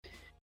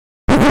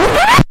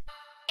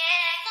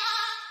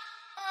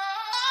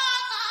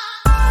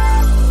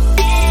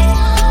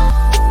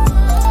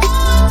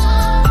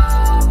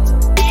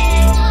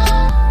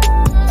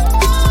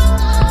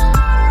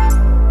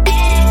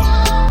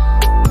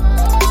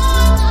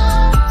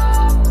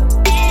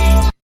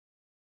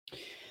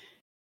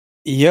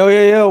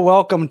Yo.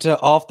 Welcome to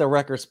Off the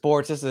Record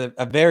Sports. This is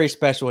a very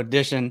special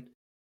edition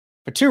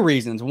for two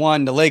reasons.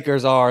 One, the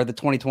Lakers are the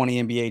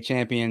 2020 NBA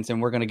champions,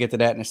 and we're going to get to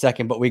that in a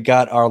second. But we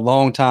got our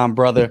longtime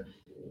brother,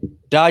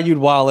 Daoud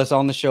Wallace,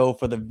 on the show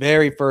for the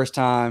very first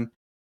time.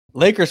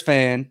 Lakers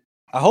fan.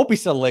 I hope he's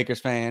still a Lakers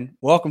fan.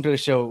 Welcome to the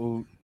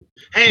show.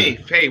 Hey,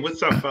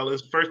 what's up,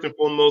 fellas? First and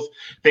foremost,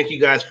 thank you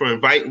guys for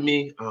inviting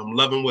me. I'm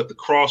loving what the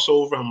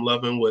crossover. I'm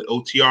loving what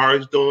OTR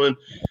is doing.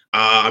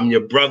 I'm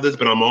your brothers,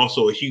 but I'm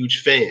also a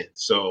huge fan.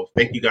 So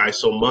thank you guys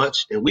so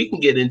much, and we can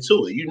get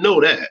into it. You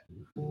know that.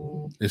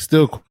 It's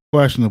still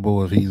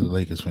questionable if he's a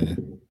Lakers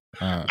fan.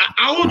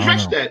 I'll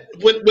address that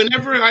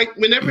whenever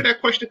that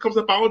question comes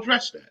up. I'll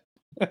address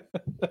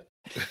that.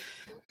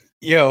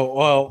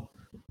 Well,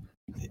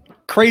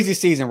 crazy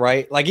season,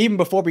 right? Like even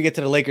before we get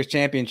to the Lakers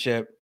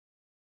championship,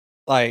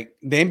 like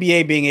the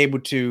NBA being able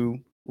to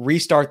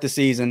restart the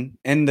season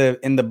in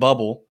the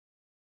bubble,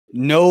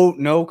 no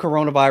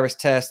coronavirus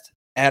test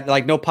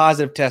no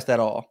positive test at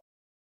all.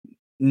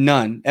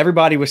 None.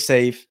 Everybody was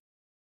safe.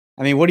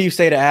 I mean, what do you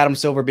say to Adam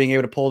Silver being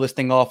able to pull this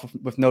thing off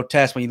with no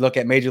test when you look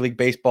at Major League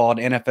Baseball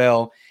and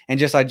NFL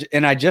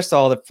and I just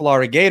saw the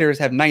Florida Gators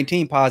have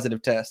 19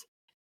 positive tests.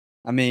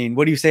 I mean,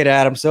 what do you say to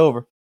Adam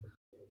Silver?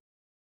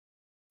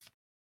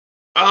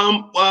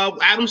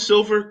 Adam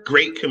Silver,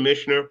 great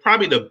commissioner,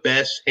 probably the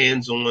best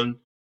hands-on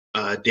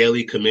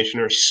daily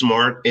commissioner,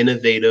 smart,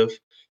 innovative.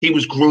 He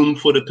was groomed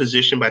for the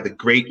position by the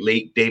great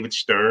late David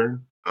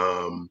Stern.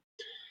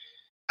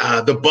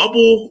 The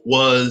bubble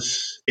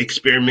was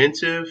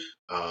experimentative.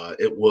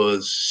 It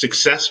was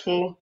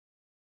successful.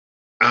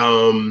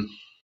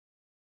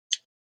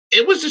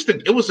 It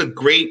was a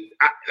great,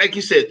 like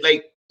you said,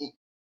 like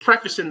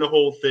prefacing the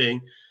whole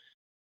thing.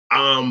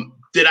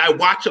 Did I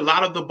watch a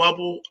lot of the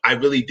bubble? I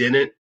really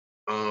didn't.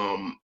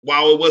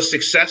 While it was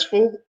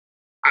successful,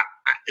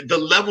 the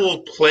level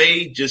of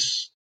play,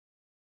 just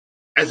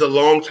as a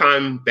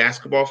longtime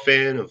basketball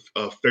fan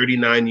of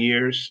 39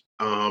 years,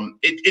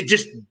 it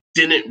just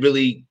didn't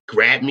really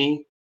grab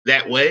me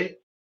that way.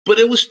 But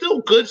it was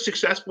still good,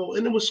 successful,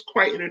 and it was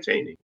quite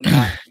entertaining.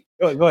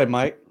 Go ahead,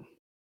 Mike.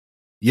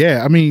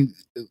 Yeah, I mean,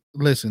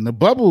 listen, the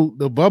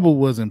bubble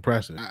was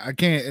impressive. I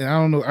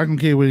don't know. I don't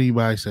care what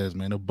anybody says,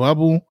 man. The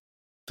bubble,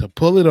 to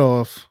pull it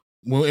off,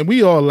 well, and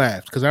we all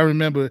laughed because I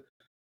remember,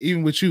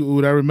 even with you,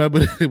 Oud, I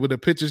remember when the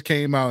pictures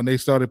came out and they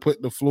started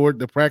putting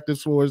the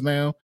practice floors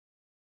down,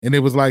 and it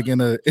was like in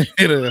a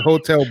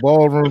hotel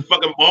ballroom. The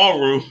fucking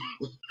ballroom.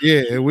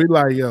 Yeah, and we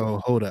like, yo,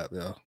 hold up,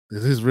 yo.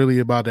 Is this really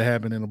about to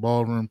happen in a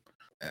ballroom?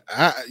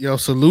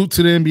 Salute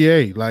to the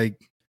NBA. Like,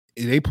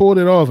 they pulled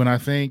it off, and I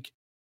think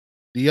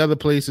the other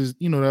places,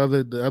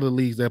 the other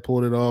leagues that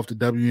pulled it off, the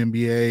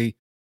WNBA,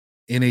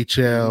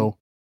 NHL,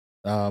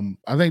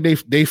 I think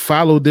they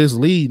followed this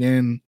lead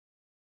and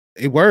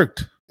it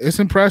worked. It's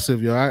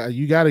impressive, yo.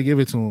 You got to give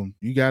it to him.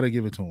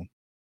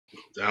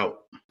 Out.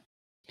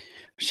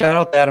 Shout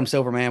out to Adam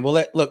Silver, man.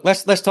 Well,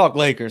 let's talk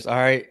Lakers, all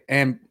right?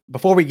 And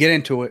before we get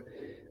into it,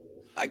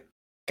 I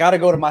got to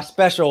go to my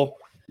special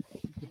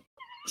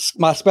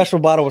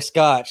bottle of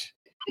scotch.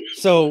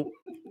 So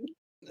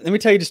let me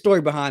tell you the story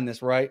behind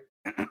this, right?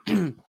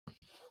 It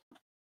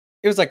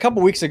was like a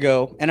couple weeks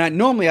ago, and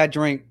I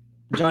drink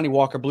Johnny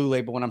Walker Blue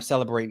Label when I'm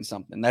celebrating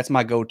something. That's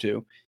my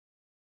go-to.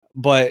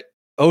 But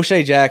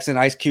O'Shea Jackson,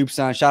 Ice Cube's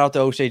son, shout out to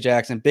O'Shea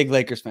Jackson, big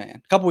Lakers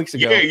fan. A couple weeks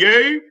ago.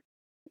 Yeah.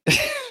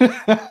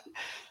 A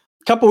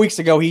couple weeks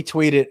ago, he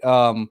tweeted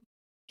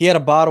he had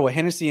a bottle of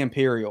Hennessy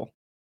Imperial,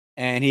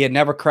 and he had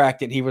never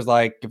cracked it. He was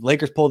like, if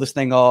Lakers pull this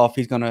thing off,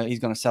 he's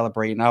gonna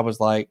celebrate. And I was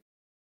like,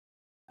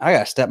 I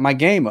gotta step my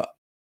game up.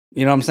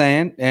 You know what I'm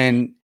saying?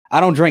 And I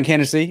don't drink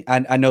Hennessy.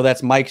 I know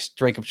that's Mike's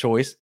drink of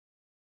choice.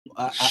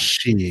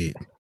 Shit.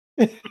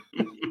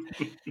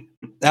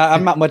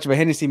 I'm not much of a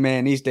Hennessy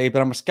man these days,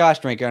 but I'm a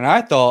Scotch drinker. And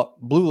I thought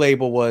Blue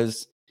Label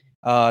was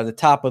the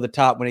top of the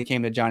top when it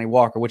came to Johnny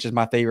Walker, which is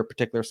my favorite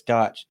particular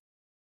Scotch.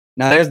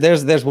 Now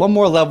there's one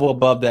more level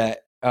above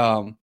that.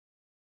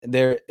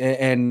 There's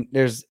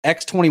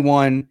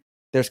X21,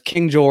 there's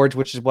King George,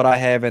 which is what I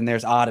have, and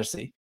there's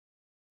Odyssey.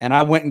 And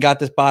I went and got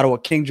this bottle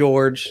of King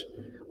George,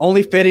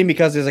 only fitting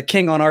because there's a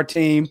king on our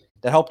team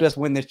that helped us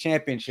win this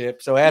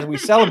championship. So as we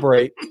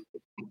celebrate,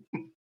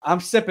 I'm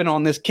sipping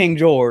on this King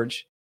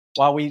George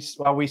while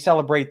we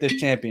celebrate this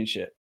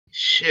championship.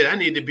 Shit, I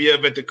need to be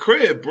up at the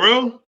crib,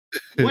 bro.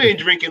 We ain't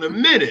drinking a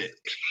minute.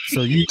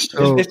 So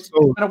it's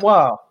been a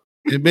while.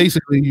 And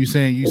basically, you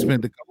saying you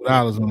spent a couple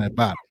dollars on that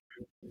bottle?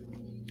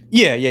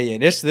 Yeah.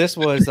 This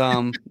was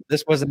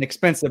an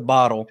expensive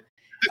bottle.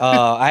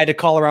 I had to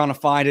call around to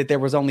find it. There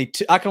was only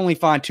two. I can only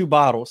find two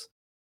bottles,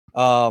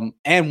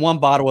 and one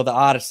bottle of the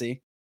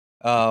Odyssey.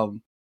 Wow.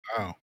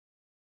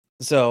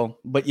 So,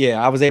 but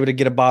yeah, I was able to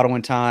get a bottle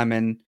in time,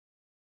 and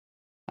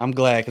I'm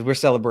glad because we're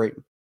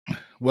celebrating.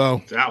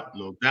 Well,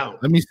 no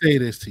doubt. Let me say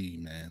this to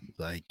you, man.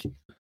 Like,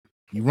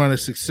 you run a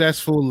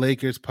successful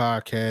Lakers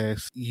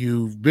podcast.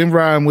 You've been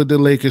riding with the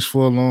Lakers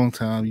for a long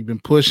time. You've been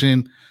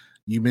pushing.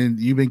 You've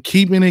been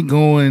keeping it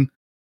going.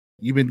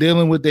 You've been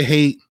dealing with the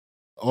hate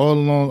all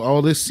along,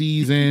 all this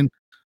season.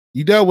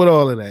 You dealt with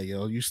all of that,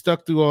 yo. You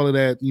stuck through all of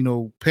that. You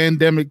know,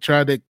 pandemic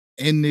tried to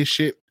end this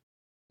shit,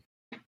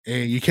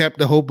 and you kept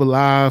the hope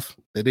alive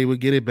that they would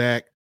get it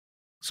back.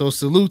 So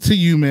salute to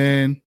you,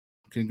 man.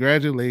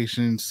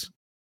 Congratulations.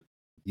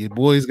 Your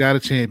boys got a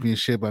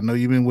championship. I know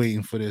you've been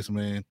waiting for this,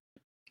 man.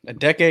 A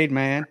decade,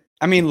 man.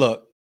 I mean,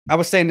 look, I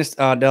was saying this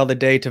the other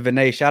day to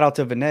Vinay. Shout out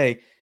to Vinay.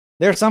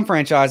 There are some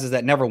franchises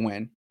that never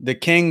win. The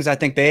Kings, I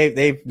think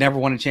they've never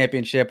won a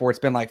championship, or it's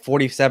been like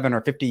 47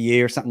 or 50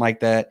 years, something like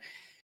that.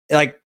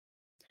 Like,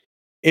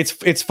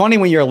 it's funny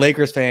when you're a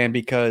Lakers fan,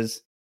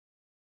 because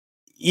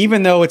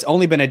even though it's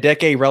only been a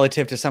decade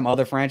relative to some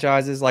other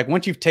franchises, like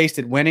once you've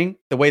tasted winning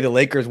the way the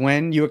Lakers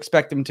win, you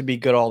expect them to be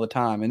good all the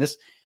time. And this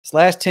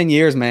last 10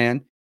 years,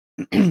 man,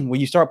 when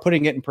you start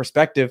putting it in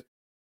perspective,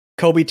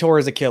 Kobe tore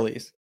his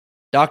Achilles.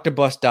 Dr.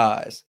 Bust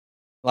dies.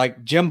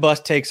 Like, Jim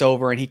Bust takes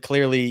over, and he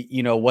clearly,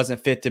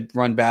 wasn't fit to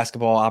run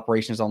basketball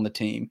operations on the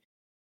team.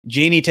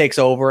 Jeannie takes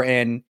over,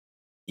 and,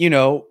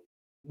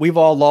 we've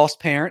all lost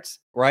parents,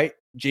 right?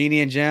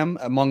 Jeannie and Jim,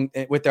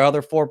 with their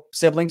other 4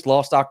 siblings,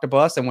 lost Dr.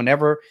 Bust. And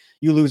whenever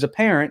you lose a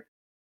parent,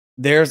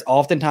 there's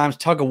oftentimes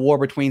tug of war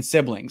between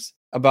siblings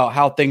about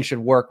how things should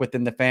work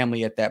within the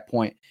family at that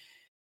point.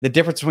 The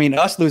difference between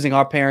us losing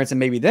our parents and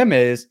maybe them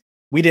is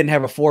we didn't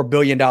have a $4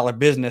 billion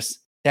business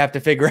to have to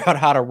figure out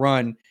how to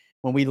run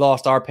when we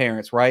lost our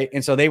parents, right?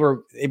 And so they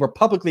were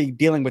publicly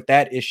dealing with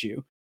that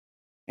issue.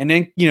 And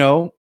then,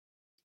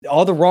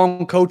 all the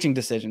wrong coaching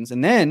decisions.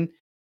 And then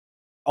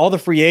all the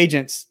free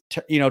agents,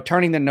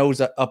 turning their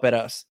nose up at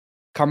us.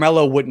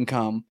 Carmelo wouldn't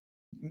come.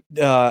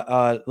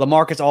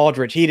 LaMarcus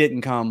Aldridge, he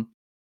didn't come.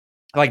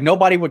 Like,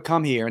 nobody would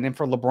come here. And then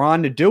for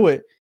LeBron to do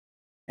it,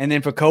 and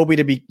then for Kobe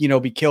to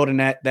be killed in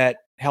that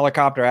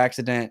helicopter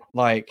accident,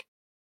 like,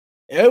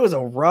 it was a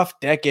rough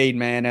decade,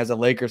 man, as a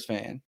Lakers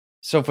fan.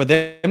 So for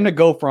them to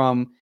go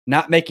from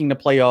not making the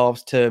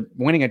playoffs to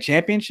winning a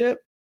championship,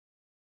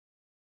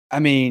 I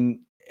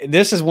mean,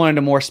 this is one of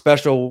the more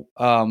special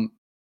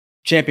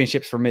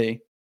championships for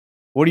me.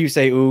 What do you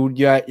say, Ood?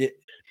 Yeah.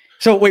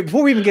 So wait,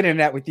 before we even get into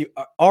that with you,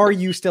 are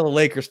you still a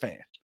Lakers fan?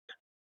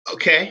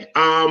 Okay.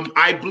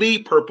 I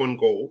bleed purple and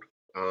gold.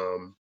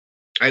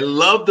 I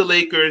love the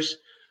Lakers.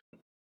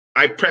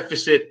 I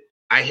preface it,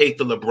 I hate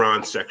the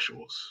LeBron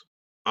sexuals.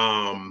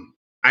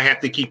 I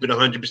have to keep it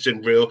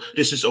 100% real.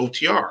 This is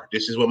OTR.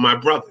 This is what my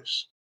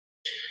brothers.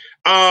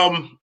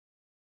 Okay,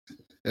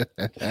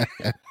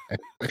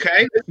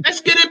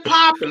 let's get it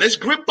popping. Let's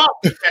grip up.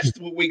 That's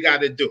what we got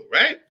to do,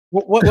 right?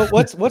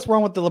 What's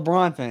wrong with the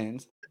LeBron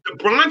fans?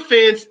 LeBron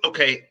fans,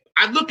 okay,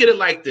 I look at it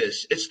like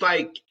this. It's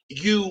like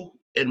you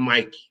and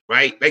Mikey,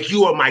 right? Like,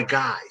 you are my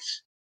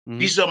guys. Mm-hmm.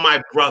 These are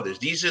my brothers.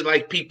 These are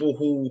like people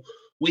who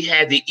we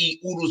had to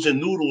eat oodles and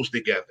noodles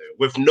together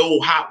with no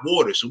hot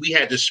water. So we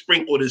had to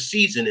sprinkle the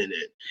seasoning in,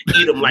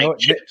 eat them like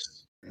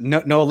chips.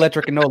 No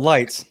electric and no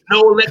lights.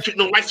 No electric,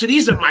 no lights. So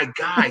these are my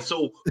guys.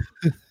 So,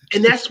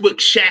 and that's what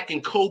Shaq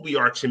and Kobe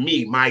are to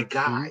me, my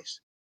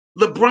guys.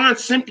 LeBron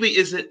simply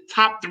is a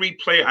top 3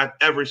 player I've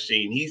ever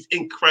seen. He's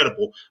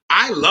incredible.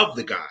 I love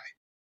the guy.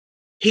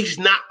 He's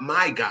not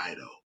my guy,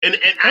 though. And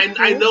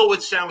I know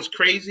it sounds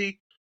crazy,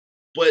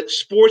 but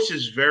sports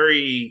is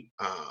very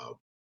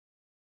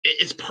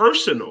it's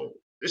personal,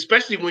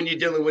 especially when you're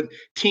dealing with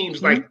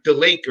teams like the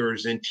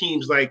Lakers and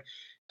teams like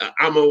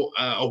I'm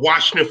a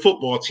Washington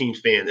football team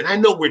fan. And I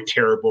know we're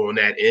terrible on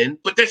that end,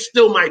 but that's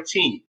still my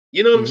team.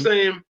 You know what I'm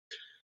saying?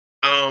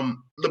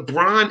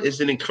 LeBron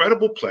is an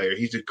incredible player.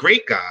 He's a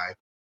great guy.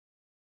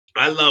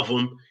 I love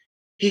him.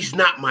 He's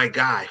not my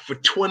guy. For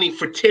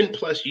 10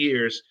 plus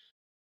years,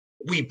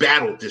 we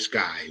battled this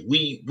guy.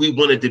 We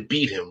wanted to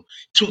beat him.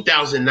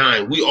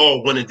 2009, we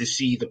all wanted to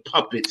see the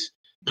puppets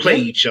play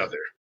each other.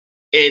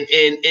 And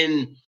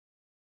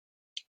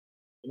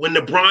when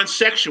the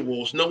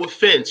Bron-sexuals, no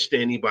offense to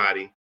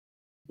anybody,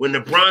 when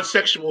the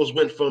Bron-sexuals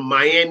went from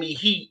Miami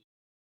Heat,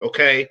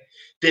 okay,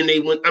 then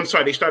they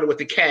started with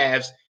the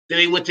Cavs. Then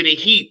they went to the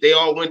Heat. They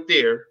all went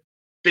there.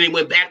 Then they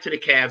went back to the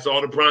Cavs.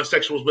 All the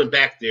Bron-sexuals went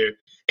back there.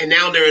 And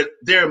now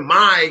they're in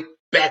my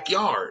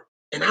backyard.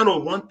 And I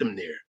don't want them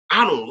there.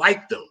 I don't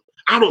like them.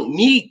 I don't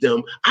need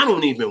them. I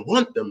don't even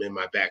want them in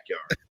my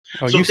backyard.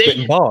 Oh, so you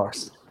spitting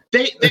bars.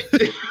 Hey,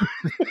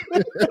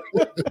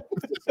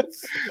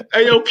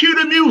 yo, cue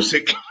the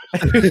music.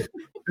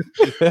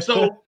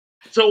 So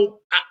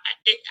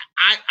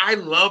I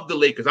love the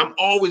Lakers. I'm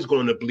always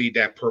going to bleed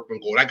that purple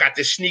and gold. I got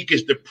the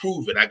sneakers to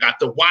prove it. I got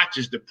the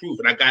watches to prove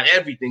it. I got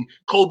everything.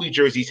 Kobe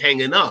jerseys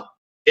hanging up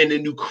in the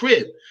new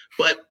crib.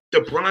 But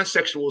the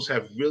Bron-sexuals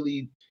have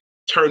really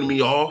turned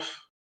me off.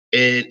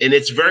 And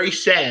it's very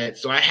sad.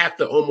 So I have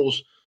to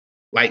almost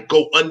like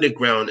go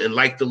underground and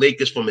like the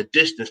Lakers from a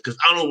distance, because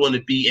I don't want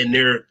to be in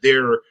their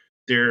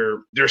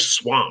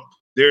swamp.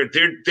 They're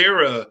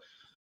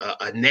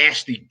a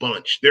nasty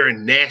bunch. They're a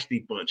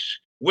nasty bunch.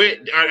 Where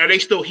are they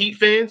still Heat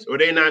fans, or are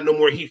they not no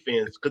more Heat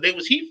fans? Because they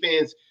was Heat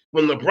fans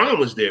when LeBron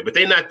was there, but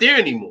they're not there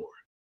anymore.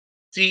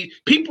 See,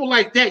 people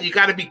like that, you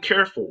got to be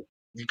careful.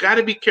 You got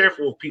to be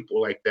careful with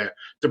people like that.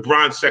 The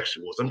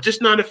Bron-sexuals. I'm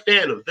just not a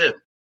fan of them.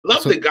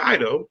 Love the guy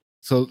though.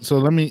 So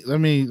let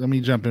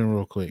me jump in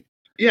real quick.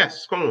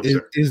 Yes, come on,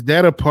 sir. Is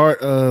that a part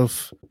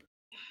of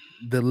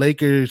the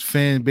Lakers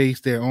fan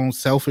base, their own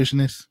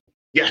selfishness?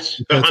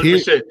 Yes,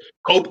 100%.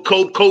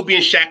 Kobe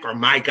and Shaq are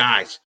my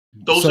guys.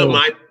 Those are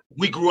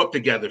we grew up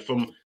together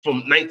from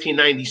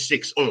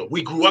 1996 on.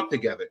 We grew up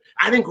together.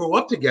 I didn't grow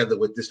up together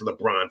with this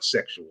LeBron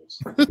sexuals.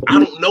 I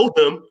don't know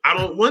them. I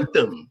don't want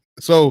them.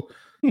 So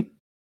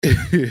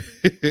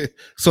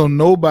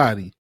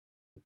nobody.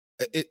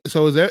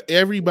 So is that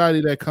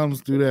everybody that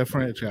comes through that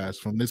franchise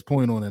from this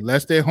point on,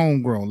 unless they're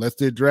homegrown, unless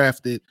they're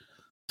drafted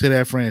to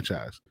that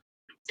franchise?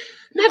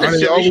 Not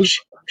necessarily.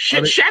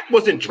 Shaq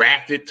wasn't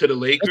drafted to the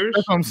Lakers.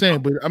 That's what I'm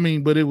saying. But I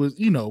mean, it was,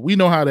 we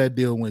know how that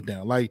deal went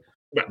down. Like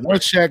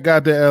once Shaq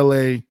got to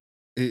LA,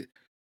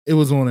 it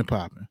was on and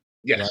popping.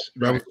 Yes,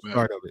 that was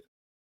part of it.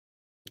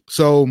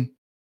 So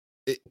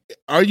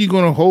are you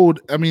going to hold?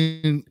 I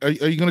mean, are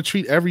you going to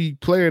treat every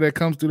player that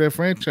comes through that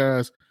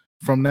franchise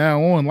from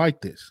now on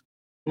like this?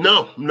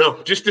 No,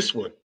 just this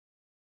one.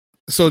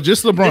 So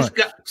just LeBron.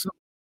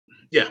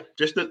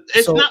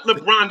 It's not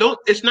LeBron.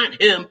 It's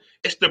not him.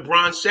 It's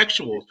LeBron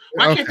sexuals.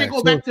 Why can't they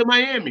go back to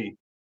Miami?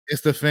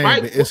 It's the fans.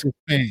 Right? It's his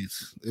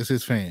fans. It's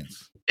his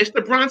fans. It's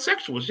LeBron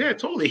sexuals. Yeah,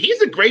 totally.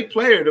 He's a great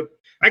player.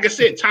 Like I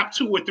said, top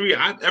 2 or 3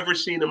 I've ever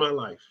seen in my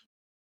life.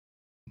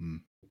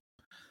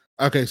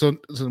 Okay, so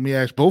let me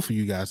ask both of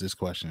you guys this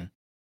question.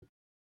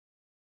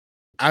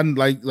 I'm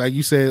like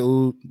you said,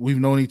 we've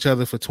known each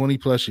other for 20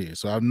 plus years.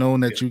 So I've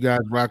known that you guys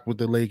rock with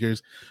the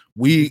Lakers.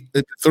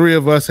 The 3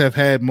 of us have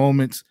had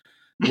moments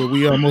where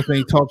we almost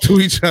ain't talk to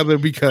each other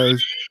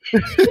because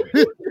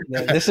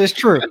this is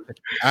true.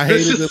 I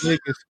hated the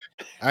Lakers.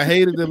 I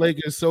hated the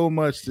Lakers so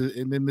much,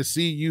 and then to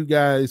see you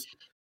guys,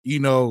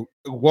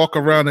 walk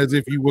around as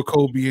if you were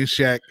Kobe and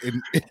Shaq, and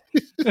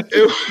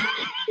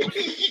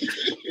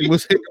it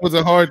was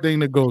a hard thing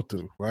to go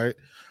through, right?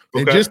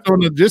 Okay.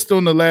 And just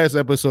on the last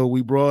episode,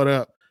 we brought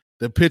up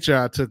the picture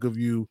I took of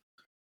you.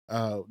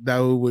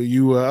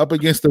 You were up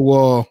against the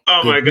wall.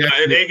 Oh my God!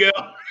 There you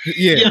go.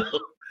 Yeah.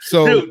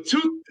 So,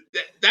 dude,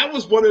 that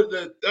was one of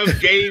the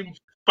game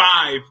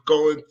 5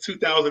 going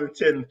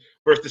 2010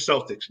 versus the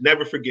Celtics.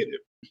 Never forget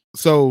it.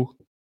 So,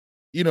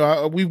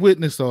 we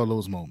witnessed all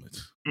those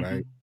moments,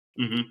 right?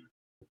 Mm-hmm.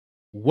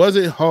 Was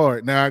it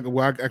hard? Now,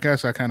 I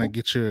guess I kind of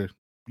get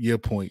your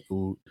point,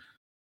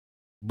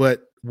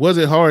 but was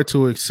it hard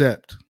to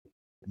accept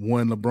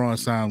when LeBron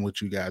signed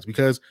with you guys?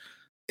 Because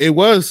it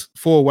was,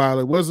 for a while,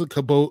 it was a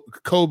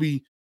Kobe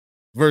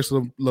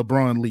versus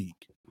LeBron league,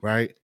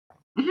 right?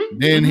 Mm-hmm.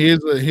 Then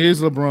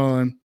here's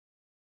LeBron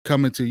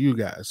coming to you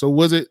guys. So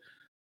was it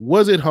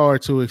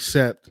hard to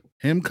accept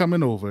him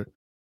coming over?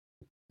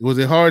 Was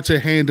it hard to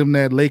hand him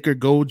that Laker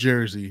gold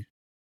jersey?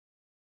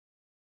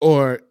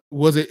 Or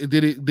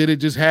did it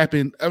just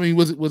happen? I mean,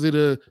 was it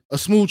a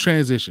smooth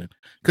transition?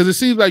 Because it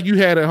seems like you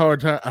had a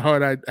hard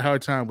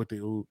time with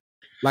it.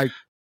 Like,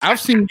 I've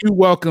seen you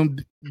welcome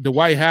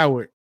Dwight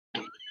Howard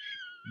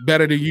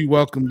better than you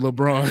welcome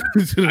LeBron.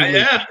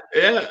 Yeah.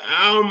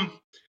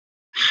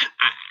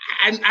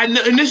 I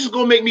know, and this is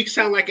gonna make me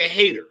sound like a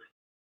hater,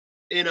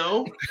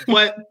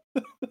 but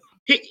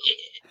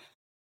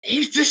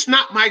he's just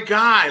not my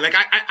guy. Like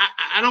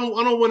I don't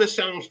want to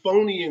sound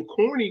phony and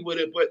corny with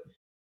it, but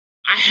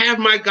I have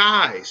my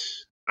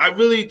guys. I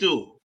really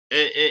do.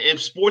 And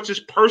sports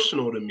is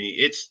personal to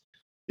me.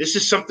 This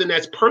is something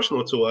that's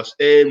personal to us.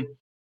 And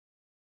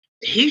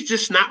he's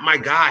just not my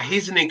guy.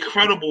 He's an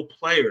incredible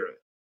player.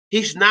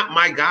 He's not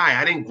my guy.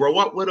 I didn't grow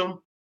up with him.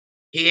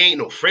 He ain't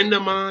no friend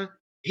of mine.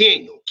 He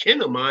ain't no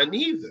kin of mine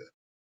either.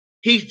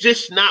 He's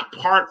just not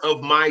part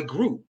of my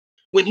group.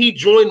 When he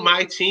joined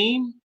my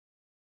team,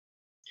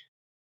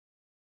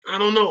 I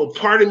don't know.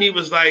 Part of me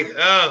was like,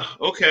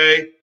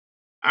 okay.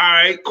 All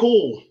right,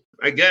 cool,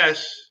 I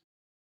guess.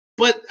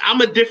 But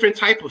I'm a different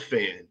type of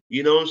fan.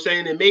 You know what I'm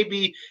saying? And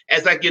maybe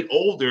as I get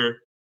older,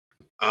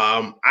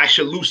 I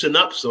should loosen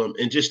up some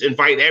and just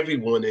invite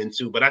everyone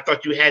into. But I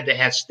thought you had to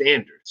have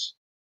standards.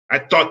 I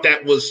thought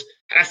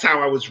that's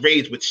how I was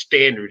raised, with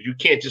standards. You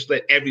can't just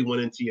let everyone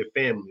into your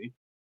family.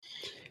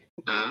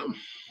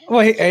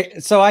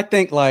 So I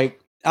think, like,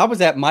 I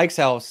was at Mike's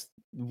house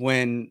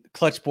when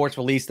Clutch Sports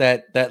released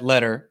that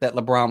letter that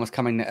LeBron was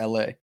coming to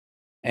LA.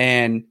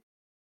 And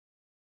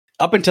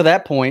up until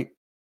that point,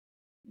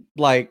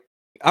 like,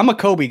 I'm a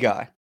Kobe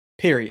guy,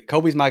 period.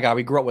 Kobe's my guy.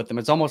 We grew up with him.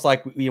 It's almost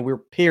like we're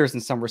peers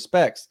in some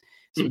respects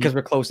because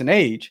we're close in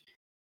age.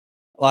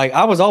 Like,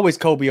 I was always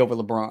Kobe over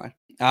LeBron.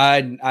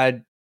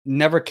 I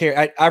never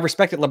cared. I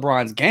respected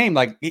LeBron's game.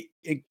 Like,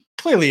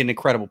 clearly an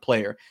incredible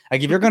player.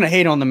 Like, if you're going to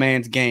hate on the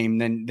man's game,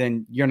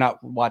 then you're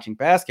not watching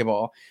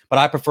basketball. But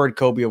I preferred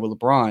Kobe over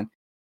LeBron.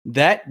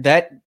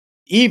 That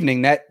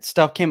evening, that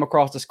stuff came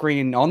across the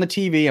screen on the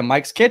TV in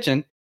Mike's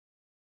kitchen.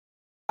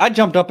 I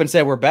jumped up and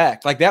said, we're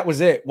back. Like, that was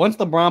it. Once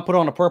LeBron put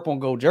on a purple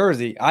and gold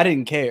jersey, I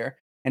didn't care.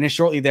 And then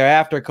shortly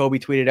thereafter, Kobe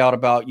tweeted out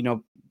about,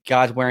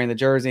 guys wearing the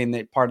jersey and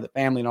that part of the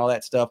family and all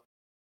that stuff.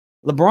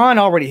 LeBron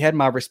already had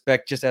my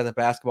respect just as a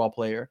basketball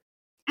player.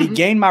 He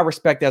gained my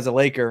respect as a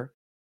Laker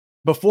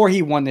before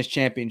he won this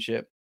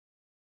championship.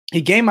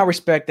 He gained my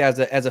respect as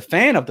a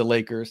fan of the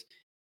Lakers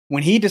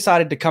when he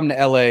decided to come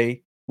to LA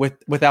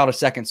without a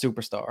second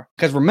superstar.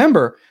 Because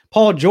remember,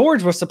 Paul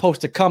George was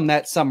supposed to come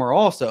that summer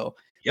also.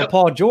 Yep. But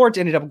Paul George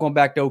ended up going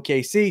back to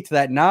OKC to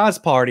that Nas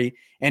party,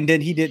 and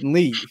then he didn't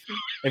leave.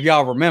 If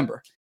y'all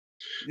remember,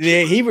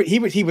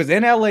 he was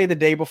in LA the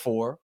day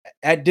before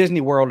at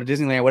Disney World or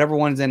Disneyland, whatever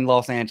one's in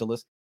Los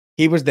Angeles.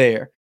 He was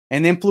there,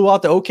 and then flew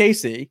out to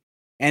OKC,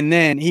 and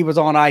then he was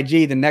on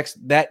IG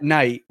that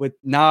night with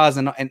Nas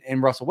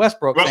and Russell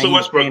Westbrook. Russell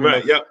Westbrook,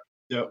 right? Yep.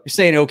 You're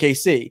saying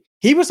OKC.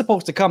 He was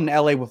supposed to come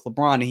to LA with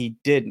LeBron, and he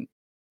didn't.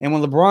 And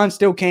when LeBron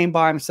still came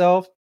by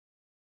himself,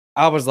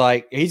 I was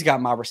like, he's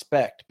got my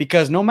respect,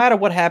 because no matter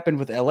what happened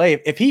with LA,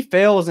 if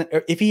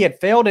he had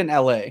failed in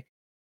LA,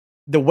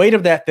 the weight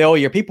of that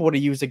failure, people would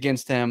have used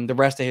against him the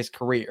rest of his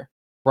career,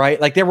 right?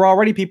 Like there were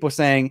already people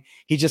saying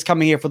he's just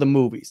coming here for the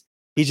movies.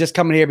 He's just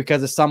coming here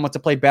because his son wants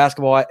to play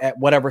basketball at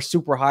whatever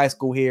super high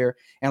school here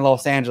in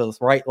Los Angeles,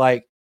 right?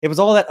 Like it was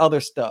all that other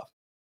stuff.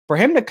 For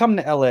him to come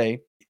to LA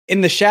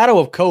in the shadow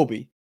of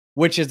Kobe,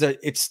 which is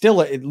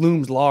it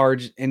looms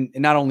large in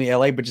not only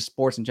LA, but just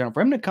sports in general.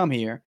 For him to come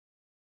here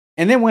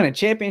and then win a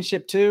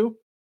championship too.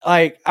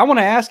 Like, I want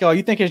to ask y'all,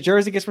 you think his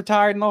jersey gets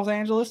retired in Los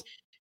Angeles?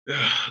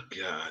 Oh,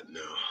 God,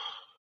 no.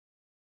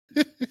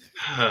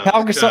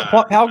 Pau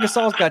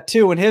Gasol's got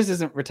 2, and his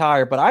isn't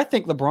retired. But I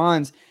think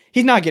LeBron's,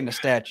 he's not getting a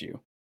statue.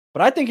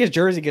 But I think his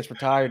jersey gets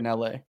retired in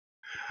LA.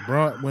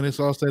 Bron, when it's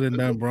all said and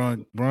done,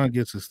 Bron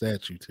gets a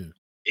statue too.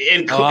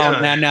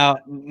 No.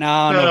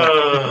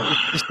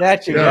 The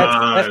statue,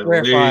 that's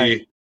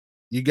rarefied.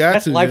 You got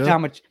that's to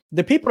lifetime.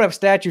 The people that have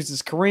statues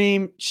is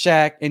Kareem,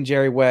 Shaq, and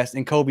Jerry West,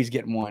 and Kobe's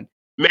getting one.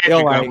 Magic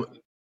got one.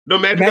 No,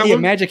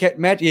 Magic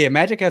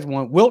has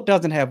one. Wilt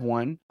doesn't have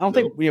one. I don't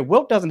think. Yeah,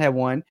 Wilt doesn't have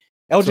one.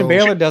 Elgin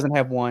Baylor doesn't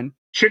have one.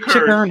 Chick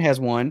Hearn has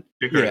one.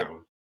 Yeah.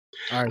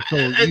 All right. So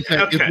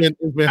it's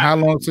been how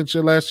long since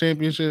your last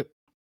championship?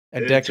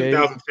 A decade.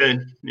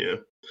 2010. Yeah.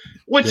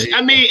 Which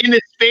I mean, in the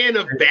span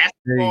of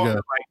basketball,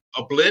 like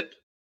a blip,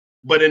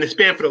 but in the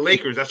span for the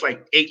Lakers, that's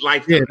like 8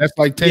 lifetimes. Yeah, that's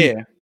like 10.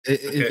 Yeah.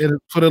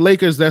 For the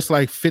Lakers, that's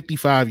like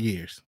 55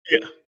 years. Yeah.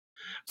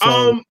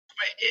 So,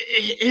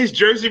 his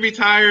jersey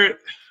retired.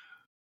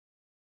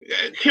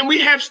 Can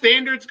we have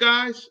standards,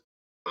 guys?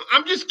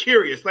 I'm just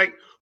curious. Like,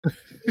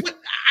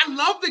 I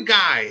love the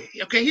guy.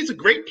 Okay, he's a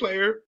great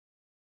player.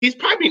 He's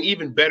probably an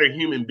even better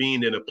human being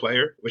than a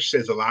player, which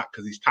says a lot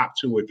because he's top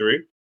 2 or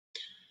 3.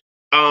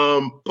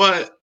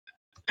 But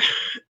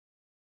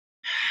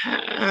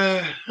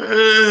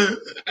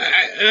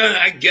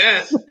I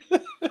guess.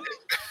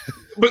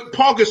 But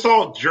Paul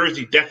Gasol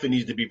jersey definitely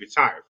needs to be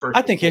retired.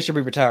 I think he should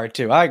be retired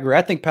too. I agree.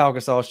 I think Paul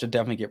Gasol should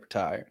definitely get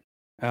retired.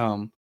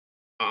 LeBron,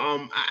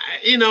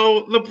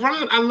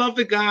 I love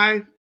the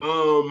guy.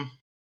 Wait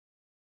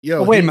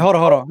a minute, hold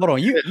on.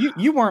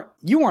 You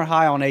weren't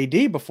high on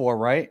AD before,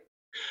 right?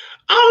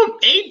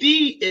 AD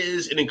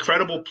is an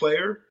incredible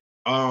player.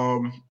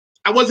 I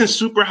wasn't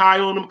super high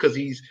on him because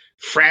he's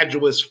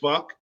fragile as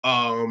fuck.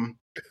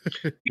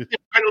 He's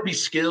incredibly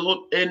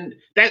skilled, and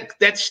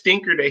that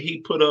stinker that he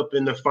put up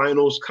in the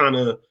finals, kind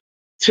of,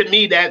 to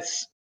me,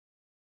 that's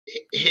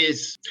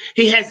his.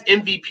 He has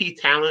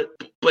MVP talent,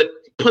 but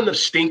putting up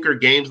stinker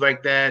games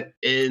like that,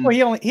 and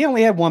he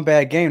only had one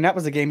bad game. That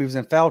was the game he was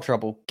in foul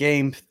trouble.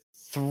 Game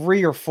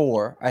 3 or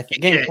 4, I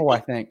think. Game 4, I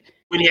think.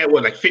 When he had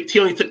 15, he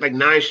only took like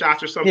 9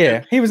 shots or something.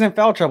 Yeah, he was in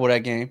foul trouble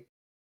that game.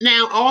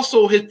 Now,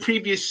 also his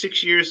previous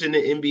 6 years in the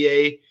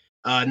NBA.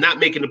 Not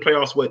making the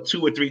playoffs,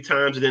 2 or 3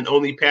 times, and then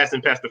only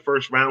passing past the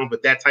first round,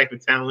 but that type of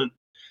talent.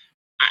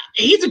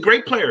 He's a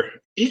great player.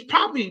 He's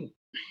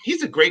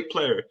a great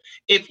player.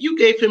 If you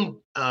gave him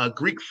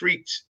Greek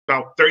Freaks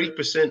about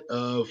 30%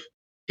 of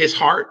his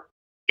heart,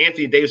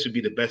 Anthony Davis would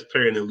be the best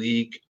player in the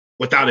league,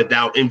 without a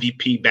doubt,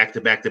 MVP back to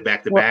back.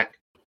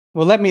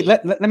 Well, let me.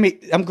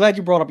 I'm glad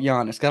you brought up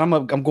Giannis, because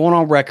I'm going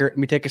on record. Let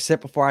me take a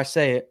sip before I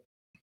say it.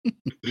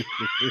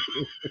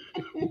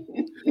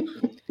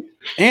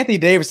 Anthony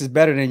Davis is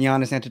better than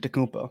Giannis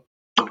Antetokounmpo.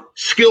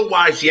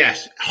 Skill-wise,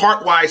 yes.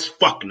 Heart-wise,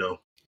 fuck no.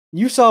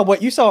 You saw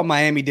what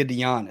Miami did to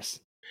Giannis.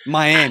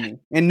 Miami.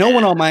 And no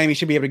one on Miami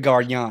should be able to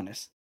guard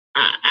Giannis.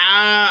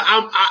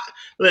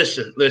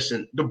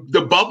 Listen.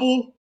 The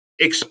bubble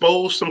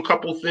exposed some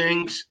couple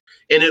things,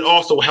 and it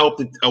also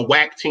helped a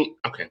whack team.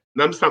 Okay,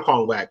 I'm just not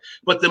calling whack.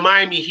 But the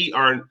Miami Heat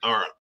are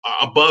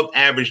above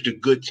average to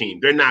good team.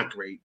 They're not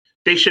great.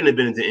 They shouldn't have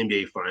been in the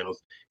NBA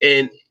Finals.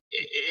 And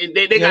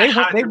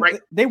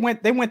they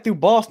went through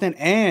Boston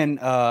and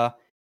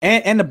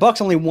the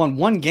Bucks only won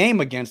 1 game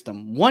against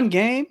them. 1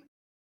 game.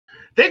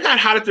 They got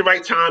hot at the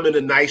right time in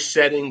a nice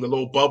setting, the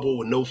little bubble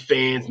with no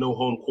fans, no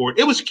home court.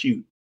 It was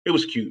cute.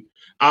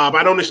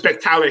 I don't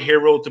expect Tyler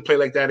Hero to play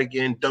like that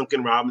again.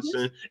 Duncan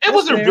Robinson. It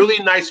was a really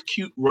nice,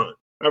 cute run.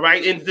 All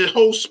right. And the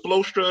whole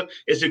Spoelstra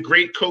is a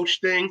great coach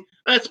thing.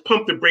 Let's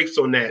pump the brakes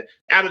on that.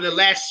 Out of the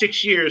last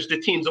 6 years, the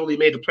team's only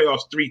made the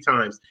playoffs 3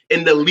 times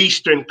in the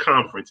Eastern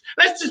Conference.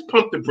 Let's just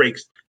pump the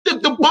brakes.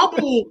 The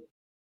bubble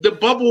the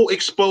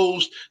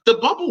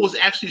bubble was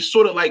actually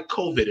sort of like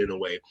COVID in a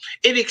way.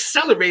 It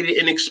accelerated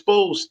and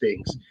exposed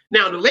things.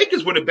 Now, the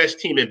Lakers were the best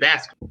team in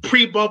basketball.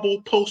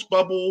 Pre-bubble,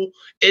 post-bubble,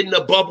 in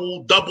the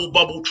bubble, double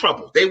bubble,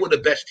 trouble. They were the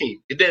best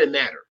team. It didn't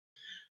matter.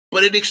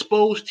 But it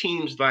exposed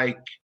teams like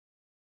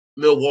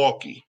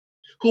Milwaukee,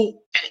 who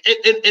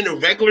in a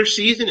regular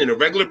season, in the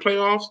regular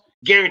playoffs,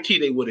 guarantee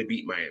they would have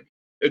beat Miami.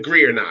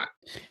 Agree or not?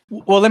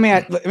 Well, I'm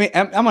going to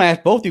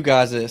ask both you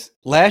guys this.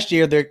 Last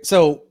year,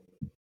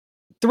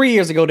 3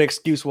 years ago, the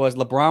excuse was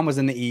LeBron was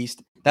in the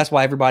East. That's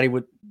why everybody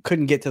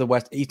couldn't get to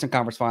the Eastern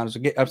Conference Finals.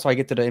 Get to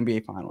the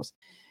NBA Finals.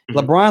 Mm-hmm.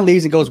 LeBron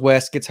leaves and goes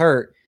West, gets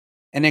hurt,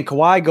 and then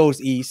Kawhi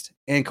goes East,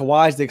 and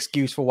Kawhi's the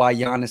excuse for why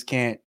Giannis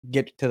can't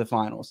get to the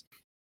Finals.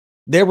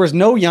 There was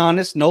no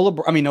Giannis, no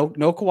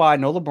Kawhi,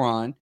 no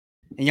LeBron,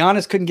 and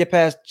Giannis couldn't get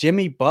past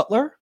Jimmy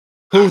Butler,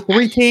 who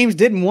 3 teams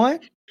didn't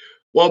want.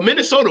 Well,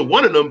 Minnesota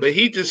wanted him, but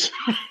he just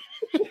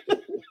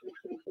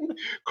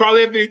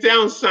Karl-Anthony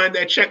Towns signed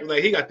that check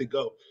like he got to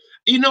go.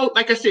 You know,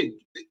 like I said,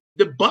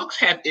 the Bucks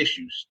have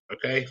issues.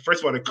 Okay,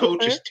 first of all, the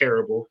coach is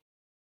terrible.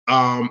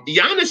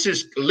 Giannis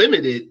is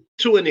limited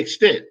to an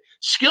extent.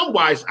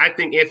 Skill-wise, I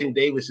think Anthony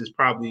Davis is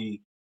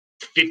probably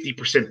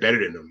 50% better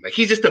than him. Like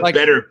he's just a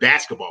better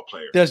basketball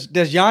player. Does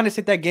Giannis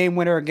hit that game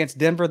winner against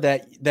Denver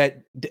that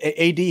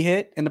AD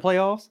hit in the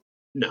playoffs?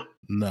 No.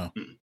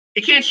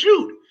 He can't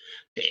shoot.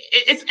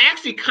 It's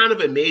actually kind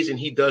of amazing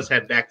he does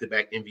have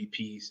back-to-back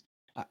MVPs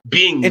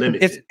being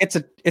limited.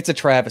 It's a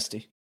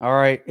travesty. All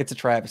right, it's a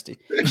travesty.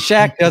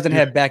 Shaq doesn't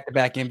have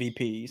back-to-back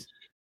MVPs.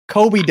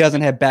 Kobe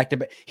doesn't have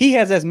back-to-back. He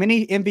has as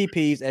many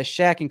MVPs as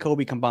Shaq and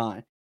Kobe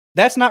combined.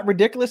 That's not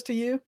ridiculous to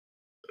you?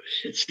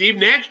 Steve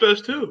Nash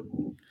does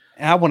too.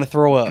 And I want to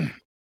throw up.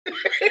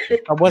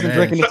 If I wasn't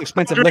drinking this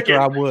expensive liquor,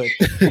 I would.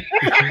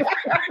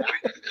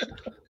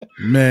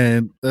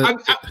 Man.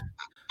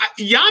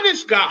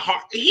 Giannis got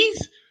hard.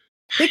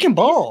 He can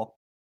ball.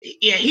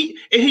 Yeah,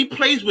 he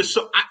plays with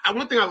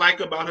one thing I like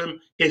about him,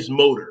 his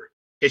motor,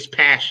 his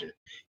passion.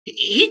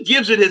 He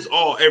gives it his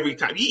all every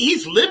time.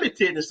 He's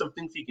limited in some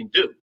things he can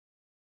do.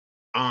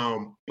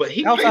 But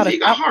he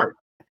got hard.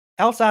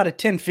 Outside of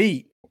 10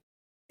 feet,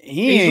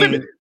 he's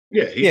limited.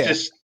 Yeah,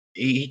 he's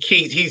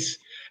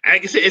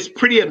like I said, it's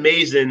pretty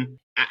amazing.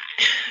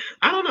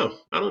 I don't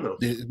know.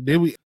 Did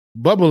we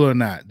bubble or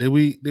not? Did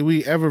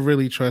we ever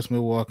really trust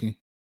Milwaukee?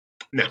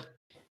 No.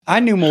 I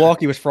knew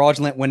Milwaukee was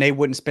fraudulent when they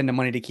wouldn't spend the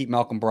money to keep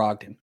Malcolm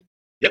Brogdon.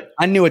 Yep.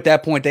 I knew at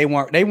that point they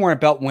weren't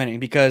about winning,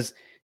 because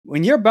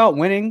when you're about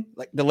winning,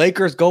 like the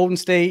Lakers, Golden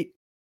State,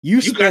 you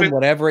spend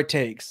whatever it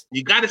takes.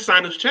 You got to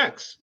sign those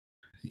checks.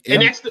 Yeah.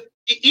 And that's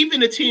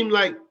even a team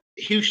like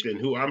Houston,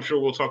 who I'm sure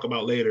we'll talk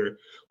about later,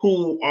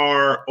 who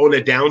are on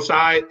the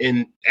downside,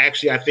 and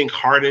actually I think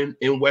Harden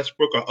and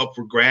Westbrook are up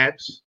for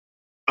grabs.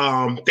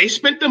 They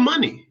spent the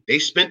money.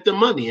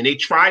 And they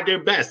tried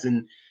their best.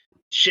 And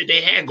shit,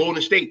 they had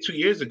Golden State 2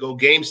 years ago,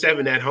 Game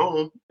 7 at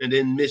home, and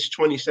then missed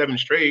 27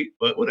 straight,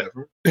 but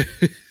whatever.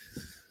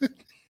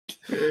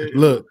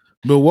 Look,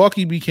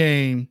 Milwaukee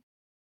became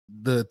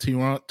the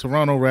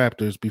Toronto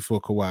Raptors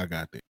before Kawhi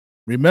got there.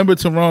 Remember,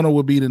 Toronto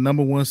would be the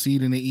number 1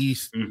 seed in the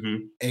East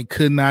and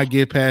could not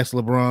get past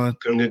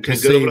LeBron to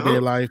save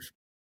their life.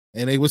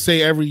 And they would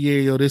say every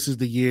year, yo, this is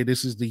the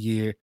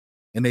year,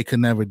 and they could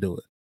never do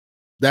it.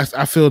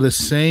 I feel the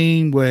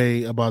same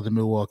way about the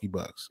Milwaukee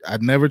Bucks. I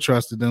never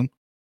trusted them.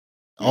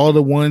 All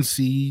the 1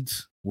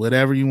 seeds,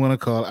 whatever you want to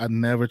call it, I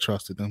never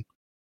trusted them.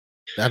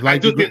 I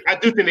do think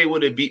they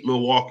would have beat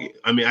Milwaukee.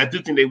 I mean, I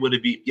do think they would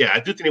have beat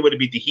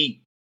the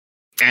Heat.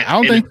 I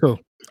don't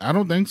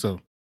think so.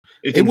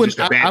 It wouldn't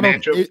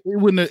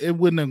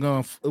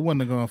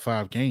have gone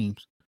 5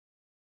 games.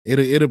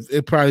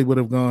 It probably would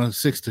have gone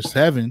 6 to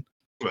 7.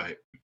 Right.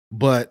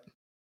 But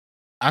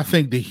I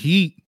think the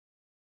Heat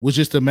was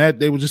just a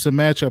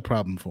matchup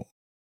problem for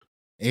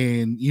them.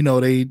 And you know,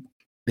 they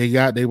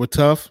were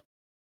tough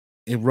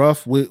and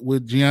rough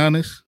with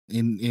Giannis,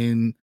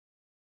 and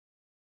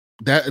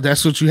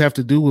that's what you have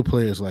to do with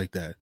players like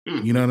that.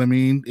 You know what I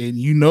mean? And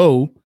you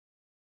know,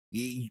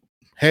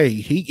 hey,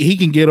 he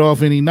can get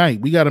off any night.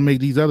 We got to make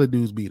these other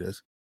dudes beat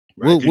us.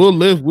 Right. We'll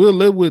live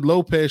with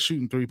Lopez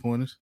shooting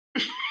 3-pointers.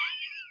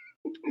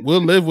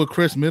 We'll live with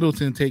Chris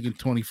Middleton taking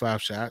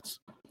 25 shots.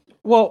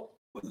 Well,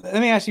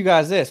 let me ask you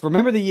guys this.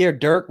 Remember the year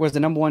Dirk was the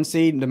number 1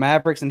 seed in the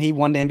Mavericks and he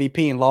won the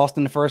MVP and lost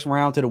in the first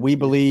round to the We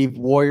Believe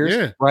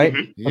Warriors, right?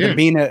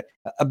 Mm-hmm.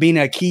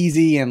 Abina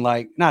Kesey and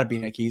not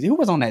Abina Kesey. Who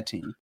was on that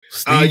team?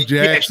 Steve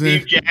Jackson.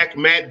 Steve Jack,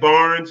 Matt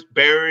Barnes,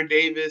 Baron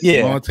Davis.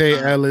 Monte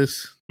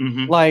Ellis.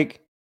 Mm-hmm.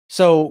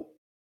 So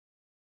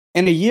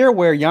in a year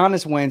where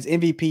Giannis wins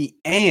MVP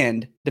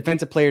and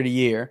Defensive Player of the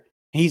Year,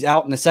 he's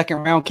out in the second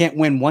round, can't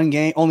win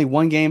only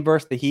one game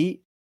versus the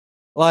Heat.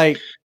 But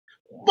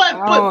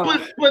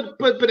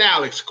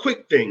Alex,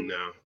 quick thing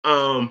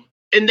now.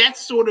 And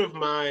that's sort of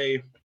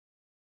my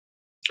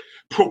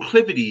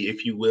proclivity,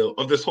 if you will,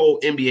 of this whole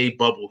NBA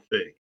bubble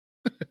thing.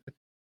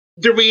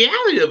 The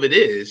reality of it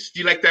is, do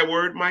you like that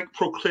word, Mike?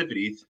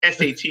 Proclivity,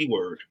 SAT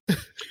word.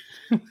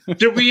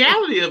 The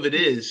reality of it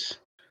is,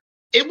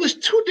 it was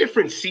two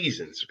different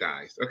seasons,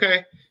 guys.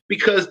 Okay,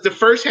 because the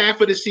first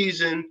half of the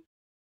season,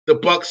 the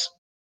Bucks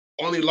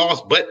only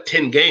lost but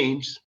 10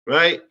 games,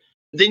 right?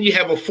 Then you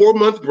have a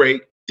 4-month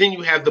break. Then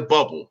you have the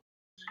bubble.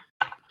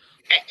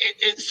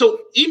 And so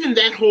even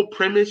that whole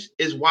premise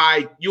is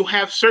why you'll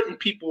have certain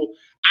people.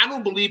 I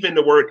don't believe in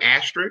the word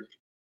asterisk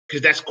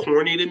because that's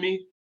corny to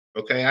me.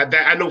 Okay,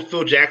 I know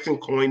Phil Jackson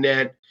coined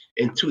that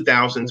in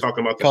 2000,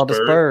 talking about the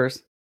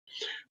Spurs.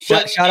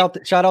 Shout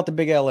out to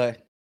Big LA.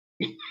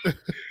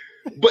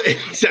 But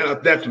shout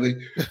out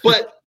definitely.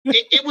 But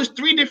it was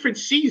 3 different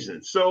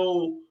seasons.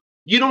 So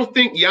you don't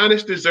think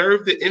Giannis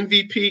deserved the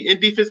MVP and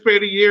Defense Player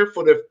of the Year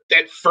for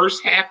that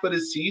first half of the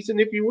season,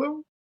 if you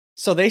will?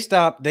 So they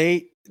stopped.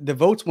 The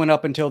votes went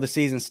up until the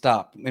season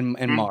stopped in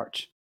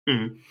March.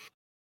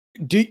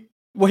 Mm-hmm.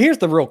 Well, here's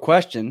the real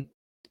question.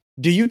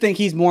 Do you think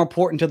he's more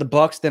important to the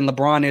Bucks than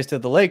LeBron is to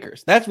the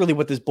Lakers? That's really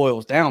what this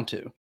boils down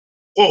to.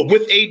 Oh,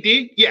 with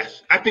AD?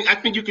 Yes. I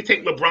think you could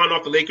take LeBron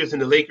off the Lakers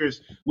and the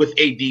Lakers with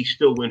AD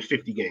still win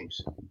 50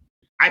 games.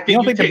 I think you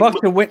don't think the Bucks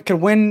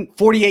could win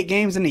 48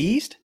 games in the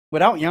East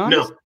without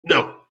Giannis?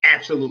 No,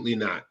 absolutely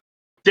not.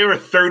 They're a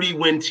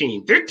 30-win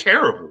team. They're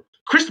terrible.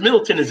 Chris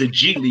Middleton is a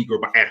G leaguer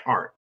at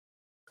heart.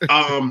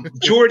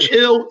 George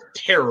Hill,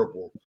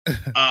 terrible.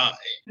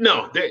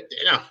 No.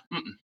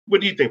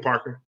 What do you think,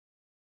 Parker?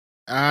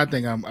 I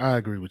think I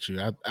agree with you.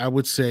 I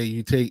would say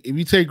if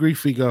you take Greek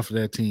Freak off of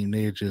that team,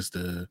 they're just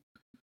they're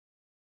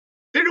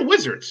the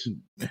Wizards.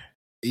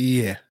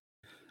 Yeah,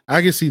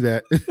 I can see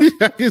that.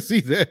 I can see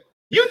that.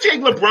 You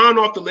take LeBron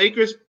off the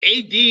Lakers,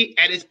 AD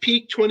at his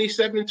peak,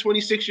 27,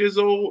 26 years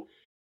old,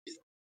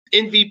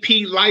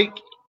 MVP like,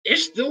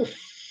 it's still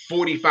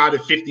 45 to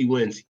 50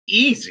 wins,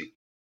 easy.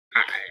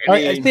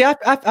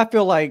 I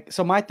feel like,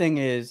 so my thing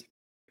is,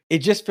 it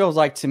just feels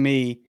like to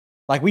me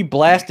like we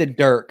blasted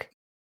Dirk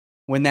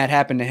when that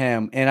happened to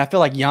him, and I feel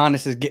like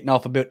Giannis is getting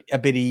off a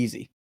bit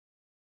easy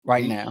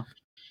right now.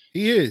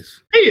 He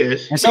is,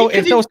 and so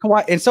is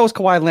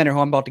Kawhi Leonard, who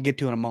I'm about to get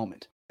to in a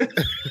moment. I've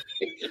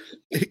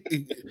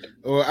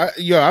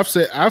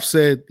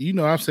said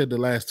the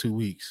last 2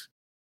 weeks.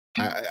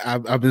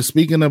 I've been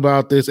speaking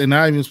about this, and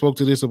I even spoke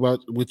to this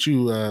with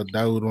you,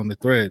 Daoud, on the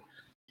thread.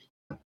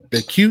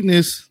 The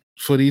cuteness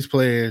for these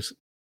players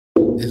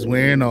is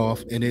wearing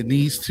off, and it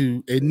needs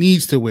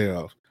to wear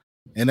off,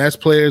 and that's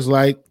players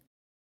like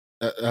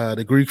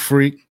the Greek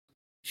Freak,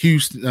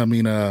 Houston. I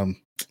mean,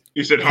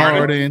 you said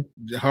Harden,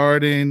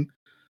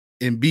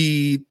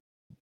 Embiid,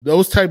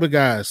 those type of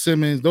guys,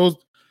 Simmons,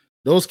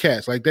 those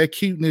cats, like that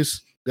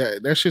cuteness,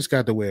 that shit's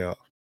got to wear off.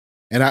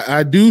 And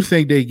I do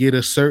think they get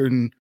a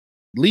certain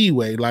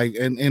leeway, like,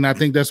 and I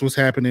think that's what's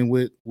happening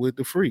with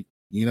the Freak.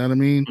 You know what I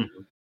mean?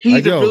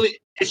 Mm-hmm.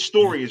 His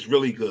story is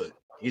really good.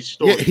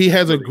 He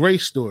has a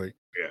great story.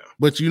 Yeah.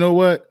 But you know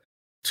what?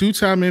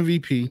 2-time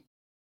MVP.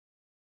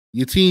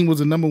 Your team was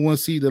the number 1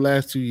 seed the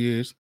last 2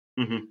 years.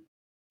 Mm-hmm.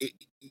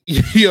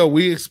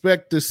 We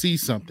expect to see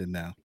something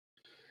now.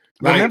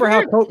 Like,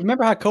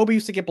 remember how Kobe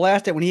used to get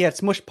blasted when he had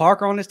Smush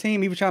Parker on his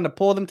team? He was trying to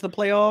pull them to the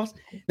playoffs.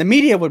 The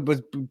media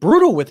was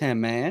brutal with him,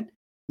 man.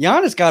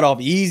 Giannis got off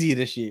easy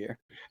this year.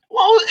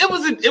 Well,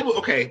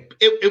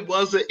 it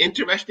was an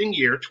interesting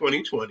year,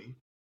 2020.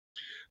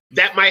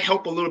 That might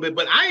help a little bit,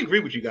 but I agree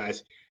with you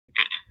guys.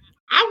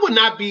 I would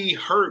not be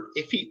hurt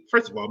if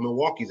first of all,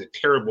 Milwaukee's a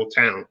terrible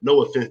town.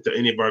 No offense to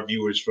any of our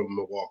viewers from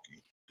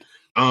Milwaukee.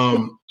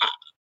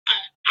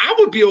 I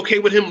would be okay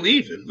with him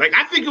leaving. Like,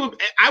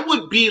 I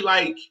would be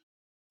like,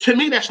 to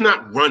me, that's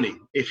not running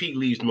if he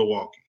leaves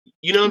Milwaukee.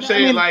 You know what I'm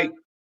saying? I mean, like,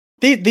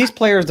 these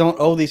players don't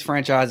owe these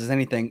franchises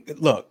anything.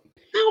 Look,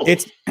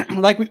 it's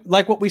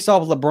like what we saw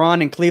with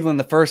LeBron in Cleveland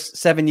the first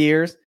 7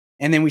 years,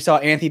 and then we saw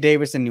Anthony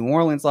Davis in New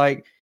Orleans.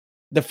 Like,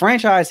 the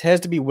franchise has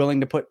to be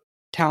willing to put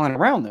talent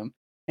around them.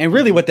 And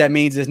really what that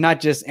means is not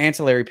just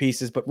ancillary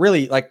pieces, but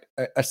really like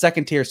a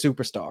second-tier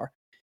superstar.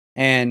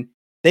 And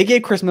they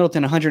gave Chris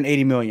Middleton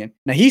 $180 million.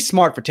 Now, he's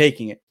smart for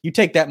taking it. You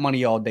take that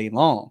money all day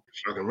long.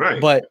 Fucking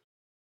right. But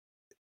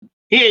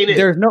he ain't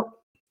there's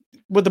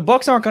the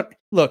Bucks aren't going to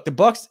look. The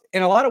Bucks,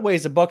 in a lot of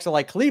ways, the Bucks are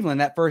like Cleveland.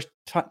 That first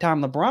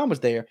time LeBron was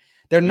there,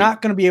 they're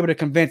not going to be able to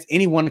convince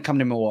anyone to come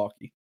to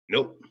Milwaukee.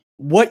 Nope.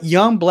 What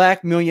young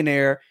black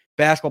millionaire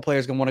basketball player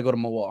is going to want to go to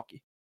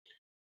Milwaukee?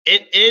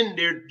 And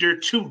they're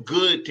too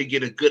good to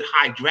get a good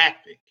high draft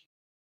pick.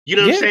 You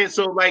know what I'm saying?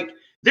 So, like,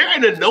 they're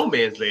in a no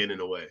man's land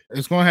in a way.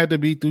 It's going to have to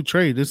be through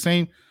trade. The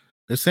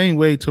same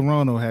way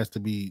Toronto has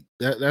to be.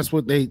 That's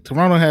what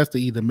Toronto has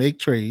to either make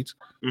trades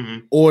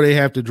or they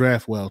have to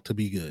draft well to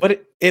be good.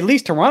 But at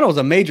least Toronto is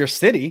a major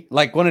city,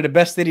 like one of the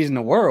best cities in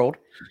the world.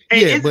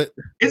 Hey,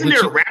 isn't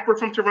there a rapper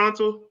from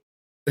Toronto?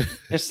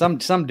 There's some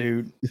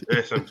dude.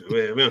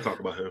 We don't talk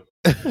about him.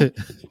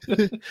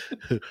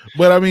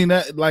 But I mean,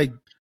 that, like,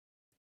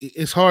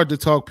 it's hard to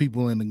talk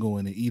people into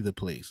going to either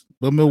place,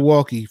 but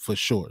Milwaukee for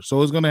sure.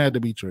 So it's going to have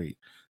to be trade.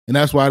 And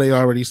that's why they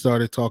already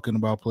started talking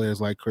about players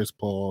like Chris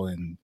Paul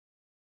and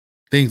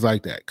things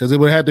like that, because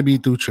it would have to be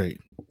through trade.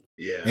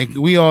 Yeah. And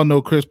we all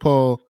know Chris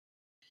Paul,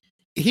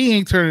 he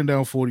ain't turning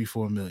down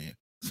 $44 million.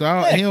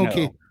 So he don't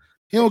care.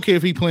 He don't care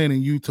if he playing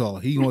in Utah.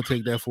 He gonna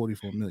take that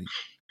 $44 million.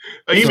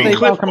 Oh, you mean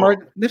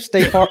This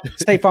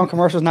State Farm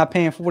commercial's not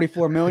paying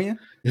 $44 million,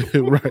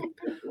 right?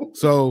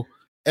 So,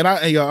 and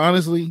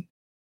honestly,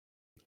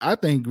 I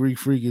think Greek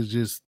Freak is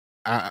just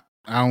I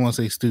don't want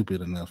to say stupid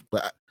enough,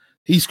 but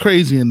he's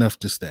crazy enough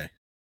to stay.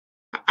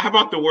 How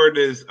about the word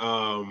is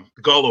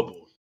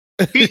gullible?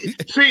 See,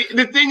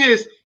 the thing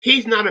is,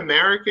 he's not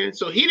American,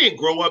 so he didn't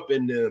grow up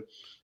in the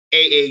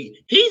AA.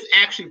 He's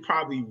actually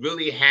probably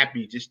really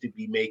happy just to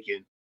be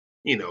making,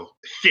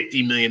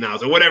 $50 million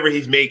or whatever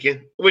he's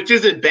making, which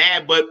isn't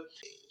bad, but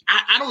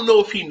I don't know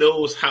if he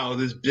knows how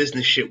this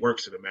business shit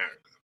works in America,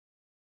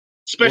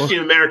 especially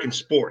in American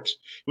sports.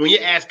 When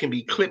your ass can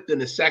be clipped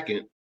in a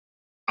second,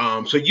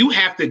 so you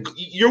have to,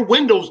 your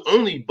window's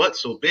only but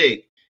so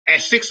big. At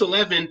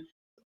 6'11",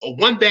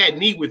 one bad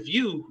knee with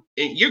you,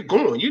 and you're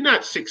gone. You're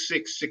not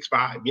 6'6",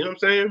 6'5". You know what I'm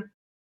saying?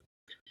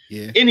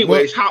 Yeah.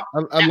 Anyways,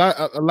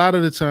 a lot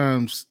of the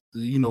times,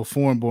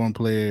 foreign-born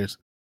players,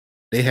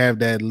 they have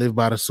that live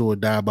by the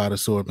sword, die by the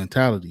sword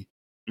mentality.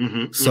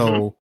 Mm-hmm,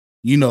 so,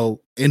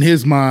 in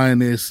his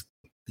mind is,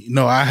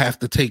 I have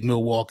to take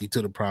Milwaukee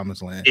to the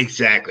promised land.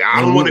 Exactly.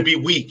 I don't want to be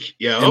weak.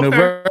 Yeah. And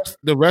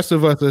the rest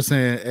of us are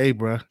saying, hey,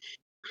 bro,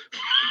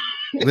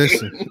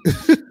 listen,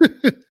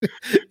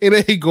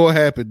 it ain't gonna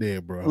happen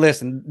there, bro.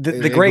 Listen,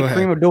 the great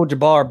Kareem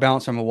Abdul-Jabbar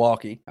bounced from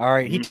Milwaukee. All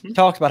right. He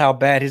talks about how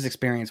bad his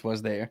experience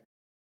was there.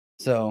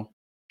 So.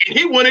 And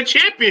he won a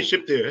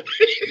championship there.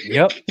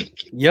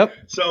 Yep.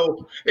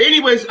 So,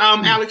 anyways,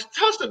 Alex,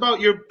 tell us about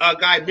your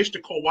guy,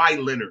 Mr.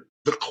 Kawhi Leonard,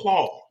 the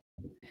Claw.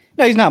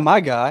 No, he's not my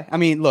guy. I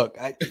mean, look,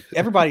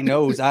 everybody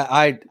knows.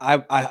 I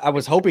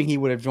was hoping he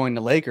would have joined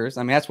the Lakers.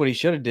 I mean, that's what he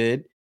should have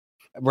did,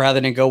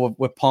 rather than go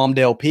with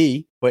Palmdale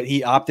P. But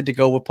he opted to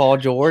go with Paul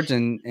George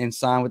and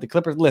sign with the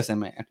Clippers. Listen,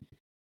 man,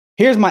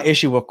 here's my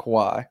issue with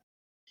Kawhi.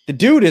 The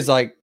dude is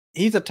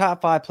he's a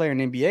top 5 player in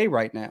the NBA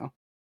right now.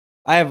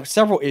 I have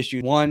several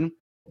issues. One,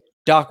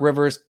 Doc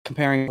Rivers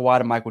comparing Kawhi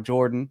to Michael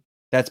Jordan.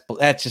 That's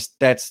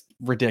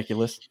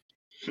ridiculous.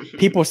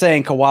 People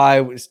saying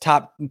Kawhi was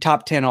top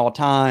 10 all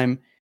time.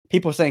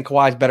 People saying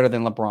Kawhi is better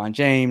than LeBron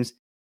James.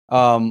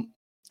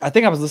 I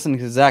think I was listening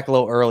to Zach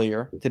Lowe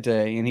earlier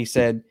today, and he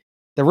said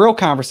the real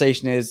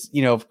conversation is,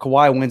 if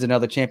Kawhi wins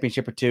another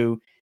championship or two,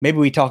 maybe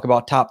we talk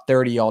about top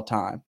 30 all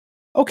time.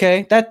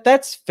 Okay,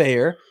 that's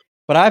fair.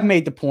 But I've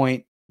made the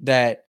point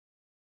that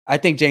I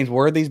think James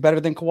Worthy is better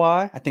than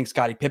Kawhi. I think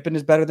Scottie Pippen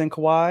is better than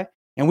Kawhi.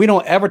 And we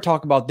don't ever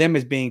talk about them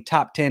as being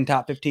top 10,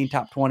 top 15,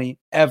 top 20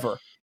 ever.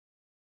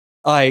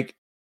 Kawhi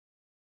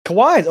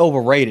is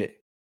overrated.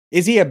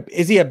 Is he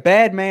a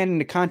bad man in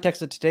the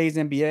context of today's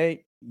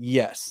NBA?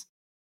 Yes.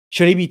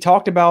 Should he be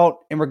talked about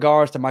in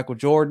regards to Michael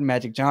Jordan,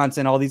 Magic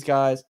Johnson, all these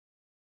guys?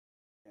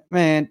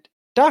 Man,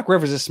 Doc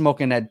Rivers is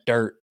smoking that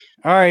dirt.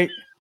 All right.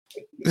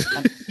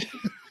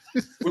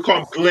 We call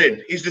him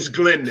Glenn. He's just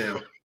Glenn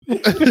now.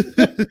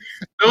 The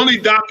only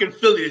Doc in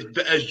Philly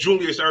is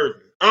Julius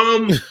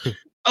Erving.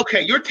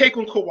 Okay, your take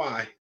on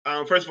Kawhi.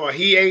 First of all,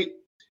 he ain't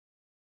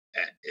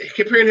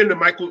comparing him to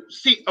Michael.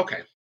 See,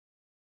 okay.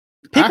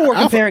 People were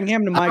comparing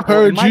him to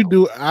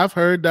Michael. I've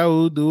heard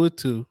Daoud do it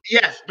too.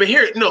 Yes, but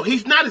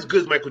he's not as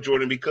good as Michael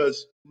Jordan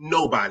because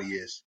nobody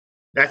is.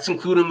 That's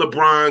including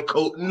LeBron,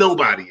 Kobe.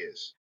 Nobody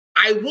is.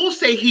 I will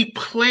say he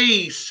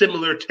plays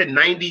similar to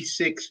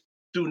 96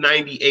 through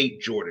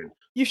 98 Jordan.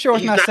 You sure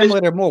it's not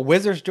similar to more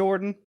Wizards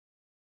Jordan?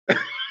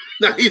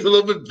 No, he's a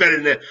little bit better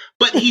than that.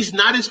 But he's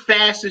not as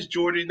fast as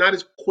Jordan, not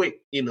as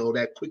quick,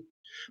 that quick.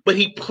 But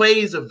he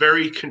plays a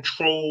very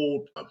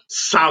controlled,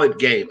 solid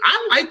game.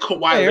 I like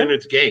Kawhi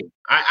Leonard's game.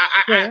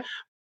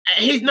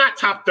 He's not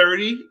top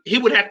 30. He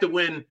would have to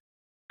win.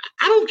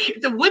 I don't care.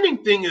 The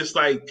winning thing is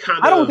kind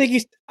of. I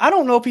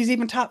don't know if he's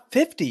even top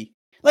 50.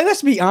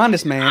 Let's be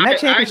honest, man. That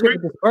championship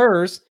with the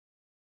Spurs,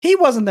 he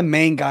wasn't the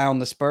main guy on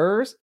the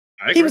Spurs.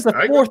 He was the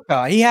fourth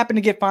guy. He happened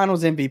to get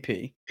Finals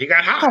MVP. He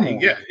got hot.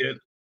 Yeah.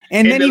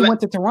 And then he went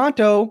to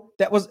Toronto.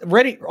 That was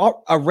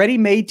a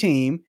ready-made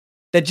team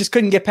that just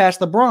couldn't get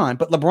past LeBron.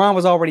 But LeBron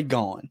was already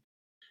gone.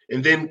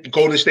 And then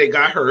Golden State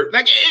got hurt.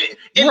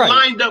 It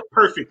lined up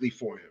perfectly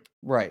for him.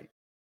 Right.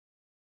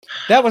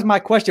 That was my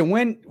question.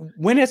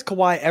 When has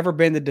Kawhi ever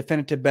been the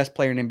definitive best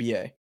player in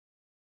NBA?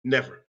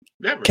 Never.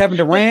 Kevin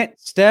Durant,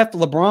 Steph,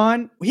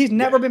 LeBron. He's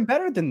never been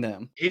better than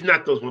them. He's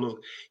not those one of those.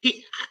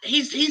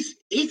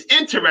 He's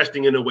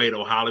interesting in a way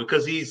though, Holly,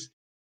 because he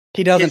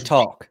doesn't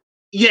talk.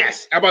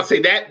 Yes, I'm about to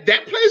say that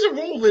plays a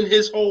role in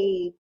his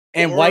whole.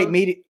 And white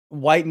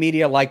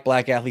media like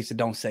black athletes that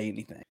don't say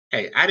anything.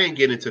 Hey, I didn't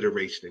get into the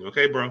race thing,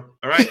 okay, bro?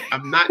 All right,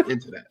 I'm not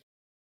into that.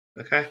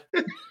 Okay.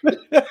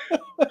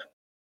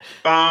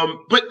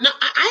 But no,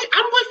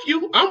 I'm with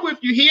you. I'm with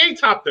you. He ain't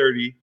top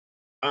 30.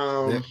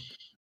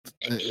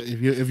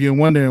 If you're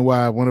wondering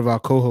why one of our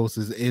co-hosts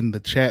is in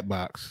the chat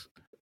box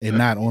and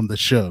not on the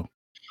show,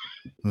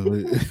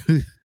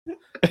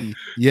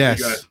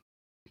 yes.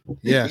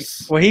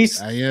 Well,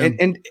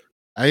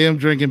 I am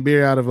drinking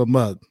beer out of a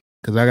mug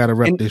because I got to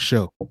rep this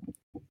show.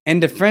 In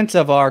defense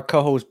of our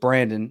co-host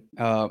Brandon,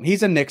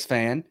 he's a Knicks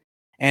fan,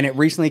 And it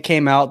recently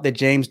came out that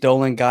James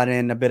Dolan got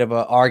in a bit of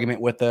an argument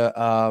with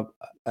a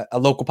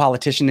local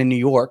politician in New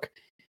York,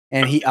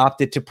 and he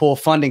opted to pull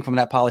funding from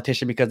that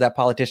politician because that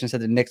politician said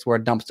the Knicks were a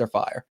dumpster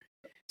fire.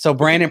 So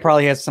Brandon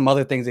probably has some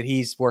other things that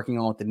he's working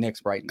on with the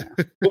Knicks right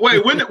now. But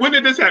wait, when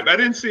did this happen? I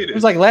didn't see this. It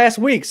was like last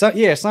week. So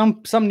yeah,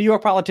 some New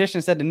York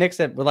politician said the Knicks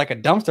were like a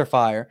dumpster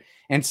fire,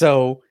 and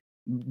so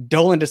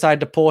Dolan decided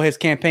to pull his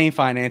campaign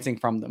financing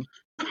from them.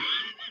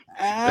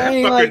 I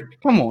mean, like,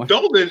 come on.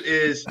 Dolan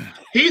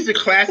he's a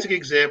classic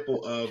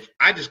example of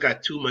I just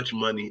got too much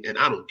money and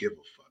I don't give a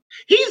fuck.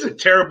 He's a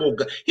terrible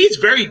guy. He's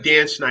very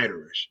Dan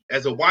Snyderish.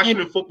 As a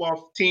Washington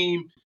football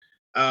team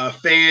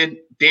fan,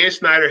 Dan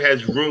Snyder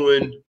has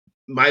ruined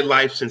my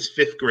life since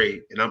 5th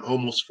grade, and I'm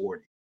almost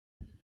 40.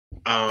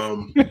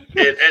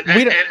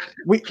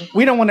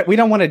 We don't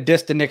want to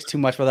diss the Knicks too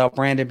much without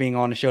Brandon being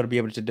on the show to be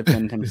able to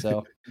defend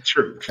himself.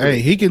 True. Hey,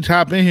 he can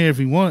chop in here if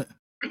he want.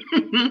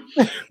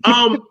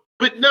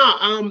 But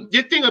no,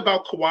 your thing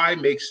about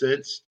Kawhi makes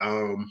sense.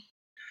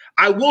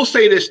 I will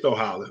say this though,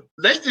 Holla.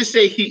 Let's just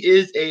say he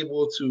is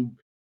able to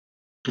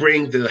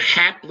bring the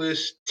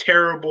hapless,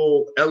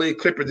 terrible LA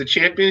Clippers to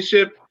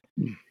championship.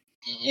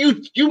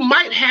 You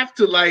might have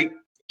to like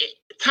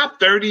top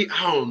 30.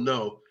 I don't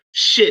know.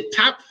 Shit,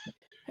 top.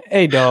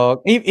 Hey,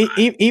 dog.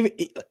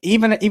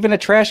 Even a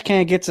trash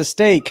can gets a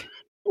steak.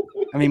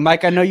 I mean,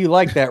 Mike, I know you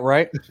like that,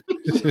 right?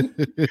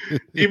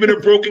 Even a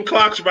broken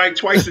clock's right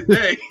twice a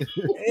day.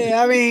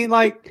 Yeah, I mean,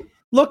 like,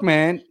 look,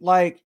 man,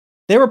 like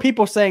there were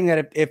people saying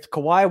that if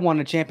Kawhi won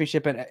a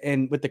championship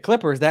and with the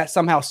Clippers, that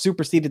somehow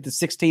superseded the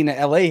 16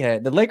 that LA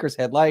had, the Lakers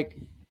had. Like,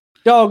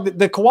 dog,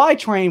 the Kawhi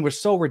train was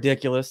so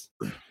ridiculous.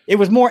 It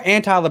was more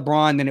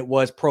anti-LeBron than it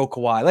was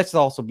pro-Kawhi. Let's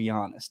also be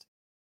honest.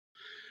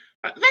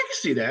 I can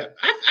see that.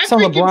 Some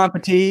LeBron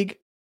fatigue.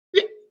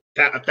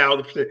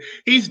 1,000%.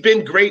 He's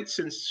been great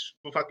since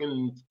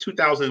fucking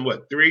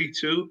 2003,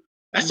 2.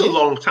 That's a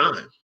long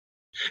time.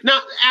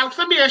 Now, Alex,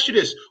 let me ask you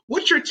this: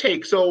 what's your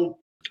take? So,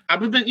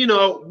 we've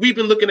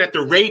been looking at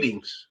the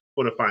ratings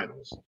for the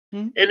finals,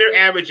 and they're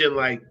averaging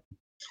like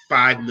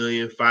 5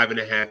 million,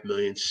 5.5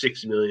 million,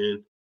 6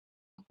 million.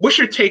 What's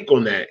your take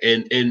on that?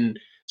 And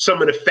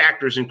some of the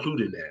factors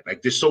included in that,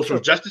 like does social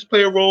justice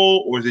play a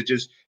role, or is it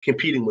just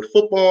competing with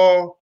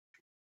football?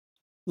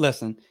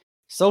 Listen.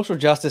 Social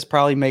justice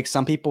probably makes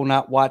some people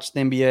not watch the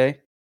NBA,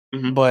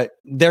 but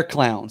they're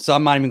clowns, so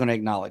I'm not even going to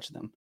acknowledge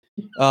them.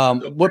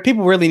 What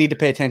people really need to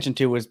pay attention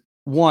to is,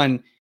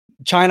 one,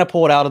 China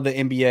pulled out of the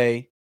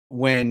NBA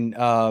when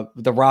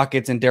the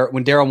Rockets and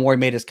when Daryl Morey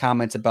made his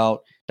comments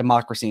about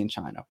democracy in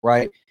China,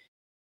 right?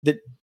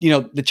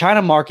 The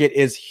China market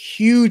is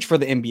huge for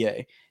the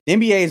NBA. The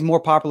NBA is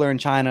more popular in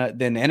China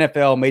than the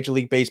NFL, Major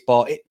League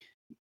Baseball.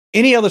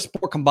 Any other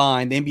sport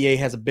combined, the NBA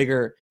has a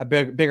bigger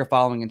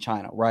following in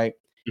China, right?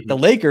 The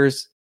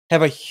Lakers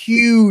have a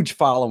huge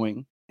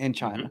following in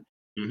China.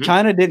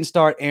 China didn't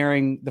start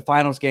airing the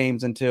finals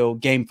games until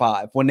Game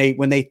 5 when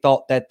they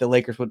thought that the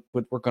Lakers were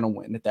going to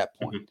win at that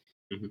point.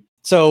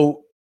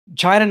 So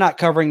China not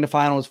covering the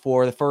finals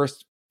for the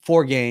first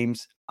 4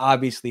 games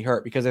obviously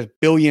hurt because there's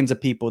billions of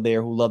people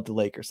there who love the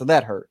Lakers. So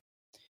that hurt.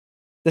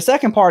 The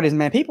second part is,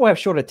 man, people have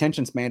short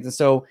attention spans. And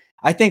so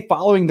I think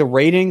following the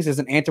ratings is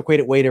an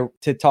antiquated way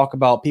to talk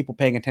about people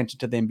paying attention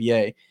to the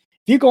NBA. If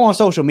you go on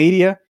social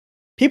media,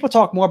 people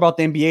talk more about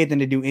the NBA than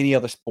they do any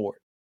other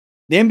sport.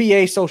 The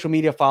NBA social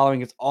media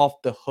following is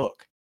off the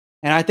hook.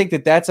 And I think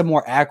that that's a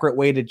more accurate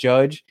way to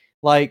judge.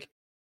 Like,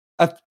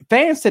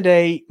 fans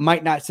today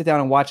might not sit down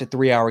and watch a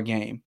 3-hour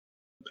game.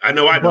 I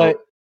know.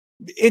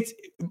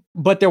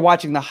 But they're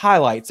watching the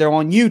highlights. They're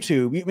on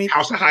YouTube.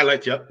 House of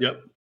highlights. Yep.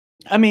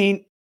 I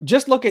mean, you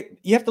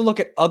have to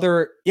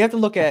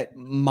look at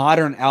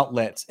modern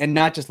outlets and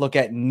not just look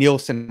at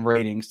Nielsen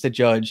ratings to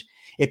judge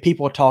if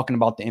people are talking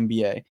about the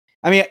NBA.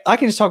 I mean, I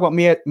can just talk about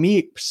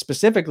me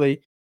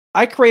specifically.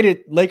 I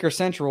created Lakers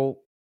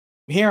Central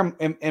here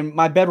in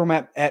my bedroom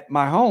at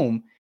my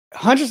home.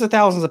 Hundreds of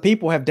thousands of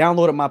people have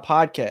downloaded my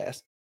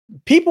podcast.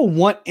 People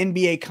want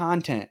NBA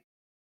content.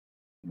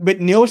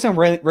 But Nielsen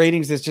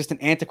ratings is just an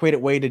antiquated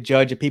way to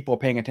judge if people are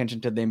paying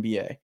attention to the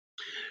NBA.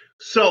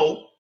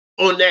 So,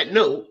 on that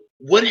note,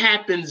 what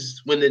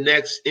happens when the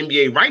next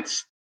NBA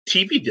rights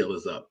TV deal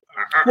is up?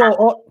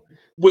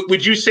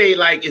 Would you say,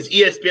 like, is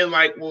ESPN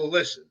like, well,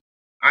 listen,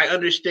 I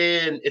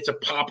understand it's a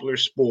popular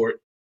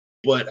sport,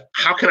 but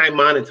how can I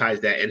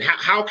monetize that? And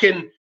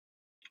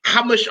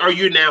how much are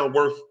you now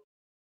worth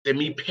than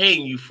me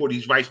paying you for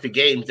these rights to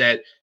games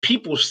that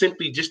people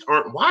simply just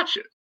aren't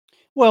watching?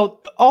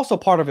 Well, also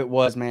part of it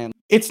was, man,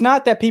 it's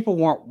not that people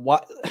weren't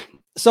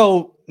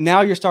So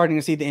now you're starting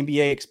to see the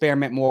NBA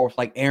experiment more with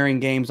like airing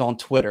games on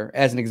Twitter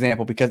as an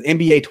example, because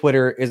NBA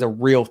Twitter is a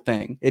real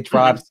thing. It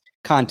drives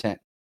content.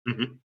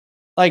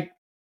 Like,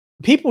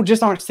 people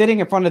just aren't sitting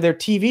in front of their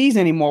TVs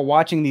anymore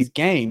watching these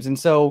games. And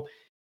so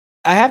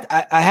I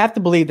have to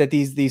believe that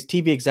these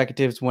TV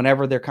executives,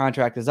 whenever their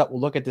contract is up, will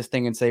look at this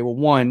thing and say, well,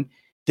 one,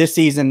 this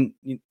season,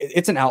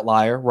 it's an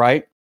outlier,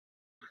 right?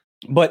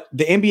 But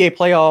the NBA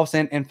playoffs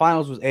and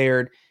finals was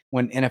aired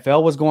when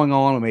NFL was going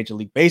on, when Major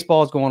League Baseball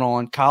was going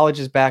on, college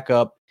is back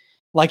up.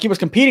 Like he was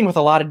competing with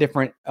a lot of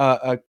different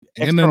and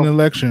an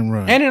election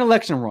run. And an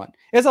election run.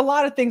 There's a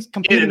lot of things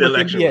competing with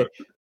the NBA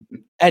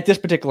at this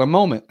particular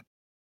moment.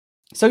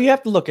 So you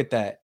have to look at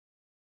that.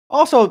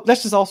 Also,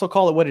 let's just also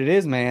call it what it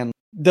is, man.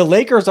 The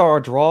Lakers are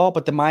a draw,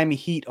 but the Miami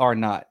Heat are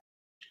not.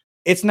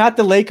 It's not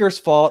the Lakers'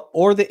 fault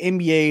or the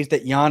NBA's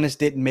that Giannis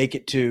didn't make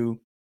it to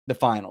the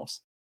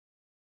finals.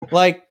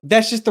 Like,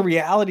 that's just the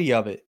reality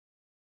of it.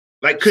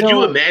 Like, could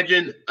you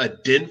imagine a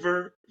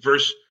Denver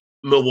versus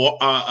Milwaukee,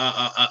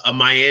 a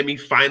Miami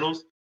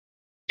finals?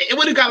 It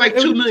would have got like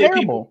 2 million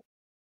people.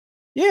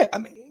 Yeah, I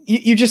mean,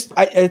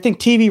 I think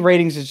TV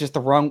ratings is just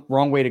the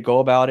wrong way to go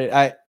about it.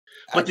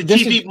 But the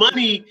TV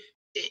money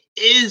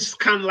is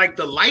kind of like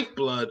the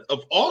lifeblood of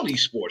all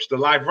these sports, the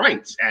live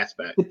rights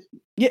aspect.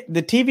 Yeah,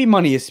 the TV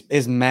money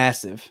is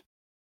massive.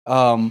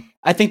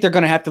 I think they're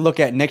going to have to look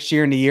at next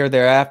year and the year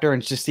thereafter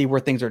and just see where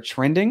things are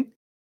trending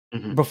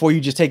before you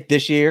just take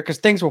this year, because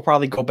things will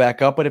probably go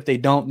back up. But if they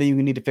don't, then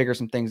you need to figure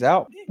some things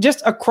out.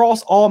 Just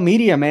across all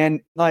media,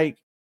 man. Like,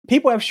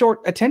 people have short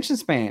attention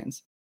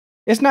spans.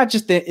 It's not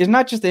just the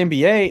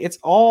NBA. It's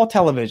all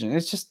television.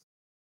 It's just,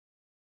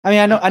 I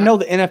mean, I know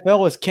the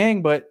NFL is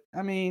king, but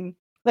I mean,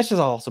 let's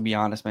just also be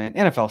honest, man.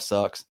 NFL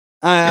sucks.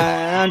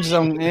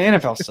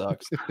 NFL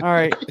sucks. All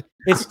right,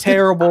 it's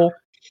terrible.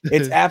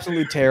 It's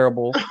absolutely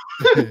terrible.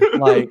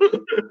 Like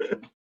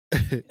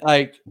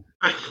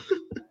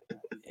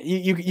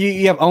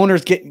you have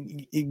owners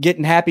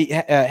getting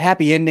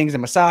happy endings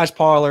and massage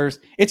parlors.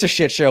 It's a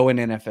shit show in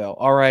NFL.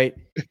 All right,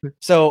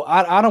 so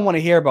I don't want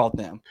to hear about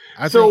them.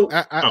 I think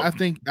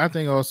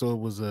also it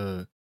was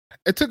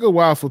it took a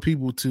while for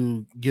people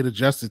to get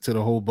adjusted to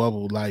the whole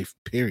bubble life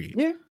period.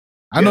 Yeah.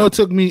 I know it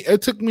took me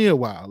a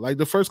while. Like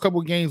the first couple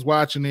of games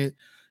watching it,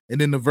 and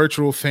then the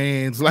virtual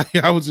fans, like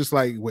I was just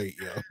like, wait,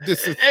 yo,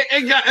 this is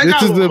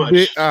a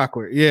bit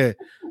awkward. Yeah.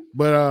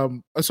 But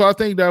so I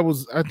think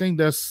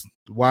that's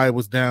why it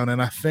was down.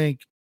 And I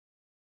think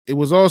it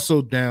was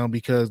also down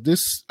because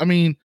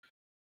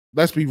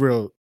let's be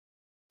real.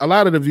 A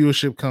lot of the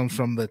viewership comes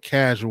from the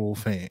casual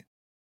fan,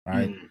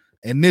 right?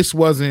 And this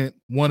wasn't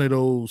one of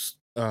those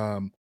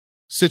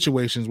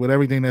situations with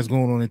everything that's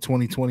going on in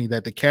 2020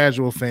 that the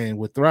casual fan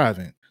would thrive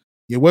in.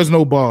 There was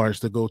no bars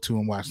to go to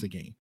and watch the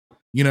game.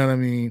 You know what I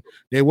mean?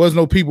 There was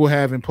no people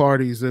having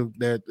parties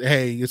that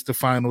hey, it's the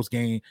finals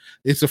game.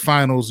 It's the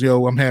finals,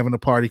 yo, I'm having a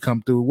party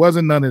come through. It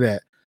wasn't none of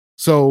that.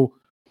 So,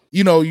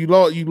 you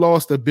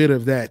lost a bit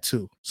of that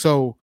too.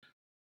 So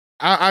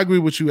I agree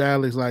with you,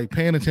 Alex, like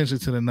paying attention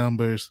to the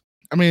numbers.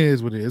 I mean, it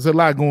is what it is. There's a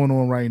lot going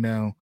on right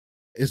now.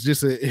 It's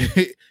just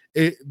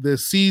the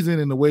season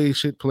and the way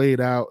shit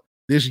played out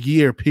this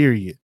year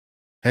period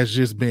has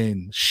just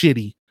been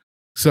shitty.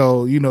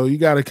 So, you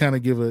gotta kind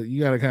of give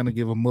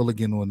a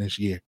mulligan on this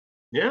year.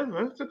 Yeah,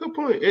 that's a good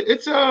point.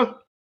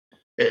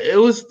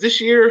 This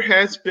year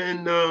has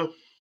been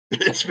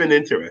it's been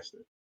interesting.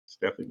 It's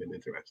definitely been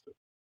interesting.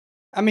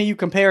 I mean, you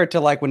compare it to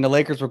like when the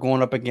Lakers were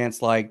going up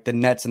against like the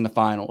Nets in the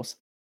finals.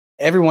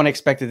 Everyone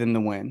expected them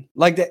to win.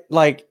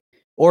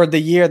 Or the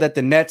year that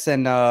the Nets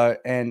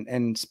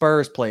and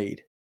Spurs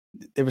played.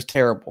 It was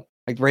terrible.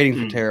 Like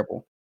ratings were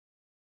terrible.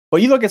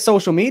 But you look at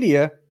social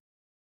media,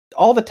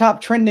 all the top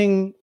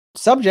trending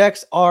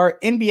subjects are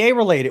NBA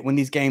related when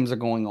these games are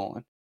going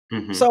on.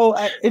 So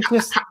it's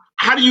just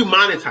how do you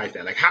monetize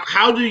that? Like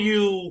how do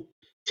you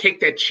take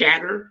that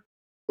chatter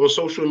on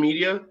social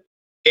media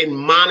and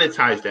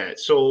monetize that?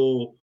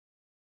 So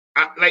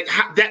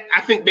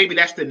I think maybe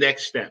that's the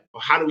next step.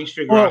 How do we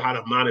figure out how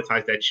to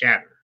monetize that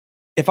chatter?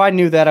 If I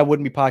knew that, I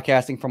wouldn't be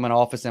podcasting from an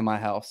office in my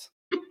house.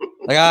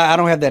 Like I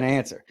don't have that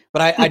answer,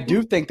 but I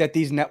do think that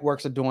these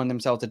networks are doing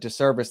themselves a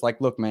disservice.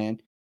 Like, look,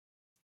 man,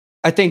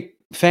 I think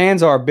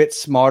fans are a bit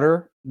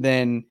smarter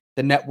than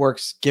the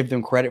networks give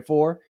them credit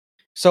for.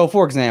 So,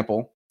 for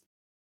example,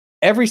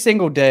 every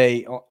single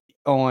day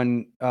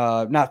on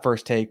not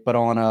First Take, but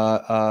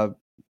on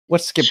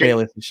what's Skip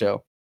Bayless'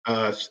 show?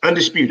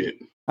 Undisputed.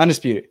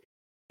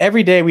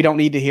 Every day we don't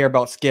need to hear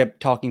about Skip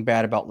talking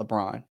bad about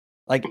LeBron.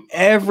 Like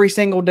every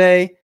single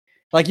day.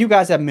 Like you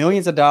guys have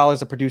millions of dollars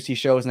to produce these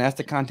shows, and that's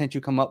the content you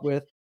come up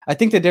with. I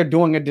think that they're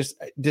doing a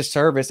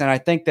disservice, and I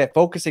think that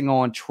focusing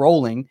on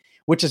trolling,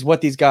 which is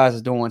what these guys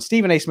are doing.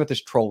 Stephen A. Smith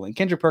is trolling.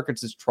 Kendrick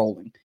Perkins is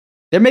trolling.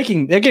 They're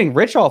getting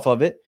rich off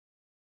of it.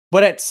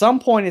 But at some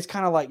point, it's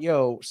kind of like,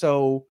 yo,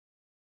 so,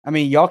 I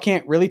mean, y'all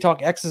can't really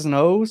talk X's and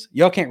O's.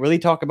 Y'all can't really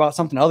talk about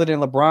something other than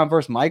LeBron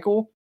versus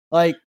Michael.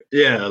 Like,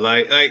 yeah,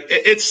 like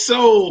it's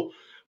so,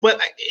 but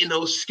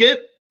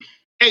Skip.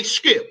 Hey,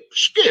 Skip.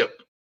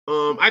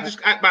 By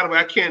the way,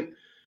 I can't.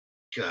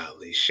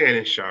 Golly,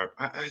 Shannon Sharpe.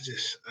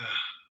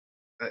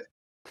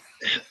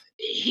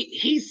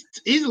 He's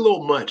a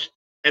little much,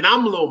 and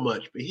I'm a little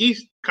much, but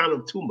he's kind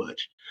of too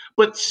much.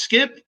 But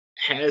Skip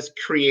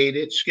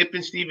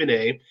and Stephen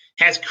A.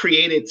 has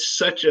created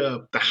such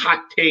the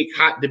hot take,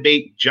 hot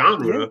debate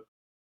genre. Yeah.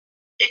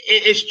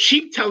 It's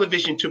cheap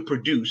television to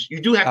produce.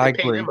 You do have to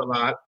pay them a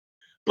lot,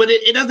 but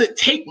it doesn't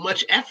take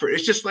much effort.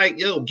 It's just like,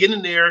 yo, get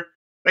in there.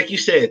 Like you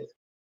said,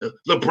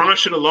 LeBron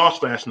should have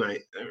lost last night.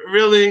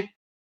 Really?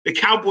 The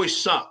Cowboys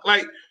suck.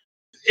 Like,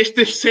 it's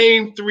the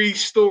same three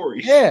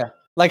stories. Yeah.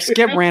 Like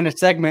Skip ran a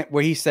segment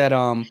where he said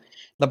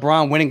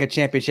LeBron winning a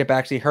championship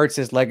actually hurts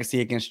his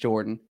legacy against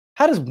Jordan.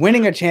 How does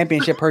winning a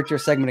championship hurt your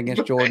segment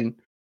against Jordan?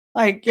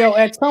 Like, yo,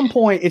 at some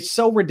point, it's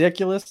so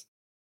ridiculous.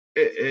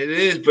 It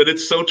is, but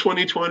it's so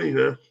 2020,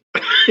 man.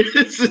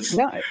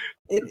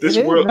 This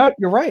world. No,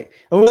 you're right.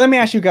 Well, let me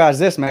ask you guys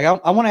this, man.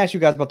 I want to ask you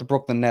guys about the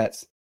Brooklyn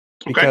Nets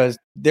because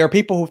there are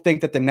people who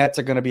think that the Nets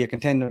are going to be a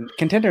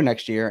contender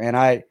next year,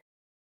 and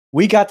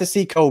we got to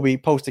see Kobe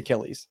post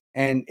Achilles,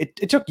 and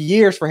it took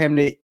years for him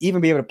to even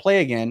be able to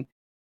play again.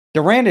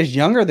 Durant is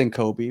younger than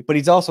Kobe, but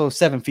he's also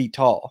 7 feet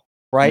tall,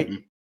 right?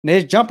 Mm-hmm. And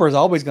his jumper is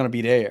always going to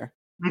be there.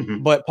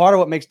 Mm-hmm. But part of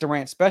what makes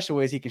Durant special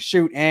is he can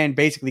shoot and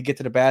basically get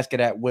to the basket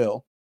at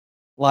will.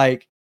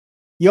 Like,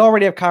 you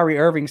already have Kyrie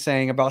Irving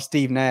saying about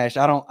Steve Nash,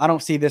 I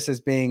don't see this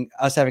as being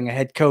us having a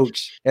head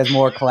coach as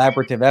more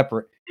collaborative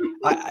effort.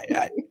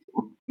 I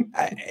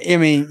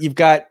mean, you've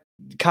got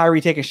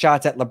Kyrie taking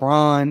shots at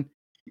LeBron.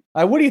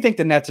 What do you think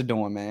the Nets are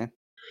doing, man?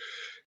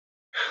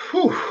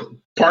 Whew.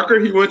 Parker,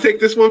 you want to take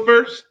this one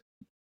first?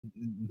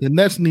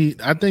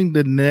 I think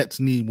the Nets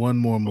need one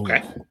more move.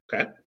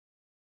 Okay.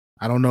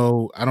 I don't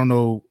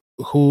know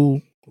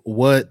who,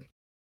 what,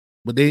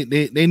 but they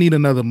need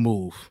another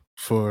move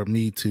for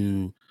me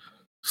to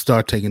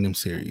start taking them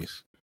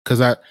serious.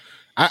 Because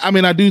I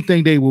mean I do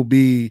think they will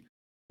be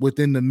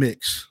within the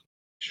mix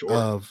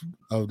of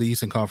the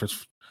Eastern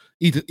Conference.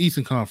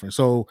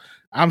 So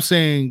I'm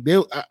saying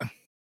they'll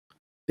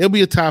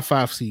be a top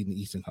 5 seed in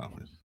the Eastern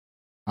Conference.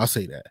 I'll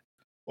say that.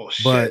 Oh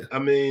shit! But, I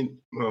mean,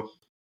 well,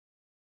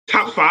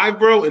 top 5,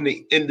 bro, in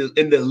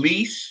the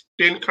least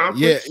in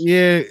conference.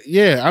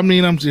 Yeah. I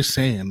mean, I'm just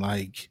saying,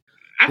 like,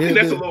 I think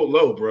that's a little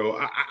low, bro.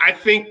 I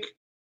think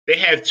they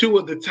have 2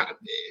 of the top.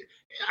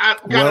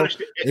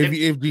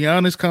 If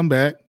Giannis come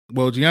back,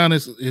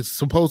 Giannis is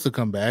supposed to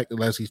come back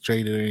unless he's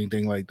traded or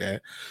anything like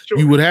that. Sure.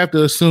 You would have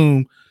to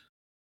assume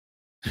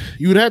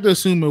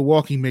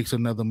Milwaukee makes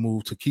another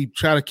move to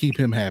try to keep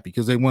him happy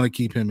because they want to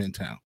keep him in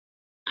town.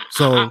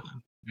 So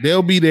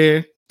they'll be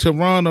there.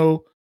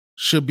 Toronto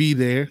should be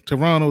there.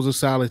 Toronto's a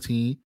solid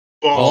team.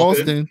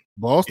 Boston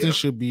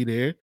should be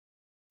there.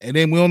 And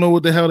then we don't know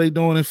what the hell they're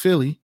doing in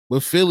Philly,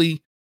 but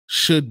Philly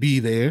should be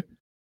there.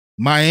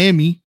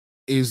 Miami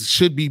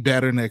should be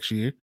better next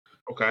year.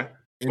 Okay.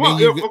 And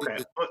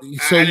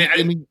so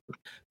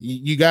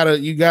you gotta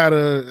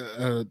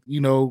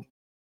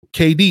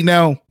KD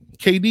now.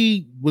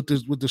 KD with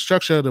the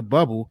structure of the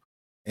bubble,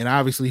 and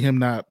obviously him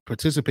not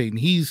participating,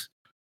 he's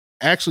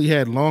actually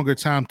had longer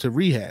time to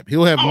rehab.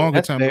 He'll have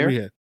longer time to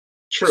rehab.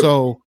 True.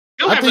 So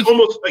he'll have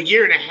almost a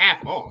year and a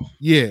half off.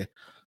 Yeah.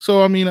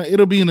 So I mean,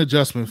 it'll be an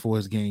adjustment for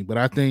his game, but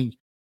I think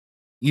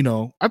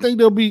they'll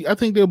be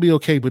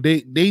okay. But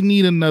they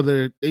need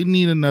another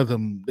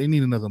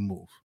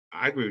move.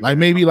 I agree. Like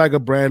maybe like a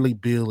Bradley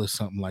Beal or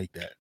something like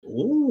that.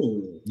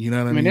 Ooh. You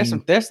know what I mean?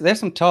 There's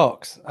some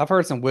talks. I've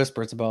heard some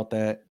whispers about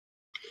that.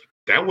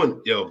 That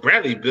one,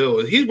 Bradley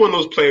Beal, he's one of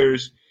those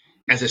players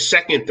as a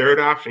second, third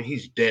option,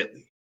 he's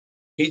deadly.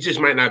 He just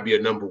might not be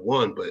a number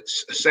 1, but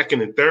a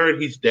second and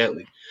third, he's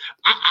deadly.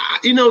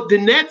 The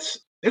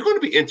Nets, they're going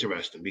to be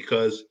interesting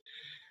because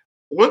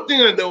one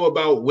thing I know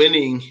about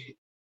winning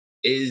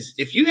is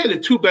if you had the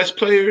 2 best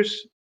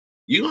players,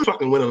 you're going to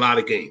fucking win a lot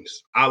of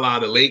games. A la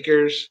the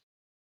Lakers,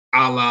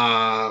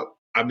 if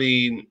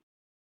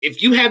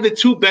you have the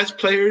 2 best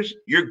players,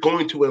 you're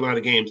going to win a lot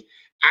of games.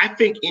 I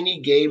think any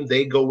game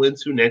they go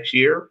into next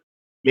year,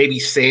 maybe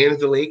sans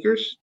the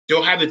Lakers,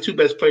 they'll have the 2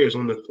 best players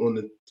on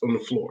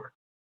the floor.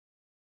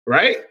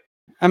 Right?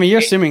 I mean, you're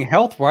assuming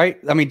health, right?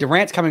 I mean,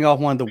 Durant's coming off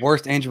one of the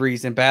worst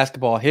injuries in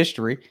basketball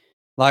history.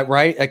 Like,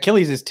 right?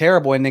 Achilles is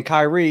terrible, and then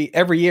Kyrie,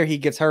 every year he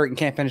gets hurt and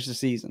can't finish the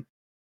season.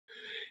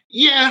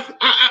 Yeah,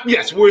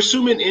 yes, we're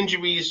assuming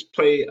injuries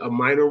play a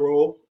minor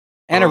role.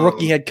 And a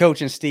rookie head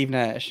coach in Steve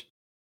Nash.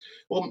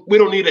 Well, we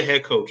don't need a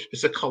head coach.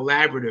 It's a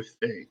collaborative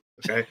thing,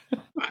 okay?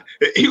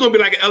 He's going to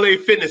be like LA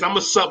Fitness. I'm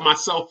going to sub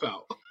myself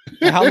out.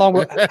 And how long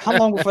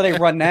before they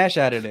run Nash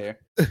out of there?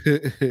 Nash,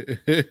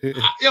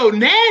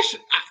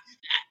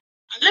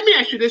 let me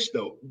ask you this,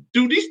 though.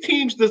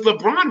 Does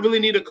LeBron really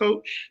need a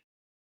coach?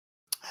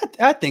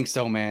 I think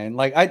so, man.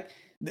 Like, I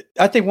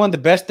think one of the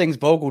best things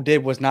Vogel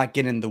did was not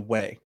get in the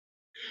way.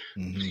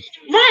 Mm-hmm.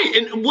 Right.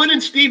 And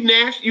wouldn't Steve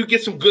Nash, you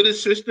get some good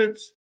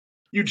assistants,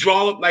 you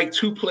draw up like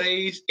 2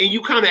 plays, and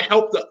you kind of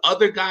help the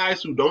other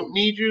guys who don't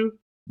need you?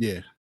 Yeah.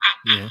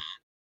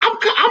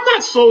 I'm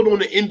not sold on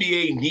the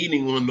NBA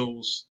needing one of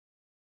those.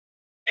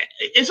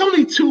 It's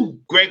only 2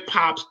 Greg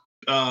Pops,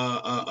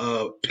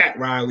 Pat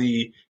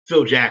Riley,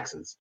 Phil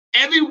Jacksons.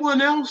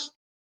 Everyone else,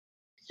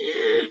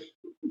 I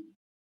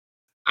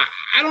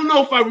don't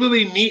know if I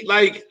really need,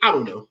 I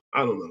don't know.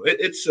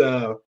 It's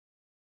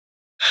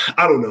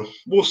I don't know.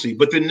 We'll see.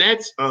 But the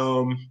Nets,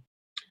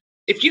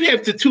 if you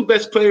have the 2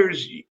 best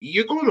players,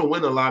 you're going to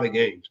win a lot of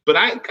games. But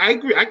I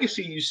agree. I can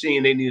see you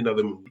saying they need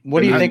another move.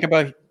 What do you think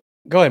about?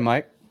 Go ahead,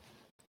 Mike.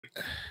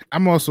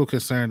 I'm also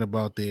concerned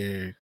about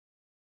the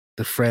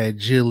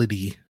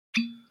fragility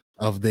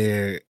of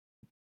their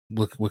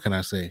what can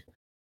I say?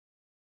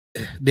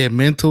 Their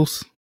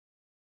mentals.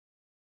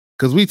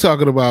 Because we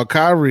talking about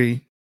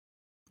Kyrie,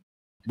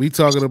 we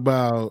talking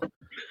about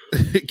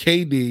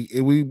KD,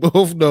 and we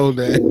both know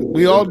that.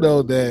 We all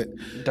know that.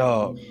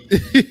 Dog.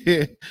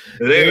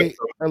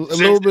 a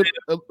little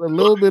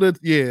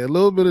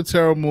bit of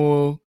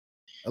turmoil,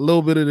 a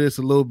little bit of this,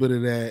 a little bit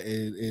of that,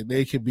 and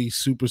they can be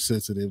super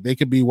sensitive. They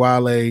could be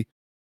Wale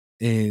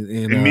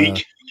and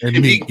Meek.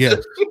 Yeah.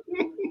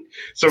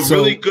 Some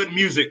really good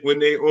music when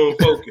they on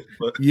focus.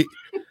 But.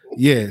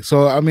 Yeah.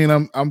 So I mean,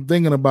 I'm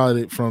thinking about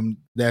it from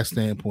that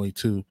standpoint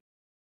too.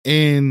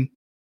 And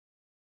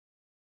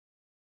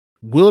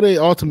will they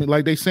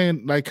ultimately,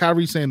 like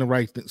Kyrie saying the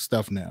right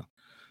stuff now,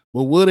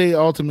 but will they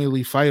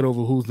ultimately fight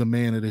over who's the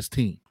man of this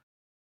team?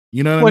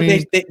 You know what I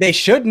mean? They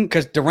shouldn't,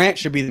 because Durant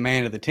should be the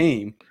man of the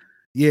team.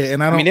 Yeah,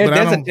 and I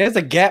don't. There's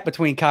a gap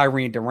between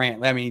Kyrie and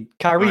Durant. I mean,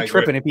 Kyrie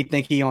tripping if he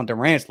think he on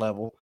Durant's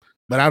level.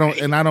 But I don't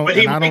trust.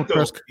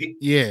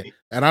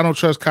 And I don't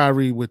trust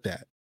Kyrie with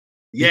that.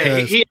 Yeah,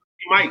 he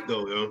might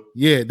though.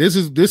 Yeah, this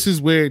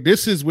is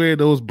where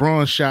those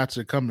bronze shots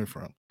are coming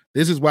from.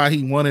 This is why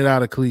he wanted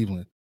out of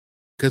Cleveland,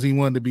 because he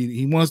wants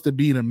to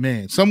be the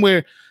man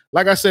somewhere.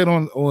 Like I said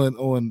on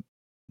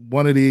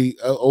one of the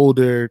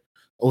older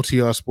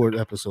OTR Sport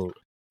episodes,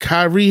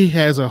 Kyrie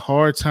has a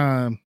hard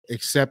time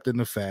accepting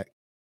the fact.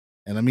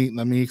 And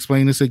let me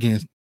explain this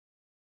again.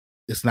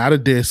 It's not a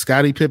diss.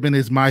 Scottie Pippen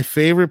is my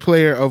favorite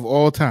player of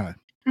all time.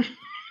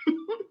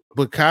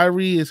 But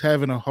Kyrie is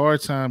having a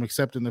hard time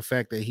accepting the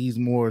fact that he's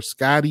more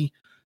Scottie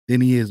than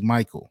he is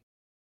Michael.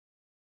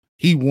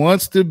 He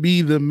wants to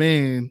be the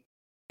man,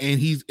 and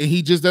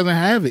he just doesn't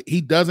have it. He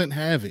doesn't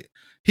have it.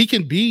 He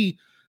can be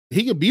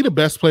the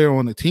best player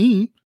on the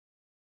team.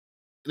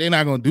 They're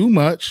not going to do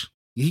much.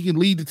 He can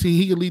lead the team.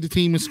 He can lead the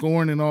team in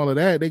scoring and all of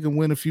that. They can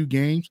win a few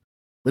games,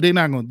 but they're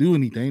not going to do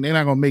anything. They're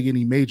not going to make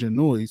any major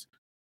noise.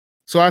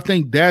 So I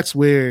think that's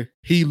where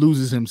he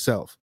loses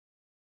himself.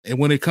 And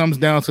when it comes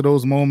down to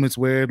those moments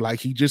where, like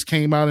he just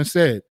came out and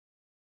said,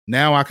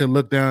 now I can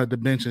look down at the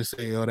bench and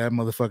say, oh, that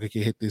motherfucker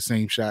can hit this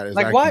same shot as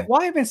I can.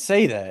 Why even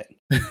say that?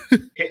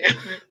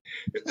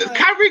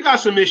 Kyrie got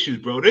some issues,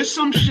 bro. There's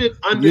some shit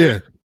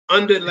under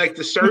like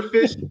the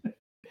surface.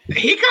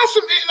 He got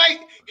some, like,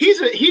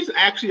 he's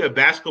actually a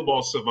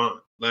basketball savant.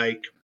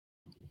 Like,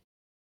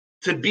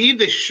 to be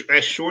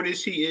as short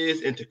as he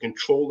is and to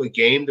control a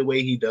game the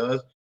way he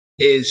does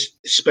is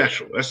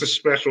special. That's a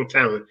special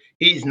talent.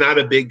 He's not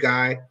a big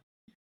guy.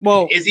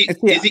 Well, is he?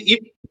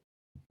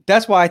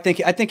 That's why I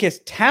think his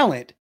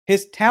talent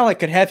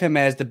could have him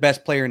as the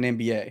best player in the NBA.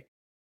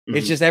 Mm-hmm.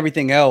 It's just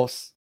everything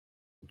else.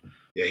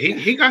 Yeah,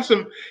 he got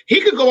some.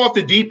 He could go off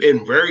the deep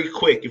end very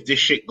quick if this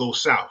shit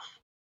goes south.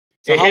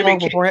 So how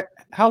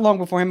long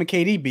before him and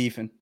KD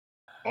beefing?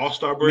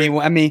 All-Star break.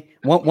 I mean,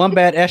 one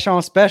bad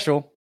Eshon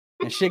special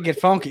and shit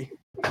get funky.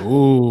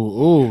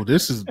 Ooh,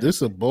 this is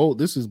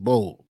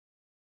bold.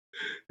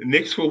 The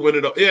Knicks will win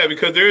it all. Yeah,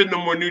 because there is no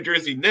more New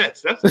Jersey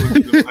Nets. That's what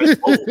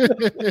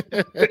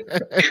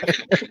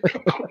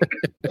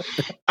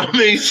I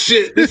mean,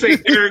 shit. This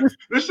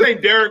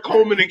ain't Derek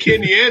Coleman and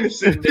Kenny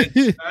Anderson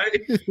Nets,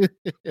 right?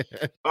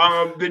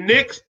 The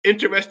Knicks,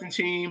 interesting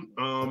team.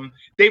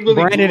 They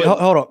really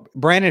hold up.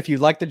 Brandon, if you'd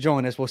like to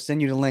join us, we'll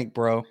send you the link,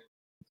 bro.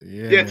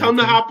 Yeah, tell them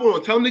to hop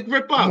on. Tell them to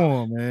grip up. Come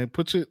on, man.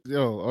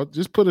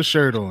 Just put a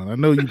shirt on. I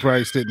know you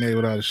probably sitting there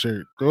without a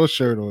shirt. Throw a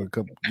shirt on.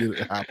 Come get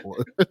a hop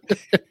on.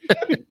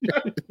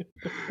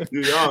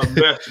 Dude, y'all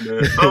best,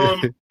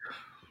 man.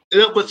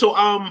 But so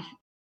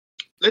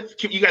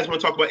you guys want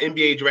to talk about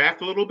NBA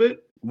draft a little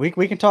bit? We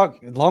can talk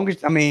as long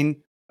as, I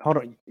mean, hold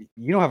on.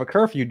 You don't have a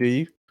curfew, do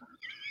you?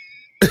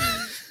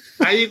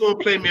 How you gonna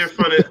play me in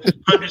front of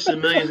hundreds of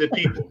millions of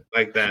people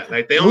like that?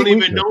 Like they don't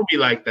even know me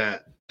like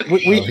that.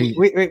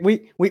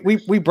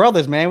 We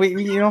brothers, man. We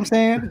you know what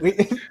I'm saying?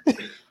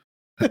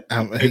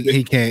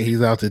 He can't.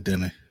 He's out to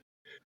dinner.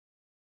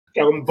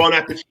 Bon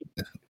appetit.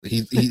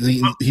 He's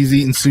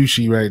eating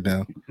sushi right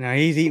now. No,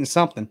 he's eating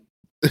something.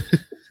 So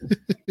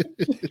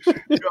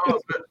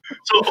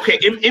okay,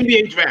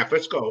 NBA draft.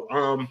 Let's go.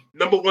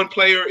 Number one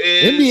player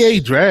is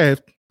NBA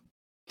draft.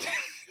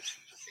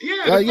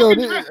 Yeah, like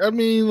I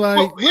mean,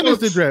 like, when is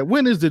the draft?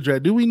 When is the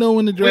draft? Do we know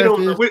when the draft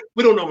is?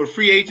 We don't know when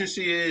free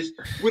agency is.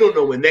 We don't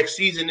know when next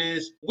season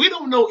is. We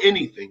don't know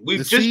anything.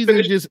 The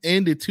season just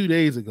ended 2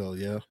 days ago.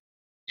 Yeah,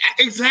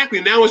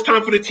 exactly. Now it's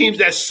time for the teams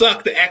that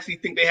suck to actually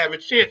think they have a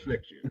chance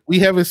next year. We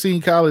haven't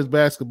seen college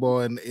basketball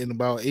in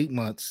about 8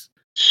 months.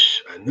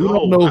 I know. We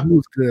don't know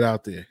who's good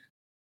out there.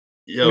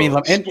 Yo, I mean,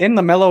 in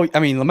LaMelo. I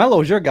mean,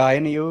 LaMelo's your guy,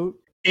 isn't he?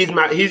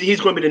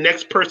 He's going to be the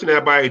next person that I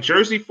buy a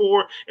jersey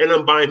for, and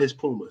I'm buying his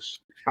Pumas.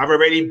 I've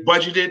already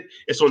budgeted.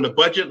 It's on the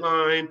budget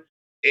line.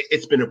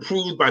 It's been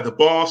approved by the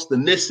boss, the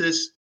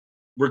missus.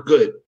 We're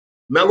good.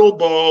 Melo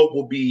Ball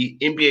will be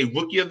NBA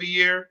Rookie of the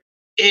Year.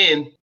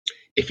 And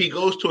if he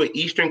goes to an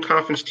Eastern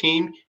Conference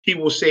team, he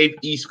will save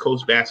East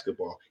Coast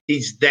basketball.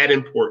 He's that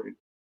important.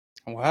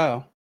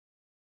 Wow.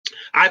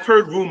 I've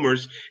heard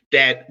rumors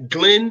that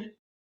Glenn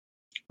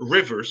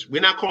Rivers,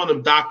 we're not calling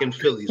him Doc in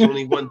Philly. There's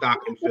only one Doc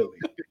in Philly.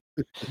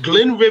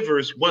 Glenn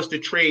Rivers wants to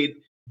trade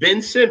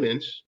Ben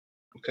Simmons,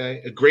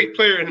 okay, a great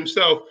player in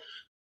himself,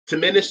 to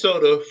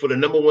Minnesota for the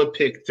 #1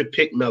 pick to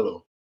pick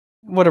Melo.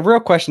 Well, the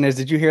real question is,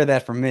 did you hear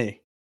that from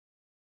me?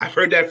 I've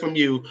heard that from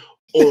you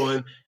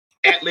on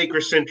at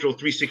Lakers Central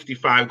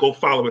 365. Go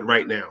follow it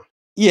right now.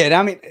 Yeah,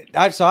 I mean,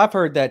 I've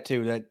heard that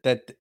too.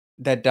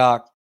 That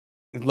Doc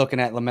is looking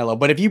at LaMelo.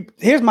 But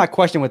here's my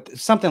question with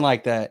something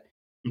like that: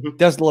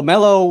 does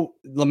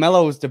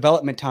LaMelo's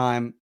development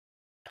time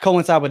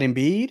coincide with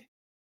Embiid?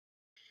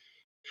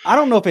 I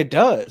don't know if it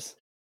does.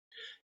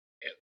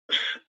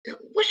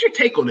 What's your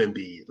take on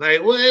Embiid?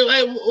 Like,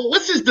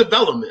 what's his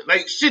development?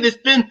 Like, shit, it's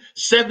been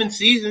 7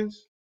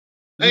 seasons.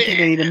 You think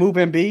they need to move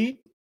Embiid?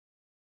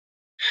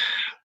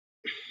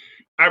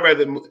 I'd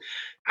rather move.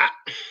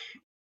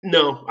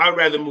 I'd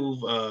rather move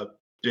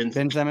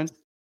Ben Simmons.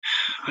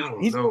 I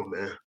don't know,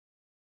 man.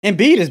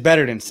 Embiid is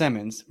better than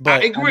Simmons,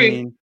 but I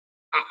agree.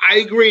 I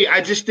agree.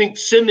 I just think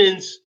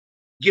Simmons,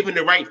 given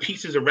the right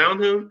pieces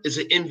around him, is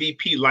an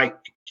MVP-like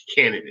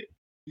candidate.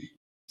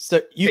 So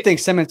you think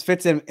Simmons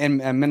fits in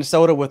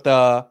Minnesota with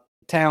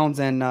Towns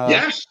and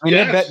yes, I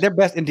mean, they're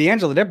best in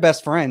D'Angelo. They're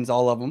best friends,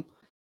 all of them.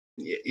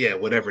 Yeah,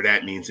 whatever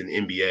that means in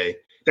NBA.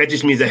 That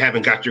just means they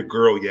haven't got your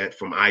girl yet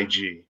from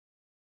IG.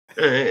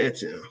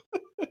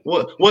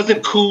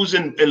 Wasn't Kuz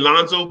and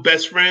Lonzo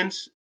best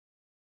friends?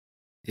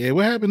 Yeah,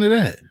 what happened to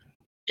that?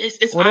 It's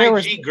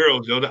IG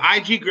girls, yo. The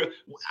IG girl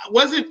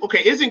wasn't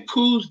okay. Isn't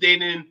Kuz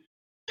dating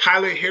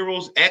Tyler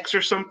Hero's ex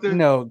or something?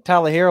 No,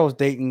 Tyler Hero's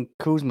dating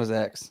Kuzma's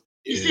ex.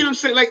 You see what I'm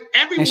saying? Like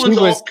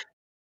everyone's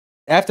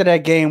after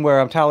that game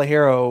where Tyler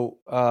Hero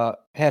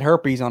had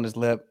herpes on his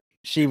lip.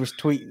 She was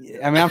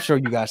tweeting. I mean, I'm sure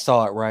you guys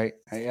saw it, right?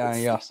 Yeah,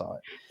 y'all saw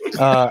it.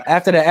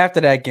 After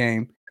that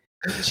game,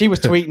 she was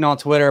tweeting on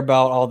Twitter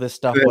about all this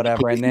stuff,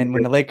 whatever. And then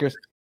when the Lakers,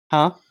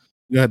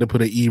 you had to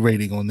put an E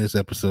rating on this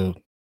episode.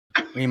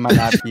 We might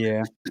not.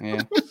 Yeah.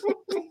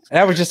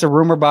 That was just a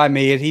rumor by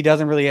me. He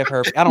doesn't really have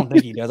herpes. I don't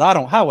think he does.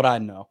 How would I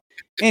know?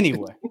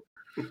 Anyway,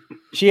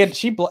 she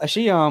put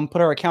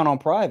her account on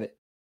private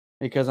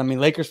because I mean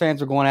Lakers fans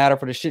were going at her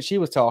for the shit she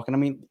was talking. I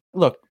mean,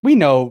 look, we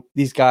know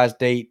these guys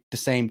date the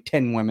same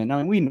 10 women.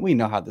 I mean, we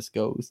know how this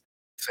goes.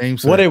 Same.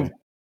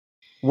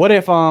 What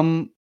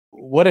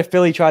if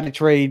Philly tried to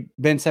trade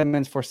Ben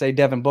Simmons for say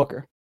Devin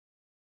Booker?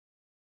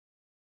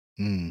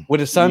 Would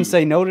the Suns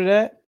say no to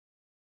that?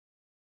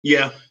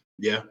 Yeah,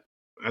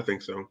 I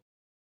think so.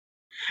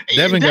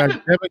 Devin got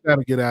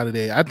to get out of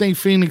there. I think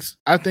Phoenix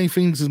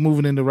is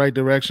moving in the right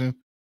direction.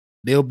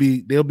 They'll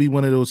be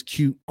one of those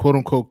cute, quote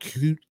unquote,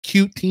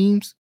 cute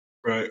teams.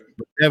 Right.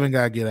 But Devin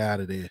got to get out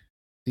of there.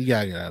 He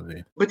got to get out of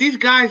there. But these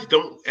guys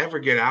don't ever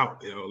get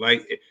out. You know,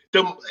 like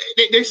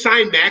they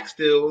sign max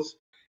deals,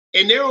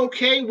 and they're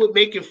okay with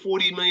making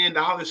 $40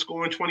 million,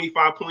 scoring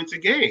 25 points a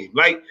game.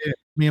 Like, yeah,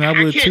 I mean, I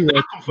would can't too.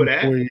 knock them for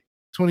that.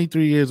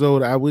 23 years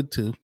old, I would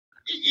too.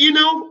 You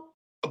know,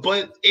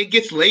 but it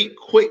gets late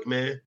quick,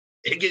 man.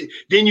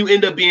 Then you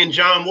end up being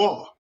John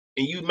Wall,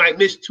 and you might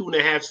miss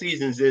 2.5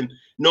 seasons, and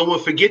no one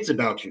forgets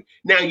about you.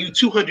 Now you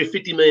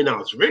 $250 million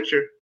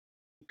richer,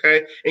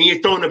 okay, and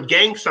you're throwing up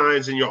gang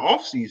signs in your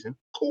off season.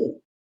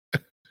 Cool,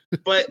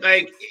 but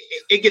like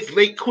it gets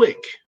late quick.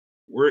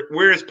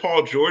 Where is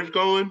Paul George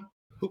going?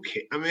 Who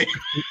cares? I mean,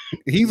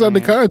 he's under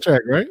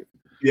contract, right?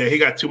 Yeah, he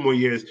got 2 more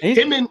years. They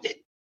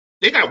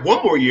got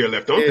 1 more year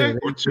left, don't they?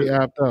 Or 2?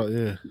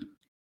 Yeah.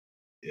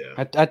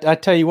 Yeah. I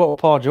tell you what, with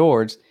Paul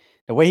George,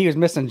 the way he was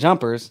missing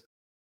jumpers,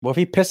 well, if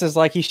he pisses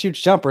like he shoots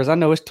jumpers, I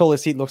know his toilet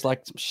seat looks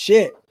like some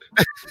shit.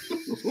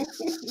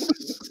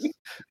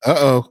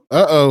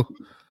 Uh-oh.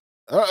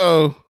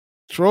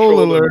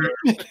 Troll alert.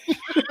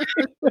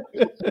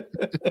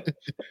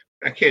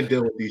 I can't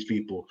deal with these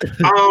people.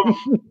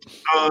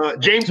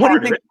 James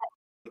Harden.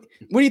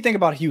 What do you think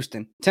about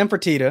Houston? Tim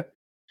Fertitta,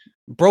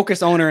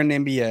 brokest owner in the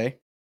NBA.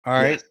 All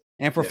right. Yes.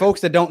 And for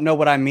folks that don't know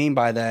what I mean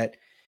by that,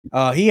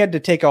 he had to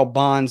take out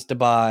bonds to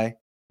buy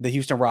the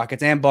Houston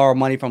Rockets and borrow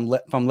money from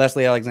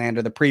Leslie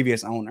Alexander, the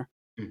previous owner.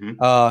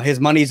 Mm-hmm. His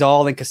money's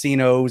all in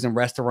casinos and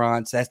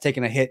restaurants. That's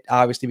taken a hit,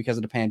 obviously, because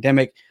of the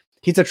pandemic.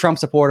 He's a Trump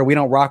supporter. We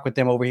don't rock with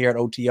them over here at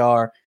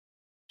OTR.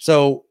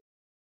 So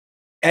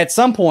at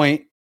some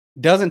point,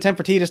 doesn't Tim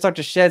Fertitta start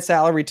to shed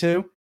salary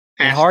too?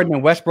 And Harden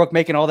and Westbrook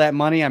making all that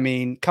money. I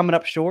mean, coming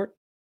up short.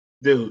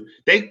 Dude,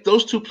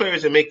 those 2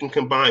 players are making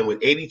combined with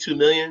 $82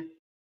 million.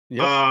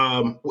 Yep.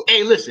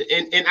 Hey, listen,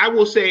 and I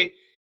will say,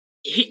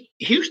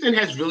 Houston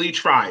has really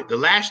tried. The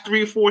last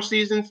 3 or 4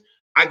 seasons,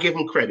 I give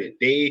them credit.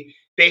 They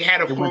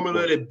had a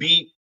formula to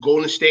beat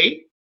Golden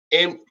State,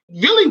 and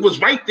really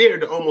was right there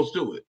to almost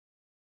do it.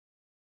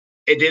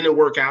 It didn't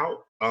work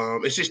out.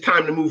 It's just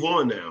time to move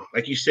on now.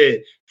 Like you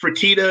said,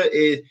 Fertitta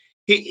is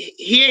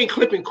he ain't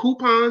clipping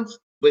coupons,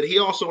 but he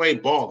also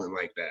ain't balling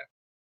like that.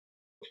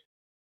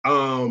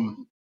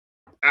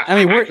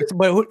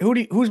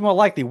 Who's more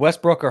likely,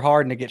 Westbrook or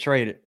Harden to get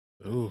traded?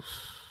 Oof.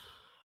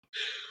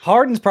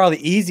 Harden's probably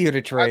easier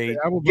to trade.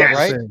 I would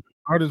right? Say,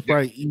 Harden's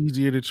probably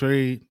easier to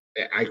trade.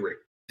 Yeah, I agree.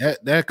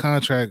 That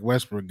contract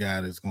Westbrook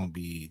got is going to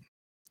be.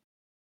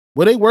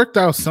 Well, they worked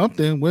out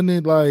something. Wasn't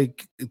it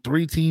like a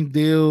 3-team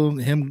deal?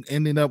 Him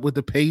ending up with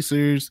the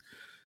Pacers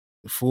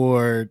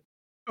for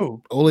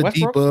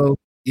Oladipo.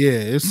 Yeah,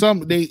 it's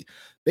some they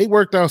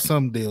worked out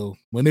some deal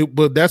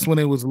but that's when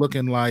it was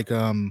looking like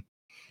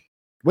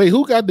wait,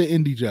 who got the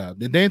Indy job?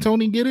 Did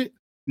D'Antoni get it?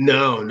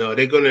 No,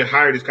 they're gonna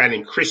hire this guy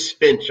named Chris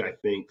Finch, I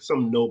think.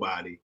 Some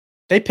nobody.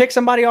 They picked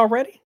somebody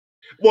already?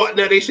 Well,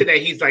 no, they said that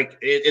he's like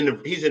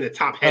he's in the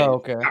top heavy,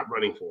 top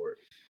running for it.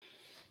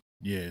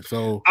 Yeah,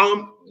 so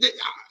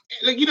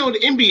like the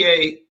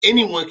NBA,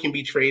 anyone can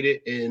be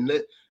traded, and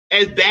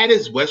as bad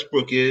as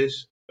Westbrook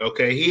is,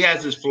 okay, he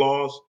has his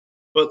flaws,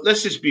 but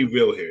let's just be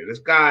real here. This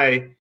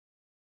guy,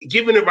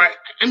 given the right,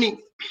 I mean,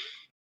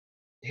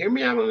 hear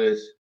me out on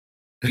this.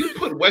 You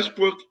put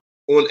Westbrook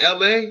on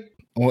LA.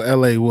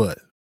 On LA what?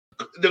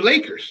 The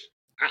Lakers.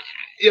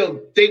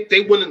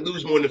 They wouldn't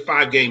lose more than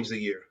 5 games a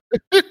year.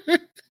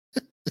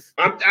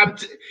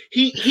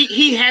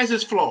 He has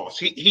his flaws.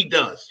 He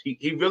does.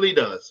 He really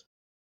does.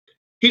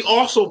 He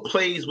also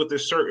plays with a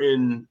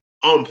certain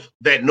umph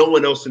that no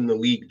one else in the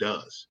league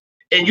does.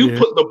 And you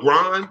put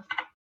LeBron,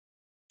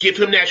 give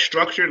him that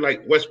structure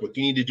like Westbrook.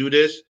 You need to do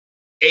this.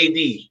 AD,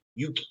 he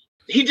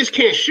just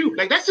can't shoot.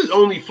 Like that's his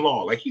only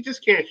flaw. Like he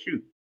just can't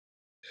shoot.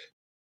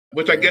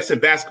 Which I guess in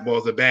basketball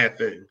is a bad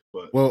thing.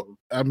 But well,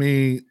 I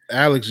mean,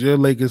 Alex, you're a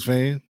Lakers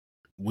fan.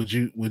 Would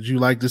you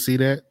like to see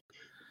that?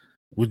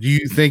 Would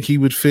you think he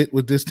would fit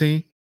with this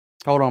team?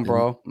 Hold on,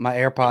 bro. My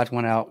AirPods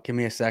went out. Give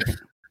me a second.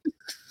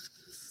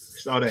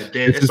 Saw that,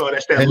 Dan. That's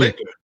that liquor.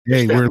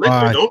 Hey, we're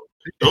live.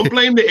 Don't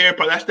blame the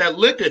AirPods. That's that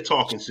liquor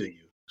talking to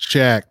you.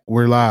 Shaq,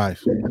 we're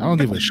live. I don't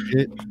give a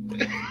shit.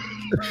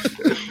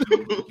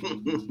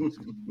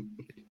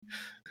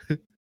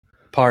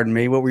 Pardon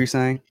me. What were you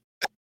saying?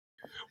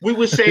 We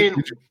were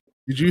saying.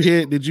 Did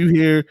you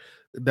hear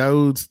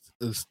Daoud's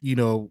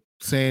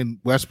saying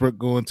Westbrook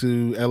going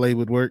to LA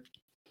would work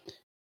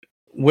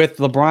with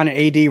LeBron and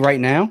AD right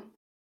now?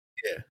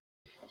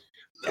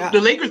 Yeah.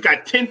 The Lakers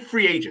got 10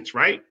 free agents,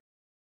 right?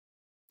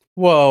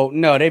 Well,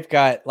 no, they've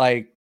got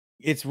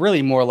it's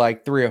really more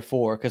like 3 or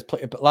 4 because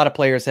a lot of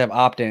players have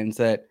opt-ins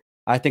that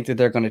I think that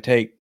they're going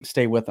to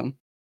stay with them.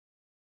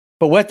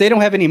 But they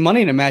don't have any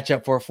money to match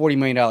up for a $40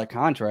 million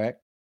contract.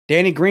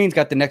 Danny Green's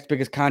got the next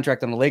biggest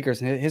contract on the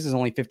Lakers, and his is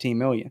only $15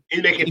 million.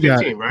 He's making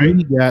 15, right?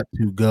 He got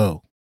to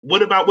go.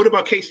 What about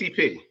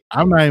KCP?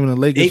 I'm not even a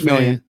Lakers $8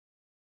 million. fan.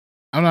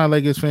 I'm not a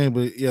Lakers fan,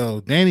 but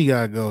Danny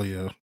gotta go,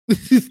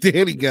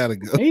 Danny gotta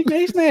go.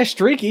 He's mad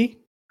streaky.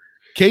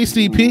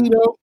 KCP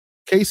though,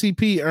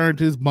 KCP earned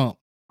his bump.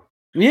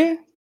 Yeah.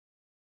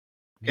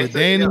 But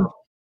Danny,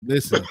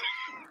 listen.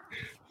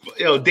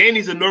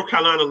 Danny's a North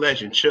Carolina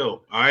legend.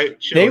 Chill. All right.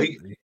 Chill.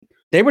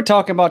 They were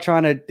talking about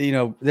trying to,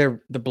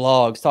 the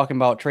blogs talking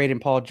about trading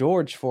Paul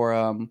George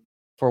for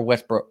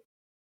Westbrook.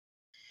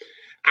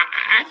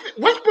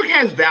 I Westbrook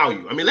has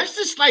value. I mean, let's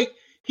just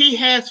he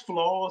has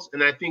flaws,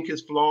 and I think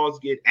his flaws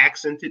get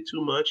accented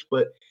too much.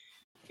 But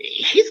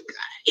he's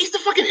the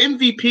fucking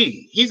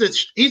MVP. He's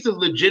a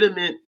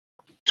legitimate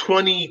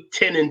 20,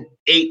 10, and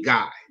 8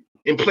 guy,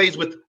 and plays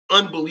with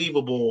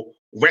unbelievable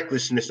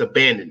recklessness,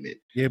 abandonment.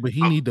 Yeah, but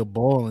he need the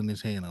ball in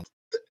his hand. I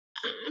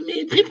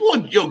mean,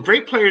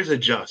 great players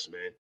adjust,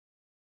 man.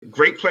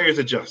 Great players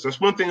adjust. That's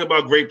one thing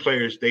about great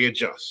players; they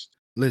adjust.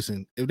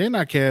 Listen, if they're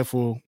not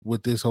careful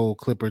with this whole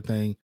Clipper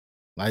thing,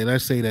 like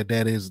let's say that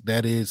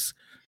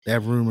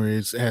rumor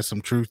has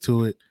some truth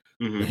to it.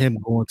 Mm-hmm. Him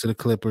going to the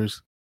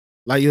Clippers,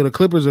 the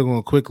Clippers are going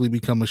to quickly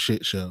become a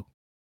shit show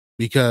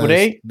because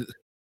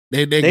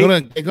they're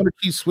gonna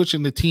keep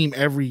switching the team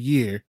every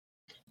year.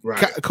 Right,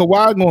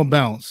 Kawhi going to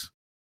bounce.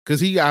 Because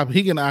he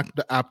can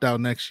opt out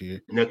next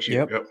year.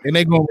 Yep. And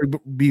they're going to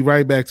be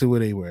right back to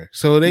where they were.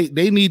 So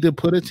they need to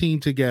put a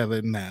team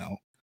together now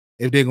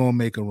if they're going to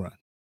make a run.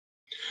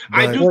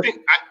 But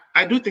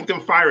I do think them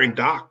firing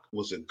Doc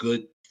was a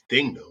good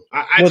thing, though.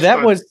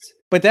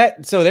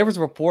 So there was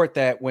a report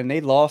that when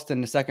they lost in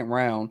the second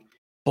round,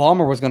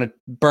 Ballmer was going to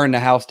burn the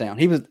house down.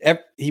 He was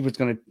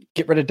going to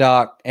get rid of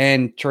Doc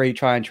and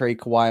try and trade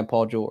Kawhi and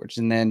Paul George.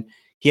 And then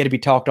he had to be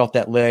talked off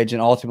that ledge,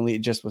 and ultimately it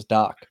just was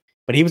Doc.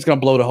 But he was going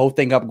to blow the whole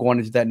thing up going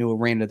into that new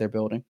arena they're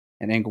building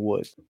in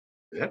Inglewood.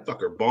 That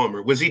fucker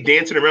Ballmer. Was he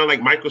dancing around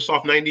like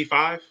Microsoft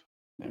 95?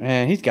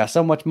 Man, he's got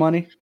so much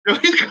money.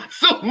 He's got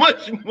so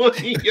much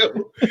money,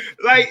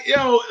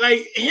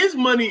 his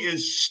money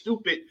is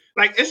stupid.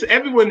 It's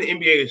everyone in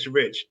the NBA is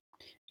rich.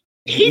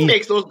 He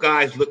makes those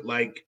guys look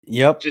like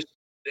just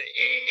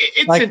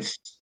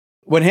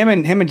when him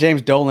and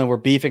James Dolan were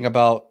beefing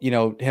about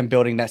him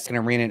building that second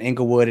arena in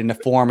Inglewood and the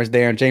Forum is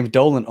there, and James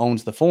Dolan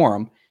owns the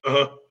Forum.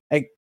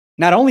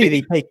 Not only did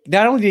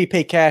he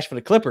pay cash for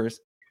the Clippers,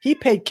 he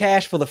paid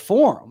cash for the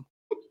Forum.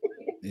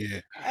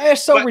 Yeah,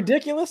 it's so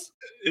ridiculous.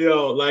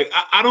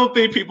 I don't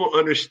think people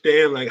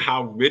understand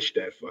how rich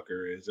that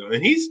fucker is.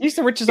 And he's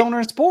the richest owner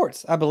in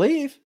sports, I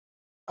believe.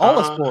 All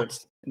of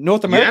sports,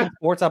 North American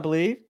sports, I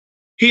believe.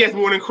 He has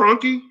more than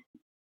Kroenke.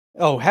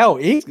 Oh hell,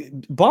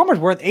 Ballmer's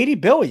worth $80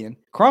 billion.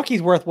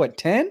 Kroenke's worth what,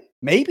 10,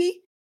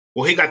 maybe?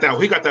 Well, he got that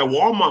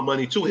Walmart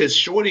money too. His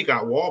shorty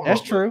got Walmart.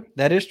 That's true.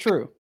 That is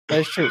true.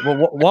 That's true.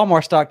 Well,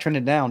 Walmart stock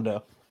trended down,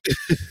 though.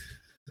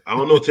 I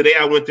don't know. Today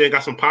I went there and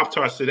got some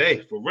Pop-Tarts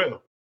today, for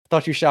real.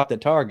 Thought you shopped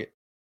at Target.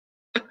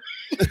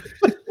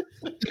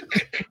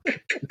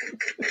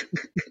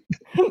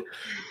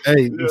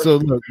 Hey, so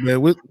look,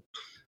 man,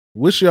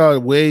 wish y'all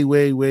way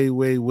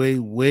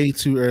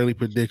too early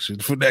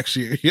predictions for next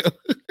year.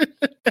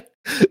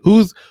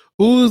 Who's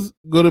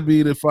gonna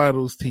be the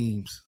finals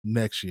teams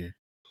next year?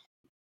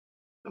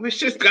 I mean, it's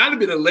just got to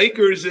be the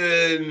Lakers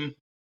and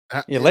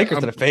Lakers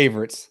are the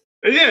favorites.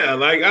 Yeah,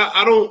 like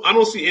I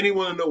don't see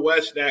anyone in the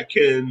West that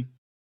can.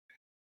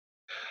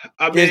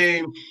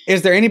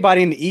 Is there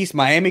anybody in the East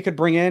Miami could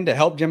bring in to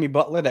help Jimmy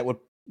Butler that would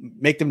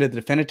make them the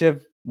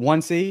definitive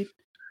 1 seed?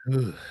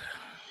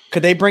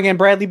 Could they bring in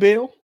Bradley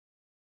Beal?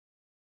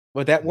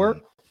 Would that work?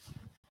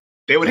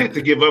 They would have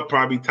to give up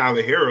probably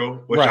Tyler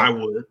Hero, which I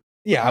would.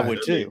 Yeah, I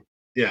would too.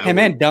 Yeah, him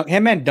and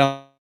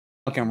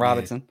Duncan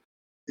Robinson.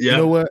 Yeah. You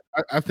know what?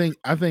 I think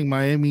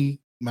Miami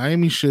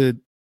should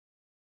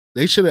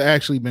have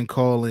actually been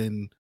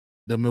calling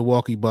the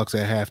Milwaukee Bucks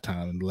at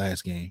halftime in the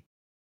last game.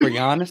 For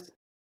Giannis?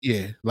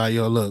 Yeah, like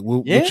yo, look,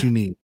 what you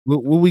need?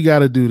 What we got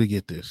to do to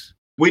get this?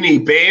 We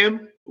need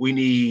Bam. We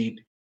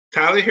need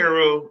Tyler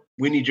Hero.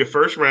 We need your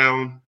first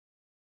round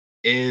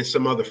and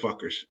some other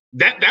fuckers.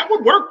 That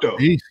would work though.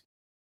 Jeez.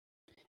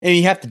 And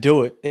you have to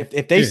do it.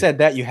 If they said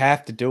that, you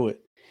have to do it.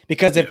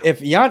 Because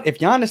if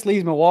Giannis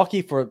leaves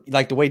Milwaukee for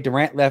like the way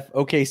Durant left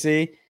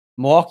OKC,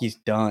 Milwaukee's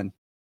done.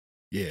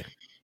 Yeah.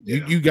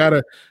 You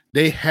gotta.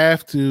 They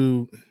have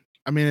to.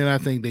 I mean, and I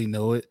think they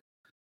know it.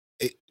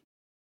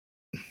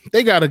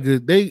 They got a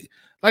good.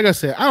 Like I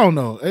said, I don't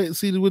know.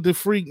 See, with the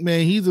Freak,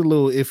 man, he's a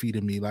little iffy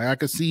to me. Like I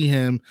could see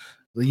him,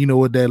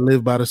 with that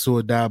live by the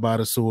sword, die by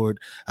the sword.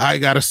 I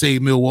gotta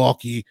save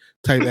Milwaukee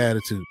type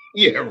attitude.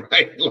 Yeah,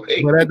 right.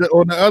 Like, but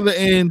on the other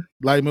end,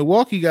 like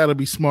Milwaukee got to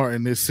be smart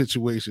in this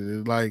situation.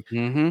 It's like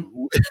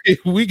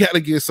we got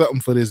to get something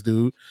for this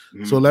dude.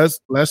 Mm-hmm. So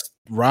let's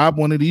rob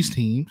one of these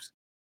teams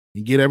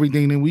and get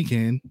everything that we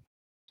can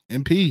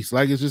in peace.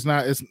 Like it's just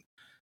not.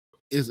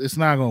 It's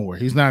not gonna work.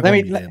 He's not.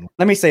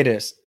 Let me say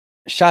this.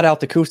 Shout out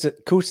to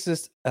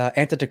Kostas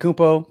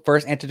Antetokounmpo,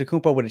 first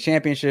Antetokounmpo with a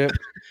championship.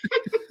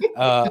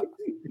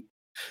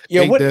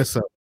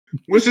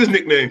 What's his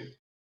nickname?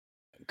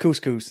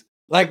 Couscous.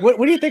 Like, what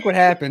do you think would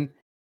happen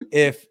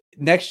if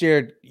next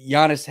year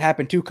Giannis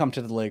happened to come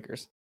to the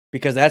Lakers?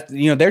 Because that's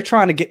they're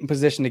trying to get in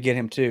position to get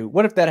him too.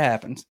 What if that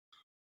happens?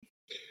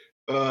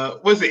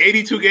 Was it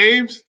 82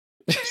 games?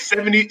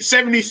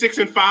 76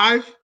 and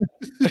 5?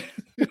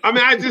 I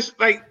mean, I just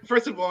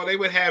first of all, they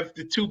would have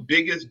the two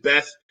biggest,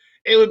 best.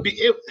 It would be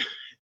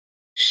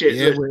shit.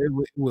 Yeah,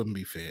 it wouldn't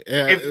be fair.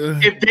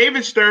 If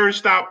David Stern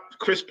stopped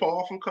Chris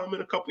Paul from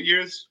coming a couple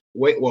years,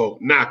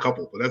 not a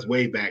couple, but that's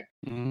way back.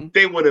 Mm-hmm.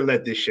 They wouldn't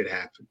let this shit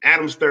happen.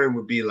 Adam Stern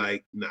would be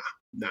like, nah.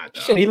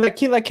 Shit, he let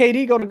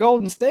KD go to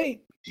Golden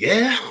State.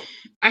 Yeah,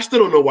 I still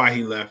don't know why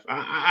he left.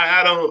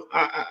 I don't.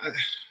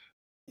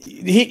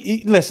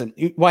 Listen,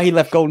 why he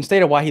left Golden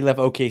State or why he left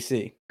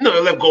OKC? No, he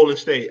left Golden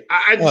State.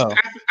 I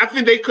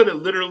think they could have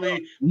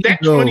literally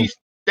that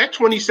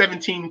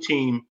 2017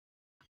 team,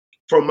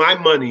 for my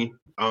money,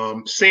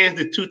 sans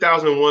the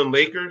 2001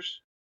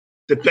 Lakers,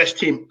 the best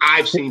team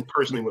I've seen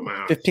personally with my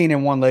eyes.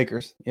 15-1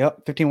 Lakers.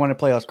 Yep, 15-1 in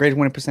playoffs. Greatest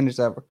winning percentage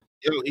ever.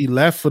 He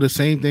left for the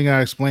same thing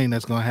I explained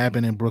that's going to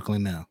happen in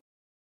Brooklyn now.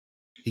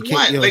 He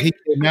can't. He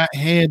cannot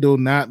handle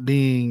not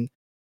being,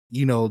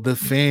 the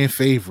fan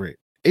favorite.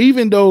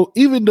 Even though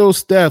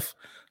Steph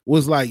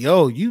was like,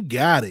 "Yo, you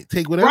got it.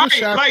 Take whatever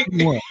shot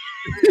you want."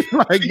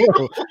 Like,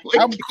 bro,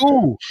 I'm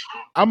cool.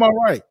 I'm all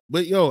right.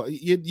 But yo,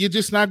 you're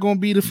just not going to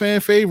be the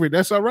fan favorite.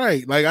 That's all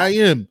right. Like I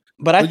am.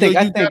 But I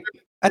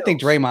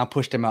think Draymond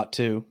pushed him out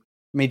too.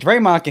 I mean,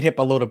 Draymond can hit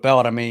below the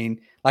belt. I mean,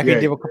 he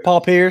did with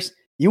Paul Pierce.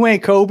 You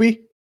ain't Kobe.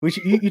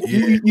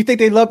 You think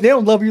they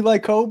don't love you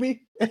like Kobe?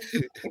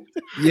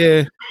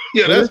 Yeah,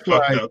 that's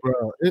fucked up,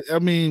 bro. I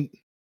mean,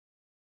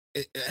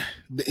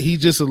 he's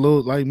just a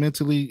little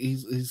mentally.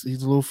 He's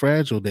a little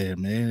fragile there,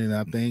 man. And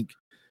I think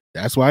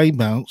that's why he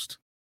bounced.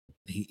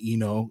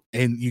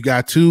 And you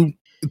got two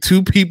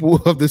people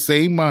of the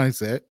same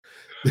mindset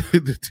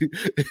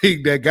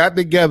that got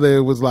together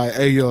and was like,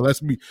 "Hey,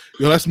 let's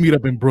meet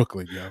up in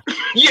Brooklyn, yo."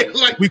 Yeah,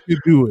 we could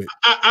do it.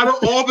 Out of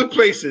all the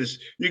places,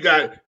 you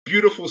got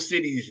beautiful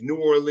cities: New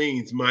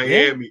Orleans,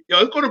 Miami. Yeah.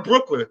 Yo, let's go to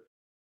Brooklyn.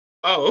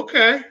 Oh,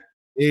 okay.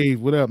 Hey,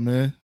 what up,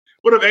 man?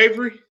 What up,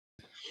 Avery?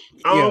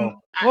 What was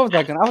I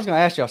was gonna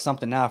ask y'all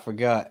something now. I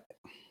forgot.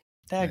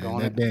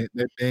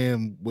 That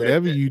damn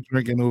whatever you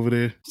drinking over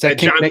there.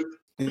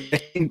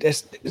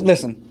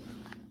 Listen,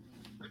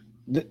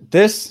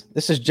 this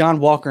is John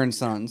Walker and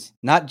Sons,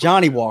 not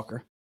Johnny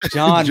Walker.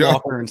 John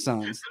Walker and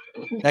Sons.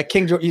 That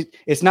King George.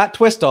 It's not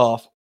twist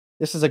off.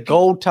 This is a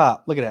gold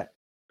top. Look at that.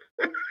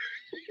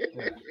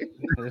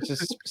 It's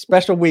just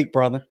special week,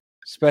 brother.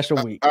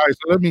 Special week. All right,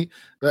 so let me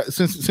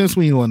since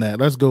we on that,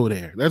 let's go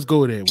there. Let's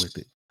go there with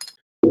it.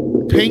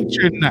 Paint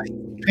your night.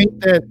 Paint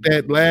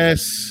that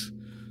last.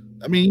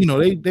 I mean,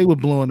 they were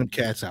blowing them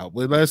cats out,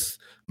 but let's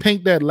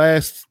paint that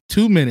last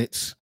 2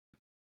 minutes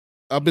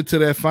up into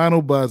that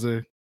final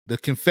buzzer. The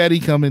confetti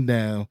coming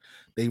down.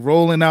 They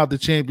rolling out the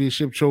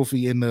championship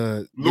trophy in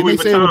the Louis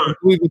Vuitton.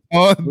 Louis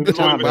Vuitton. Louis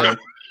Vuitton.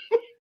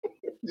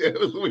 Yeah, it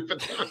was Louis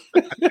Vuitton.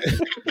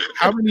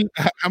 How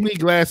many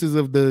glasses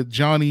of the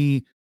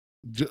Johnny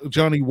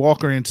Johnny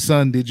Walker and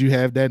son did you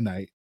have that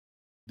night?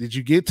 Did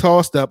you get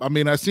tossed up? I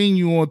mean, I seen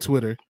you on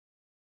Twitter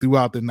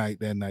throughout the night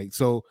that night.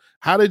 So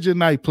how did your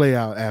night play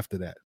out after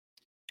that?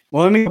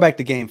 Well, let me go back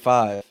to Game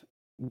 5.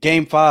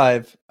 Game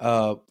 5,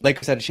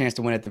 Lakers had a chance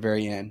to win at the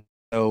very end.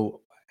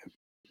 So,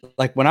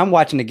 like when I'm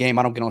watching the game,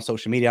 I don't get on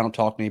social media. I don't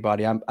talk to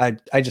anybody.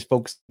 I just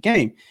focus on the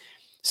game.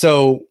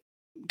 So,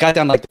 got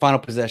down like the final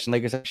possession.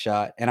 Lakers had a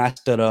shot, and I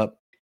stood up,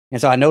 and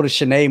so I noticed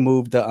Shanae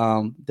moved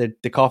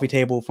the coffee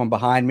table from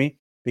behind me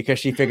because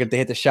she figured to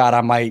hit the shot,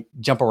 I might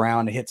jump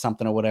around and hit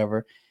something or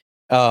whatever.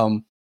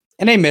 And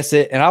they miss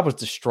it, and I was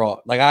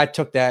distraught. Like I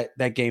took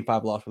that Game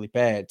 5 loss really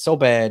bad, so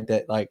bad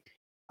that like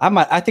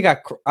I think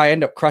I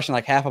ended up crushing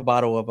like half a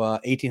bottle of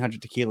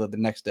 1800 tequila the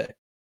next day.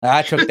 Like,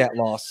 I took that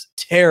loss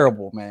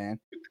terrible,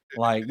 man.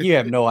 Like you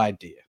have no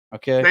idea.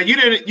 Okay. Now you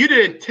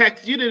didn't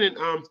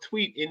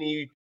tweet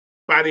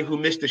anybody who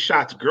missed the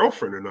shot's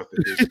girlfriend or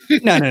nothing.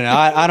 No.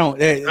 I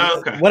don't.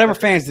 Okay. Whatever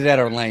fans did that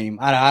are lame.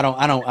 I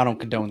don't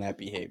condone that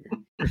behavior.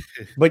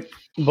 But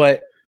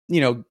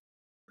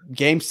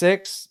Game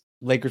 6,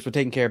 Lakers were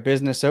taking care of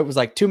business, so it was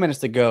like 2 minutes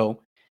to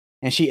go.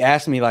 And she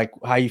asked me, like,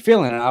 how you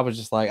feeling? And I was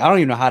just like, I don't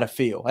even know how to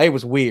feel. It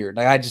was weird.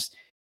 Like, I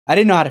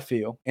didn't know how to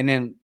feel. And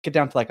then get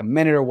down to like a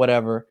minute or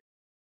whatever.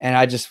 And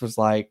I just was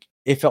like,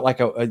 it felt like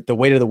the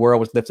weight of the world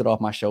was lifted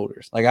off my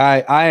shoulders. Like,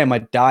 I am a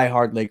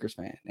diehard Lakers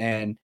fan.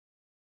 And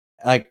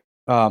like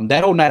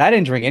that whole night, I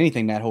didn't drink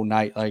anything that whole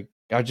night. Like,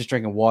 I was just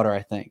drinking water,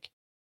 I think.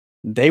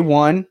 They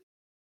won.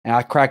 And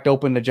I cracked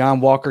open the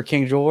John Walker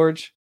King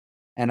George.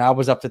 And I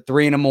was up to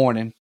 3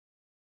 a.m,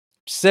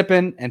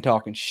 sipping and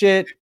talking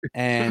shit.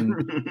 And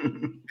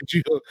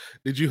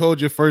did you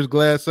hold your first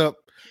glass up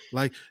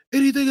like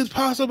anything is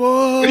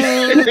possible?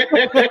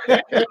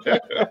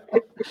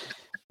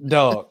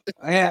 Dog,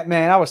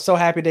 man, I was so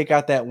happy they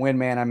got that win,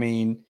 man. I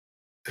mean,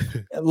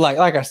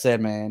 like I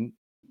said, man,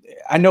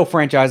 I know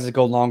franchises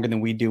go longer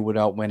than we do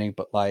without winning,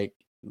 but like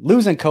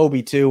losing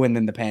Kobe too, and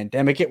then the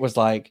pandemic, it was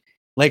like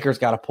Lakers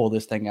got to pull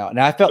this thing out.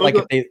 And I felt like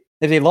if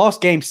they lost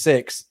Game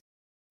 6,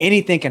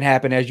 anything can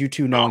happen, as you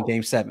two know, in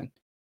Game 7.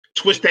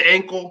 Twist the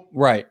ankle,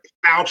 right?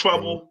 Foul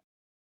trouble.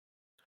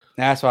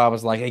 That's why I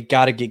was like, they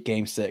got to get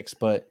Game 6.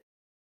 But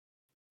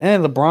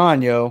and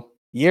LeBron,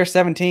 year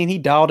 17, he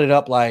dialed it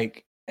up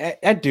like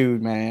that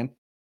dude, man.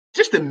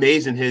 Just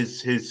amazing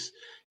his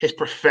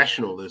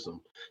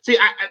professionalism. See,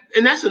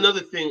 and that's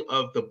another thing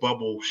of the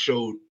bubble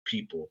showed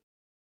people.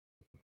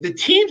 The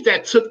teams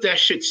that took that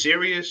shit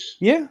serious,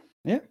 yeah,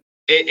 and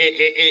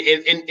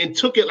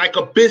took it like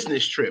a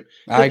business trip.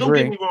 I agree. Don't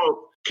get me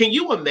wrong. Can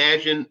you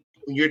imagine?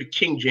 You're the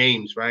King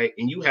James, right?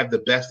 And you have the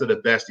best of the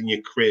best in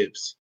your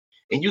cribs,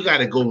 and you got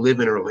to go live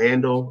in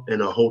Orlando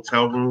in a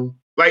hotel room.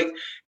 Like,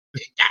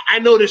 I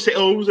know they say,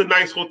 "Oh, it was a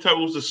nice hotel,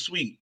 it was a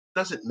suite."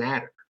 Doesn't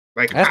matter.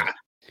 Like,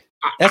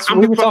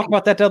 we were talking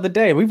about that the other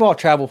day. We've all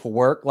traveled for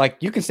work. Like,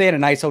 you can stay in a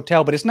nice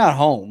hotel, but it's not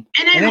home.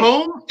 It ain't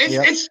home.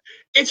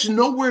 It's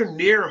nowhere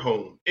near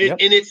home. And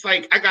it's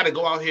like I got to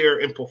go out here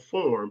and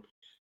perform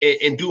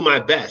and do my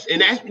best.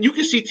 And you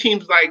can see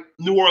teams like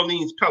New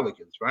Orleans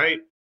Pelicans, right?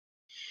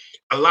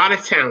 A lot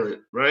of talent,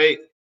 right?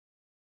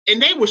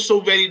 And they were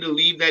so ready to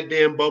leave that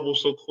damn bubble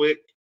so quick.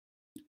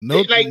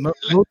 No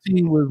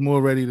team was more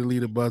ready to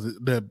leave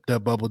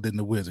that bubble than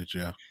the Wizards,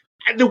 yeah.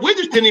 The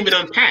Wizards didn't even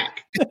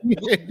unpack. We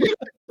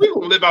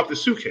gonna live out the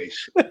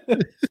suitcase.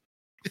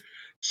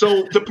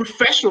 So the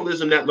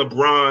professionalism that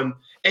LeBron,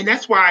 and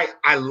that's why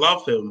I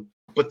love him.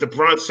 But the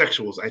Bron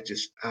sexuals, they're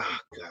just, I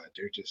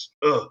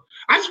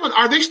just want.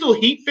 Are they still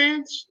Heat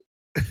fans?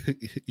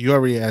 You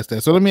already asked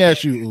that, so let me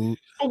ask you,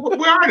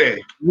 where are they?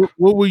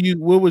 What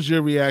was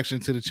your reaction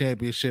to the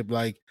championship?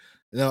 Like,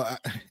 I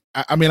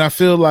mean, I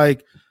feel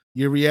like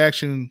your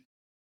reaction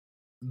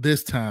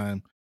this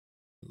time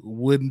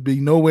wouldn't be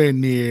nowhere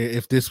near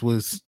if this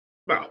was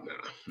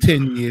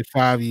 10 years,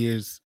 5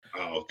 years.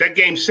 Oh, that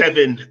Game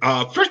 7.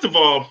 First of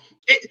all,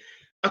 I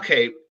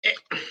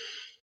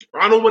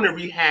don't want to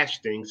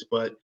rehash things,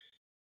 but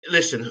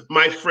listen,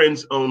 my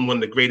friends own one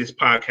of the greatest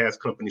podcast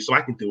companies, so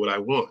I can do what I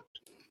want.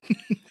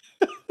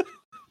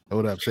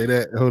 Hold up. Say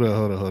that. Hold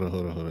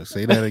on.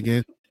 Say that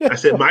again. I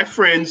said my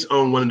friends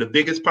own one of the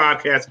biggest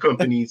podcast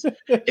companies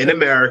in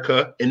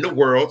America, in the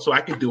world, so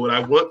I can do what I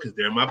want because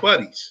they're my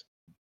buddies.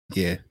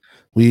 Yeah.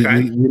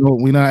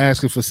 We're not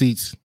asking for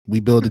seats. We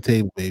build the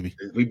table, baby.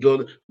 We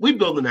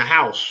building a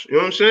house. You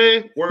know what I'm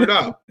saying? Word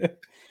up.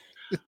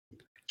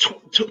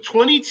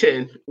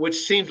 2010, which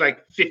seems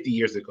like 50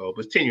 years ago,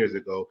 but 10 years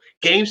ago,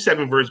 Game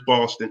 7 versus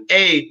Boston.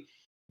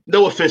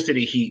 No offense to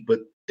the Heat, but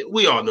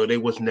we all know they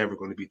was never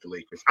going to beat the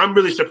Lakers. I'm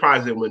really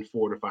surprised they went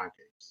 4 to 5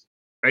 games.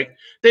 Right?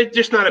 They're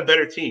just not a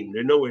better team.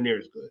 They're nowhere near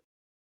as good.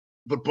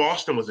 But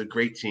Boston was a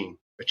great team,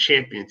 a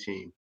champion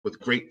team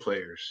with great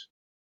players.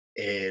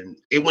 And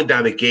it went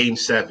down to Game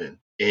 7.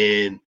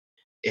 And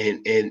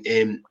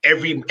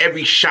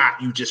every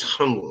shot you just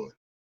hung on.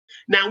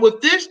 Now with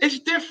this, it's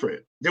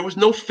different. There was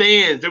no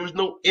fans. There was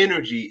no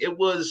energy. It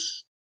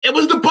was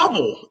the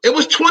bubble. It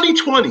was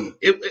 2020.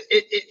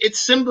 It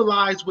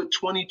symbolized what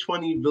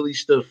 2020 really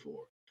stood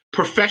for: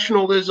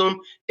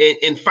 professionalism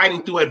and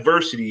fighting through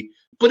adversity.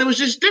 but it was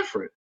just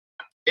different.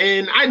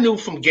 And I knew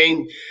from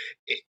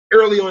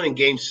early on in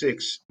Game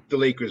 6,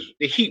 the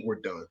Heat were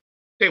done.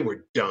 They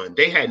were done.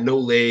 They had no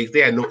legs.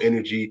 They had no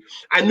energy.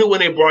 I knew when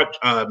they brought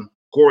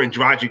Goran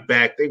Dragic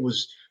back, they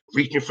was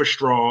reaching for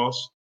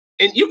straws.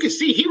 And you could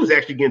see he was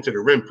actually getting to the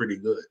rim pretty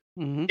good.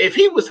 Mm-hmm. If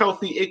he was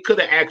healthy, it could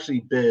have actually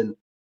been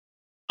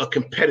a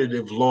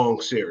competitive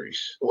long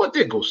series. Well, it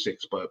did go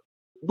 6, but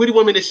what do you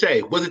want me to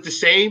say? Was it the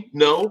same?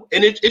 No.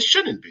 And it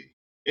shouldn't be.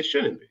 It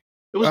shouldn't be.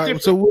 It was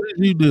different. So what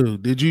did you do?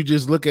 Did you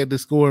just look at the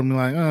score and be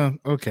like, oh,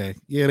 okay,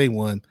 yeah, they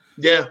won?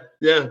 Yeah,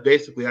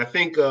 basically. I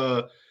think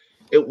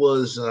it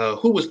was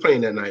who was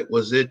playing that night?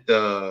 Was it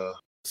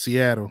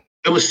Seattle?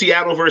 It was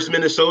Seattle versus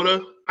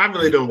Minnesota. I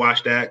really didn't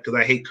watch that because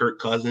I hate Kirk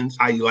Cousins.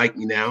 How you like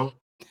me now?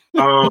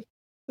 I'll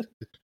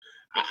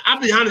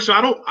be honest. So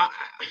I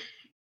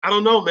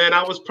don't know, man.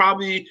 I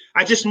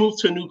just moved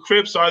to a new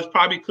crib, so I was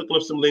probably cooking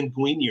up some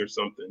linguine or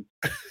something.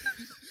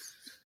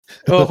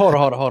 Oh, hold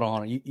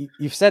on.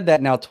 You've said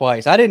that now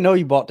twice. I didn't know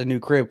you bought the new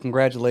crib.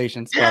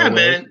 Congratulations. Yeah,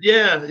 man.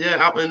 Yeah.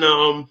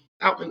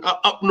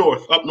 Up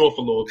north a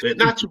little bit,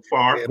 not too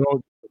far. Yeah,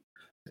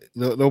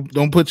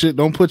 don't put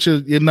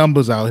your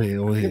numbers out here.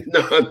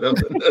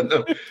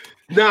 No.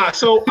 Nah.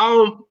 So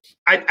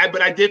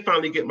I did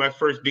finally get my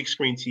first big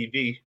screen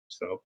TV,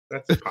 so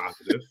that's a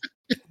positive.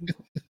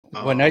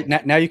 Well,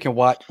 now you can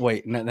watch.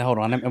 Wait, no, hold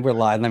on. We're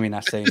live. Let me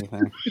not say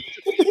anything.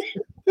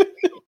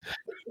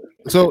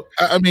 So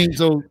I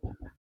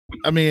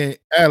mean,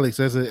 Alex,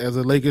 as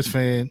a Lakers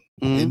fan,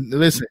 and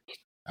listen,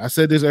 I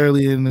said this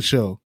earlier in the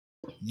show.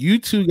 You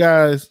two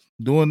guys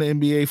doing the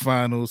NBA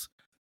finals,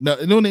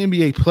 doing the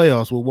NBA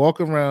playoffs, will walk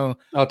around.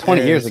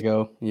 20 years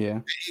ago,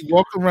 yeah.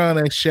 Walk around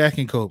as Shaq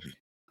and Kobe.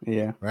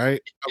 Yeah,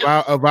 right.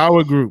 Of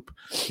our group,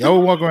 y'all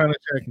will walk around as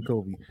Shaq and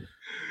Kobe.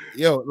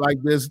 Yo,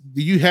 like this,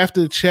 do you have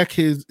to check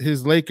his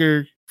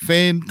Laker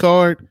fan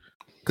card?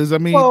 Because I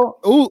mean,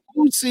 who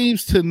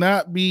seems to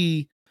not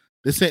be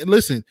the same?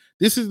 Listen,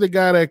 this is the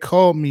guy that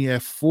called me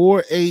at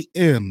 4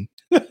 a.m.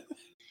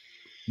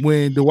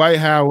 when Dwight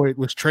Howard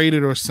was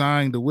traded or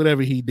signed or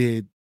whatever he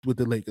did with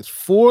the Lakers.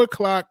 4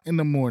 o'clock in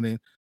the morning,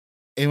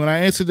 and when I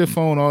answered the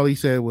phone, all he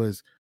said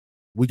was,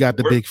 "We got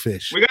the big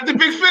fish. We got the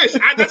big fish."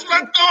 That's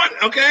what I thought.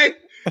 Okay,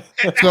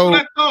 that's what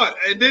I thought,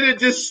 and then it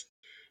just.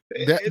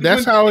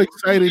 That's how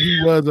excited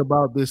he was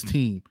about this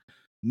team.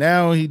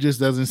 Now he just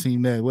doesn't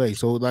seem that way.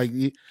 So, like,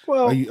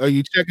 are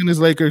you checking his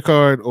Laker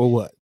card or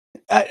what?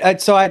 I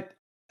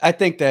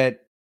think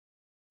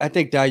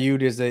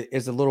Dayoud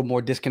is a little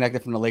more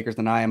disconnected from the Lakers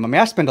than I am. I mean,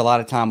 I spend a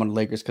lot of time on the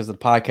Lakers because of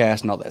the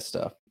podcast and all that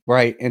stuff,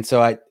 right? And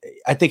so I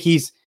think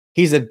he's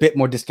a bit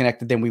more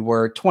disconnected than we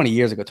were 20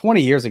 years ago.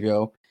 20 years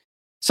ago.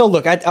 So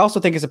look, I also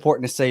think it's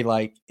important to say,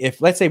 like,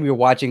 if let's say we were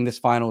watching this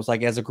finals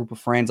like as a group of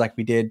friends, like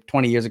we did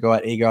 20 years ago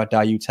at Agar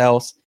Dayoud's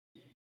house,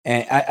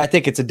 and I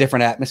think it's a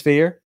different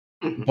atmosphere.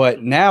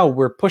 But now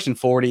we're pushing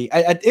 40.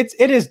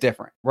 It is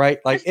different, right?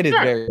 Like it is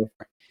very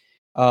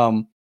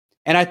different.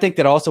 And I think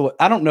that also,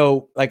 I don't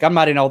know, like I'm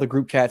not in all the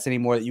group chats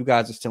anymore that you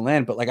guys are still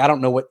in, but like I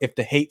don't know if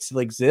the hate still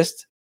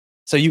exists.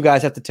 So you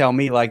guys have to tell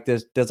me, like,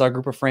 does our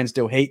group of friends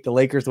still hate the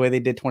Lakers the way they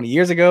did 20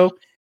 years ago?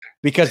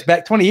 Because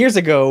back 20 years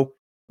ago.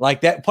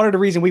 Like that, part of the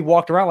reason we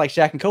walked around like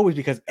Shaq and Kobe is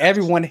because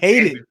everyone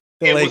hated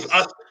the Lakers. Was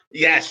us.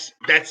 Yes,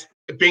 that's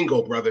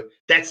bingo, brother.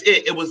 That's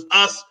it. It was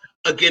us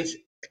against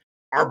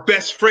our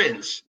best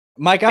friends.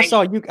 Mike, I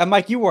saw you.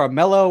 Mike, you were a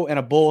Melo and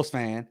a Bulls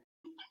fan,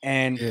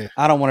 and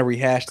I don't want to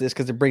rehash this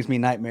because it brings me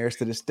nightmares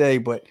to this day.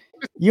 But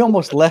you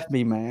almost left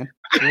me, man.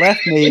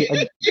 Left me.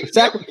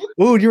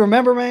 Ooh, do you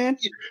remember, man?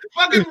 You're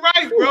fucking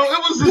right, bro.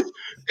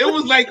 It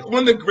was like one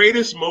of the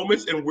greatest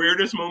moments and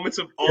weirdest moments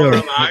of all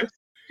our lives.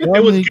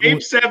 It was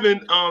Game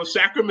 7,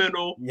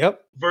 Sacramento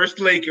versus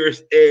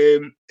Lakers,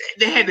 and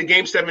they had the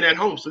Game 7 at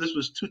home. So this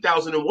was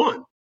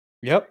 2001.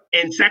 Yep.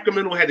 And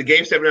Sacramento had the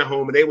Game 7 at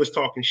home, and they was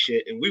talking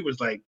shit, and we was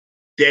like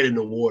dead in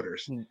the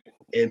waters.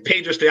 And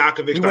Pedro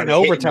Stojakovic started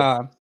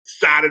overtime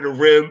side of the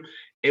rim,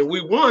 and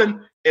we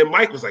won. And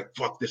Mike was like,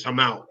 "Fuck this, I'm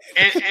out."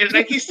 And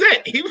like he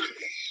said,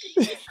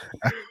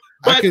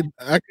 I could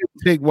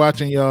take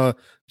watching y'all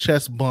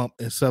chest bump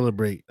and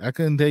celebrate. I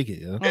couldn't take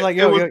it. Yo. I was like,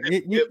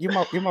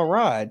 you're my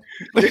ride.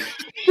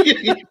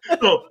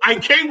 No, I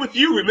came with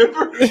you,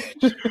 remember?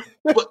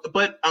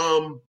 but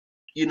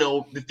you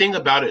know, the thing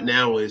about it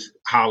now is,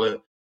 Holla,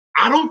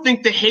 I don't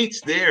think the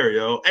hate's there,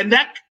 yo. And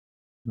that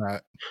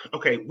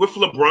okay, with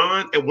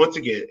LeBron, and once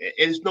again,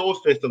 and it's no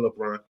offense to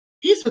LeBron,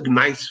 he's a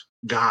nice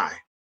guy.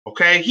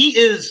 Okay, he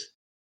is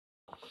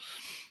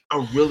a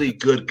really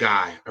good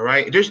guy. All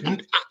right. There's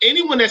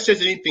anyone that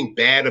says anything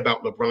bad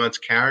about LeBron's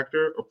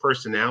character or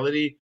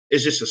personality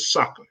is just a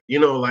sucker. You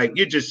know, like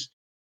you're just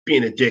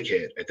being a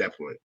dickhead at that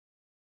point.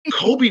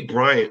 Kobe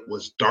Bryant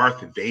was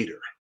Darth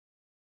Vader.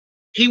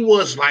 He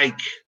was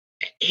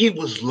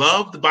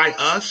loved by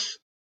us,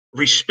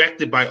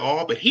 respected by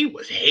all, but he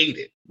was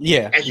hated.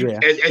 Yeah. As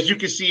you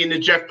can see in the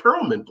Jeff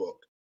Pearlman book.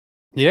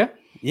 Yeah.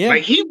 Yeah.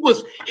 Like he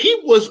was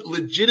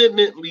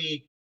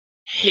legitimately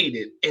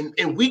hated,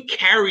 and we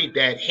carried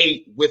that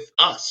hate with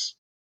us.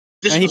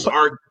 He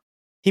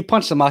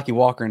punched Samaki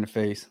Walker in the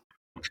face.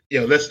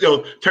 let's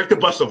take the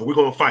bus over. We're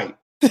gonna fight.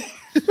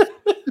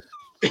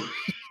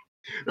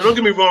 Now, don't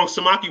get me wrong,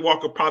 Samaki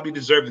Walker probably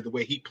deserved it the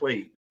way he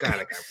played. God,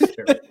 I got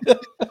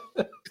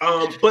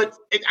terrible. But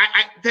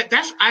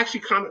that's actually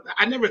kind of,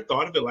 I never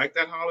thought of it like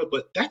that, Holler,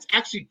 but that's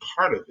actually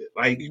part of it.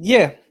 Like,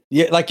 yeah,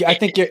 like I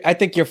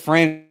think your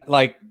friend,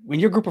 like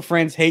when your group of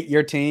friends hate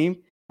your team,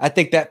 I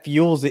think that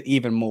fuels it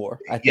even more.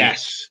 I think.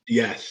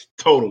 Yes,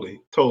 totally.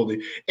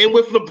 And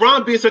with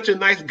LeBron being such a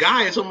nice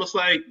guy, it's almost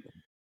like,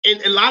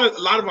 and a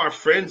lot of our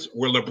friends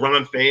were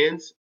LeBron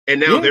fans, and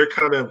now they're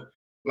kind of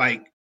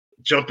like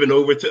jumping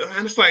over to,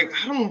 and it's like,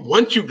 I don't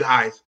want you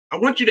guys. I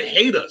want you to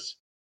hate us.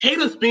 Hate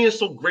us being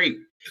so great.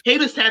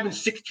 Hate us having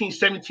 16,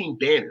 17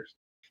 banners.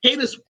 Hate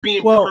us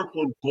being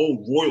purple and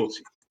gold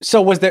royalty.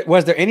 So was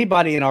there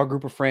anybody in our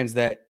group of friends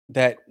that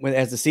when,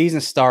 as the season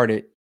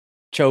started,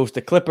 chose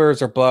the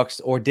Clippers or Bucks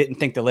or didn't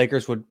think the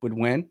Lakers would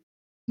win?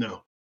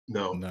 No.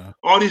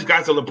 All these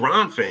guys are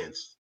LeBron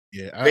fans.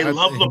 Yeah, they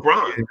love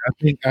LeBron.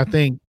 I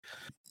think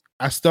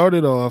I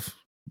started off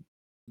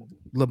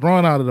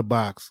LeBron out of the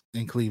box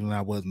in Cleveland.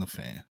 I wasn't a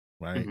fan,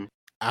 right? Mm-hmm.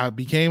 I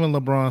became a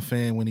LeBron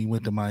fan when he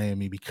went to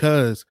Miami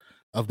because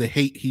of the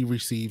hate he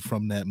received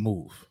from that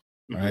move,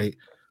 right?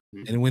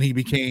 Mm-hmm. And when he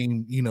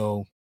became,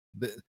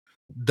 the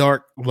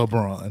dark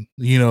LeBron,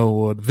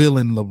 or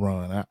villain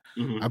LeBron,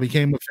 I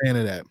became a fan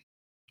of that.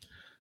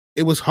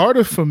 It was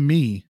harder for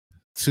me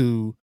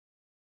to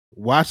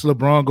watch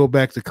LeBron go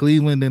back to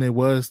Cleveland than it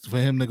was for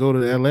him to go to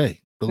LA.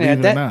 Believe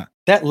it or not.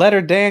 That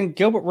letter Dan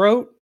Gilbert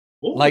wrote,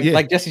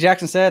 like Jesse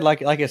Jackson said,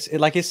 like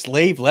his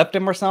slave left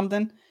him or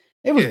something.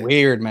 It was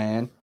weird,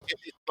 man.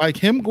 Like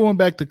him going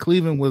back to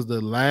Cleveland was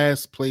the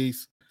last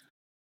place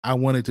I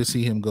wanted to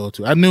see him go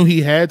to. I knew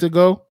he had to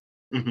go.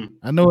 Mm-hmm.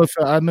 I know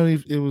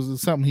it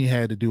was something he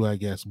had to do, I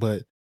guess.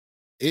 But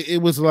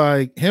it was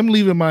like him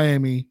leaving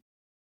Miami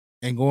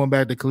and going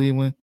back to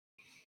Cleveland.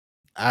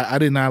 I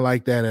did not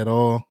like that at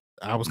all.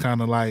 I was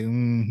kind of like,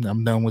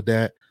 I'm done with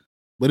that.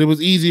 But it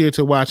was easier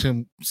to watch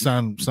him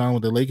sign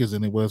with the Lakers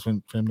than it was for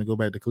him to go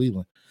back to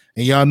Cleveland.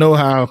 And y'all know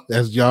how,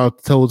 as y'all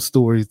told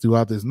stories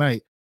throughout this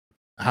night,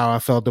 how I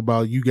felt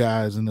about you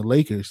guys and the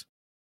Lakers.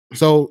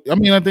 So, I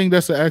mean, I think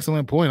that's an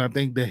excellent point. I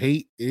think the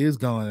hate is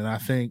gone. And I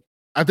think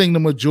the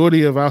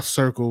majority of our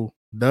circle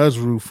does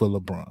root for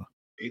LeBron.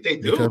 They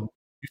do.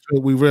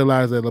 Because we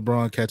realize that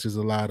LeBron catches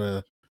a lot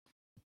of,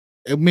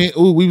 we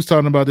was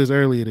talking about this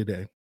earlier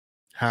today,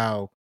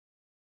 how,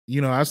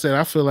 I said,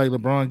 I feel like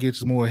LeBron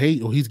gets more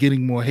hate, or he's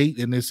getting more hate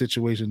in this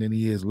situation than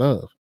he is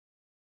love,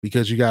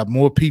 because you got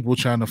more people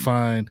trying to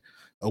find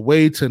a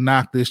way to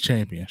knock this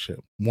championship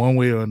one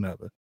way or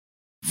another.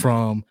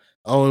 From,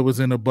 it was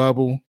in a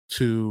bubble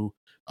to,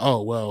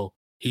 well,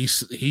 he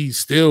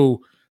still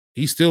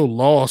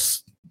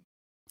lost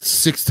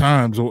 6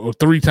 times or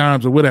 3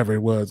 times or whatever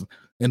it was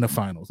in the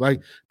finals.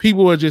 Like,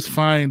 people are just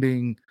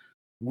finding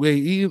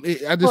way.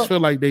 I just feel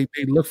like they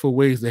look for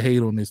ways to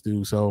hate on this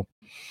dude. So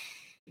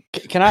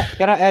can I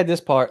add this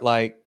part?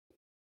 Like,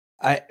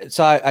 I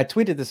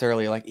tweeted this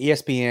earlier. Like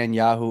ESPN,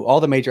 Yahoo,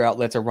 all the major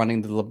outlets are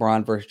running the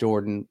LeBron versus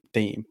Jordan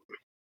theme,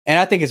 and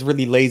I think it's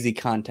really lazy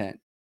content.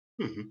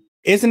 Mm-hmm.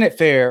 Isn't it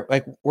fair?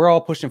 Like, we're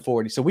all pushing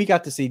 40, so we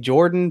got to see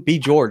Jordan be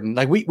Jordan.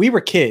 Like, we were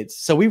kids,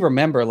 so we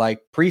remember,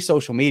 like,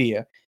 pre-social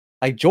media.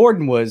 Like,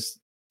 Jordan was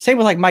same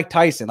with like Mike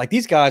Tyson. Like,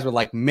 these guys were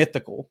like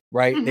mythical,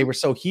 right? Mm-hmm. They were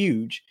so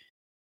huge.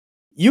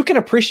 You can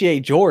appreciate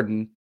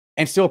Jordan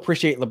and still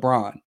appreciate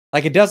LeBron.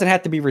 Like, it doesn't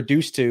have to be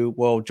reduced to,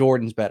 well,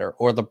 Jordan's better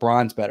or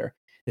LeBron's better.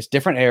 It's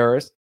different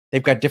eras.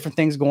 They've got different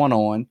things going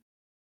on.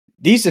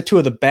 These are 2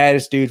 of the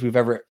baddest dudes we've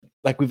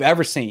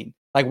ever seen.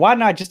 Like, why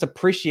not just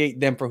appreciate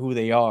them for who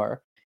they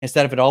are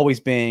instead of it always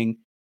being,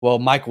 well,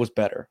 Michael's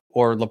better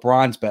or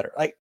LeBron's better?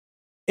 Like,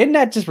 isn't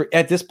that just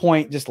at this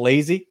point just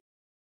lazy?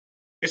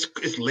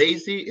 It's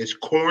lazy. It's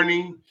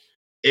corny.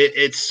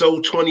 It's so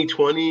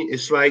 2020.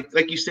 It's like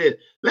you said,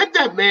 let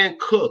that man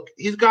cook.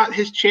 He's got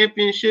his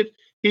championship.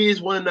 He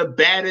is one of the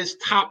baddest,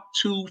 top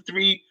 2,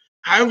 3,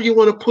 however you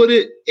want to put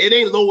it. It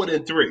ain't lower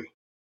than 3.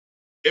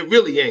 It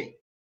really ain't.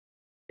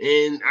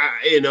 And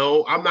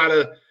I'm not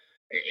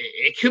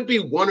it could be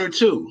 1 or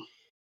 2.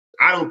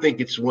 I don't think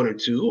it's 1 or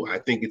 2. I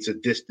think it's a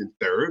distant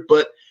third,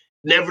 but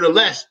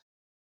nevertheless,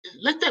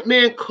 let that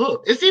man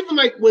cook. It's even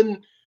like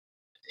when,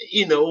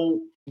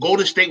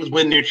 Golden State was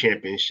winning their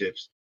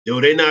championships.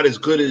 They're not as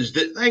good as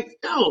this. Like,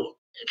 no,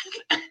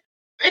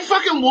 they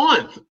fucking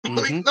won. Mm-hmm.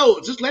 Like, no,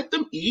 just let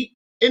them eat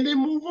and then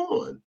move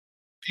on.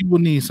 People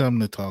need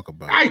something to talk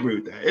about. I agree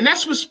with that. And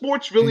that's what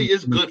sports really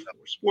is good for.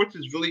 Sports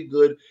is really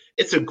good.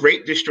 It's a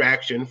great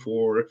distraction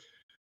for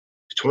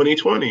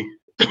 2020.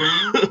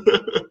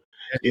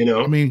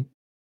 I mean,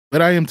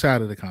 but I am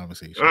tired of the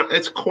conversation.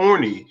 It's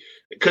corny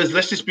because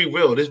let's just be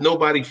real. There's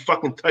nobody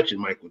fucking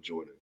touching Michael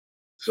Jordan.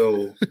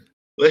 So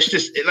let's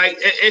just, like,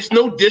 it's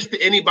no diss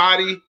to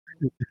anybody.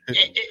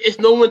 It's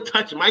no one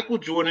touching. Michael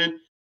Jordan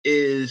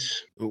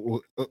is.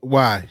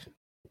 Why?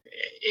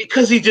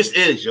 Because he just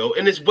is, yo.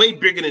 And it's way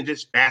bigger than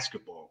just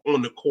basketball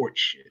on the court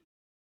shit.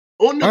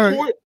 On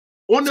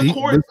the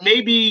court,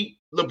 maybe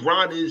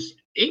LeBron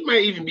he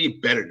might even be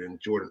better than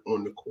Jordan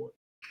on the court.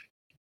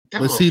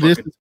 But see, this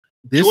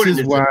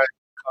is why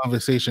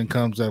conversation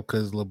comes up,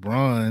 because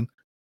LeBron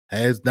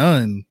has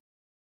done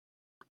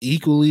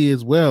equally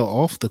as well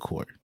off the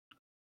court.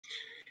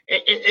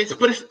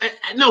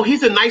 No,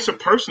 he's a nicer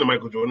person than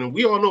Michael Jordan.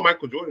 We all know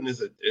Michael Jordan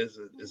is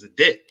a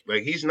dick.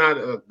 Like, he's not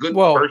a good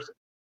person.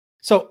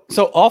 So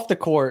off the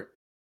court,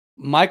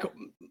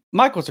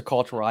 Michael's a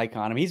cultural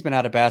icon. I mean, he's been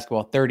out of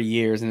basketball 30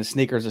 years, and his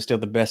sneakers are still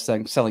the best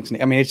selling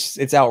sneakers. I mean,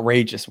 it's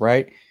outrageous,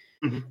 right?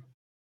 Mm-hmm.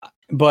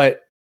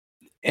 But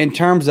in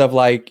terms of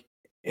like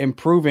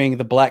improving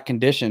the black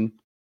condition,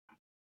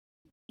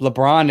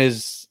 LeBron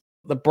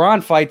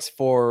fights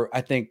for,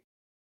 I think,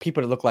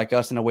 people that look like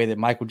us in a way that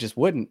Michael just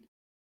wouldn't.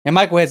 And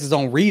Michael has his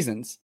own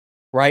reasons,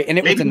 right? And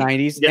it was the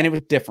 90s, and it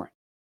was different.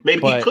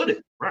 Maybe he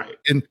couldn't, right?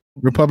 And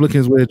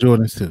Republicans wear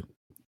Jordans too.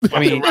 I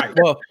mean, right.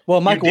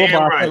 well, Michael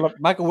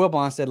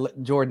Wilbon said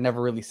Jordan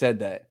never really said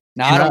that.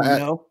 Now, I don't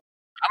know.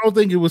 I don't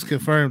think it was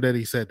confirmed that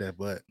he said that,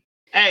 but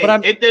hey,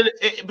 but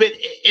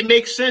it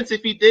makes sense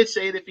if he did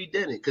say it, if he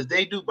didn't, because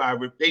they do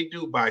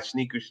buy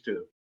sneakers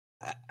too.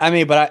 I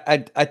mean, but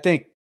I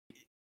think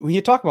when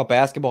you talk about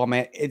basketball,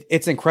 man,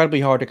 it's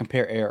incredibly hard to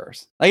compare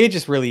errors. Like, it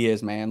just really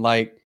is, man.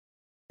 Like,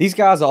 these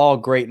guys are all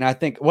great, and I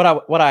think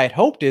what I had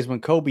hoped is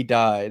when Kobe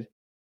died,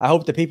 I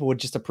hope that people would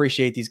just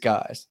appreciate these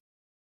guys.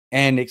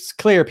 And it's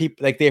clear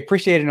people, like, they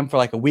appreciated him for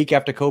like a week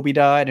after Kobe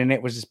died, and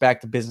it was just back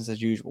to business as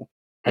usual,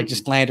 like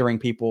just slandering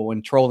people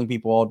and trolling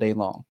people all day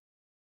long.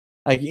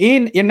 Like,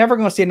 you're never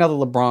going to see another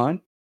LeBron,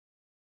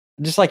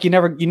 just like you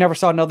never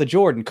saw another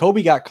Jordan.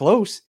 Kobe got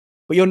close,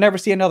 but you'll never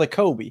see another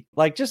Kobe.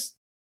 Like, just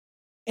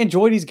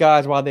enjoy these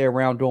guys while they're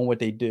around doing what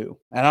they do,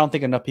 and I don't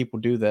think enough people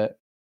do that.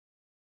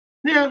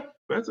 Yeah,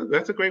 that's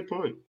a great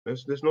point.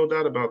 There's no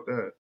doubt about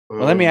that.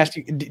 Well, let me ask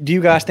you: do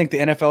you guys think the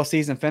NFL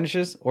season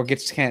finishes or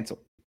gets canceled?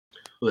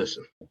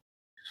 Listen,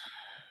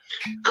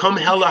 come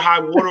hella high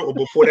water or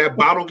before that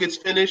bottle gets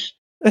finished,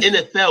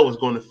 NFL is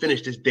going to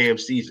finish this damn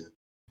season.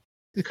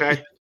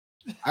 Okay.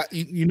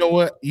 You know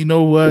what?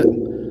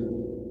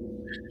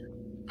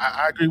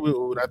 I agree with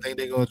Wood. I think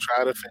they're going to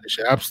try to finish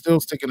it. I'm still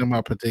sticking to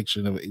my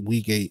prediction of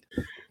week 8.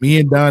 Me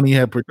and Donnie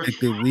had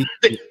predicted week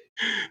 8.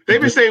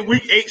 They've been saying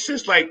week 8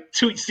 since like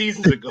 2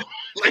 seasons ago.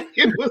 Like,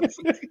 it was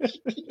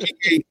week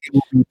 8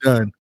 will be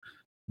done.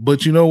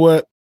 But you know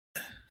what?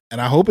 And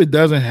I hope it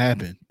doesn't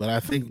happen, but I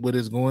think what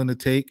it's going to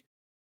take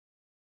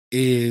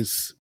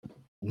is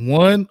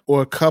one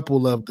or a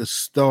couple of the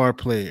star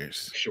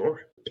players.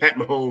 Sure. Pat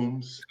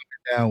Mahomes.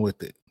 Down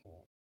with it.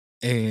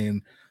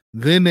 And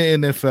then the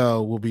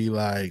NFL will be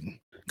like,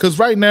 because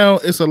right now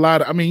it's a lot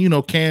of, I mean,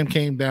 Cam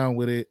came down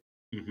with it.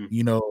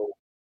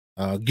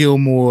 Mm-hmm.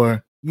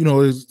 Gilmore,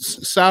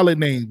 it's solid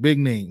names, big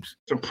names.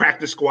 Some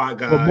practice squad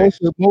guys.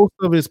 Most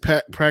of his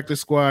practice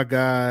squad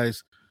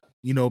guys,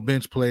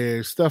 bench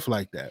players, stuff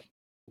like that.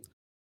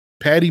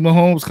 Patty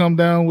Mahomes come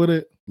down with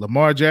it.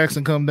 Lamar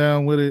Jackson come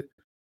down with it.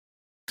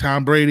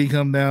 Tom Brady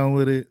come down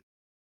with it.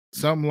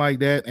 Something like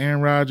that.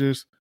 Aaron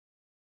Rodgers.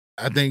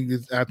 I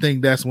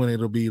think that's when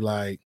it'll be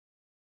like,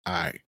 all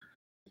right.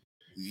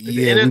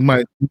 Yeah, we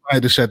might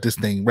have to shut this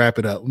thing, wrap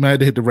it up. We might have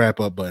to hit the wrap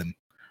up button.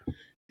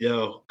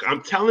 Yo,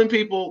 I'm telling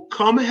people,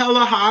 come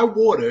hella high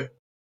water.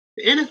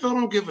 The NFL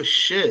don't give a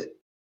shit.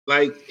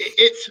 Like,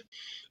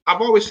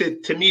 I've always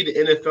said, to me, the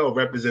NFL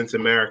represents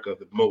America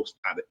the most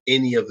out of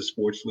any of the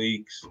sports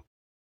leagues.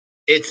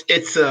 It's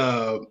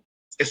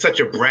such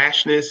a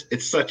brashness.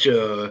 It's such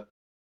a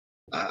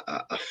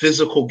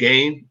physical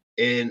game,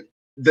 and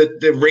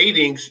the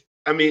ratings.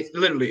 I mean,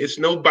 literally, it's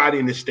nobody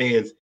in the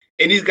stands,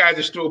 and these guys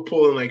are still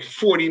pulling like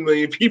 40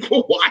 million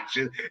people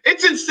watching.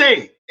 It's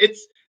insane.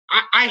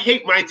 I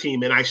hate my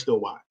team, and I still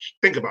watch.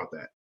 Think about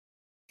that.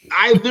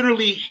 I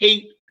literally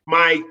hate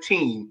my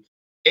team,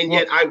 and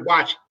yet I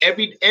watch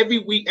every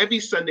week, every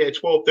Sunday at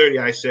 12:30.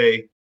 I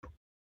say,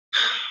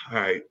 all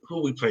right, who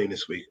are we playing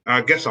this week?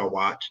 I guess I'll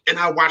watch. And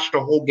I watch the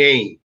whole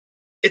game.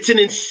 It's an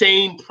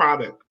insane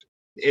product,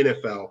 the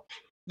NFL.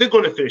 They're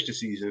going to finish the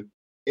season.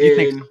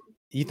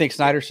 You think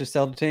Snyder should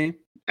sell the team?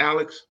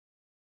 Alex,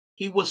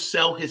 he will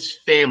sell his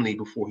family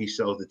before he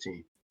sells the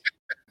team.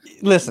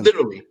 Listen.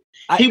 Literally.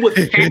 He would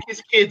pack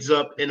his kids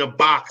up in a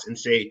box and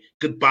say,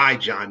 goodbye,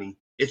 Johnny.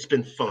 It's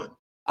been fun.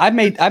 I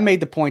made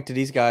the point to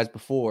these guys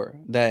before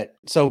that,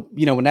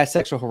 when that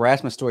sexual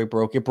harassment story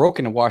broke, it broke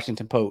in the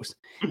Washington Post,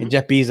 and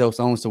Jeff Bezos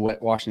owns the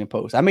Washington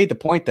Post. I made the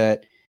point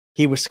that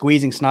he was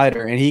squeezing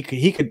Snyder, and he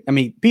could. I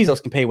mean,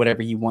 Bezos can pay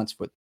whatever he wants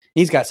for.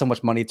 He's got so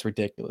much money, it's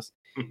ridiculous.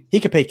 He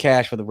could pay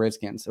cash for the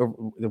Redskins or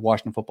the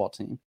Washington football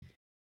team.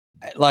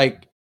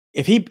 Like,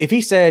 if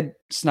he said,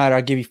 Snyder,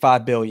 I'll give you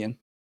 $5 billion,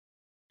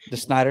 the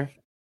Snyder,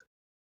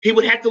 he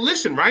would have to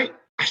listen, right?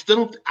 I still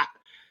don't.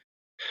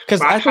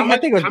 Because I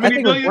think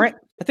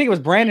it was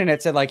Brandon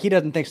that said, like, he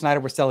doesn't think Snyder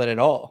would sell it at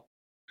all.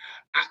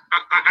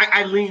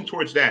 I lean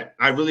towards that.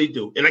 I really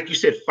do. And like you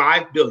said,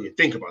 $5 billion.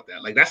 Think about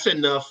that. Like, that's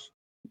enough.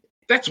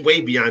 That's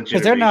way beyond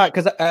because they're not.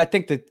 Because I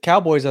think the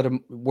Cowboys are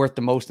worth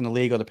the most in the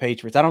league, or the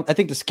Patriots. I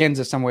think the Skins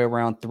are somewhere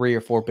around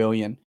 $3 or $4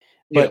 billion.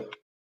 But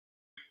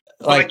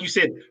like you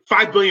said,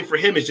 $5 billion for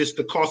him is just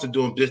the cost of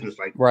doing business.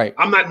 Like, right.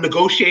 I'm not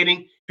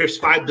negotiating. Here's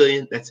 $5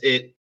 billion. That's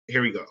it.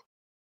 Here we go.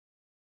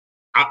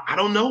 I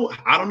don't know.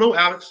 I don't know,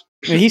 Alex.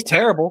 I mean, he's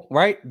terrible,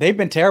 right? They've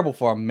been terrible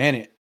for a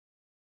minute.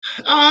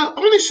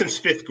 Only since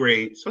 5th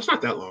grade, so it's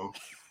not that long.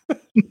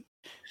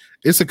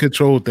 It's a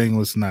control thing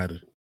with Snyder.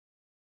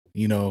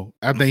 You know,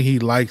 I think he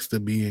likes to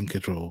be in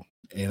control.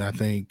 And I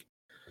think,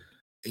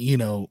 you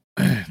know,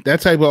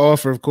 that type of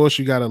offer, of course,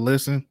 you got to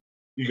listen.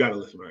 You got to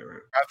listen, right?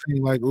 I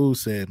think, like Ooh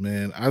said,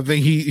 man, I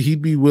think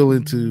he'd be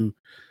willing to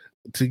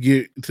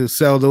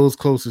sell those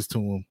closest to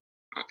him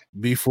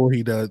before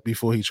he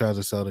tries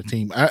to sell the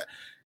team.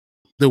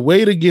 The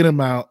way to get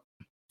him out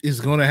is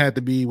going to have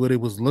to be what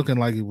it was looking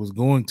like it was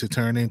going to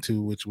turn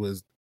into, which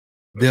was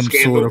them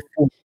sort of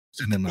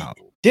forcing him out.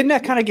 Didn't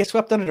that kind of get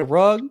swept under the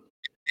rug?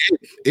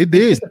 It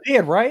did. It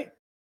did, right?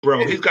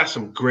 Bro, he's got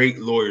some great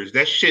lawyers.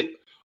 That shit,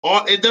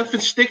 it nothing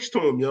sticks to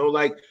him,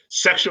 like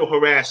sexual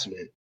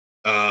harassment,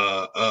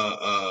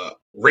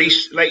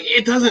 race. Like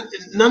it doesn't.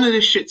 None of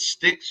this shit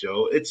sticks,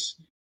 yo. It's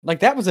like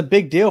that was a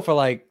big deal for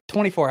like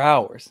 24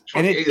 hours,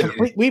 and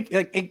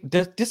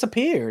it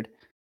disappeared.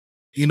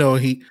 You know,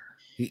 he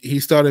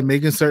started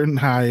making certain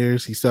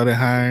hires. He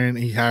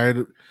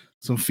hired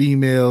some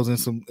females and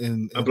some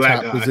in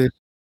black top guy. position.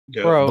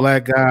 Yeah. Bro,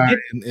 black guy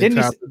in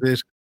top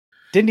position.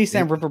 Didn't he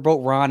send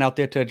Riverboat Ron out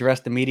there to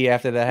address the media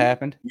after that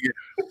happened? Yeah.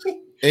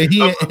 And he,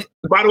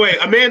 by the way,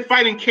 a man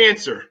fighting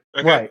cancer.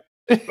 Okay? Right.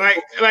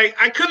 like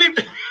I couldn't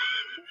even.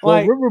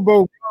 Well,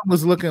 Riverboat Ron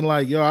was looking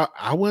like, yo,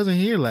 I wasn't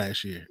here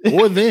last year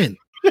or then.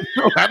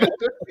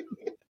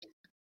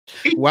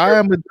 Why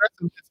I'm addressing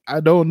this,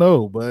 I don't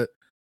know, but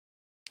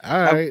all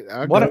right.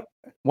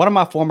 One of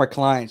my former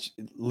clients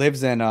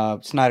lives in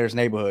Snyder's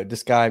neighborhood.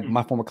 This guy,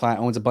 my former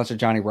client, owns a bunch of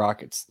Johnny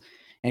Rockets,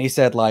 and he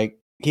said like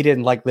he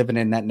didn't like living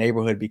in that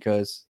neighborhood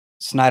because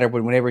Snyder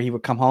would, whenever he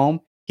would come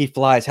home, he'd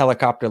fly his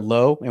helicopter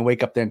low and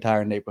wake up the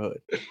entire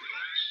neighborhood.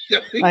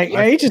 Like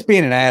he's just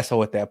being an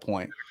asshole at that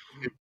point.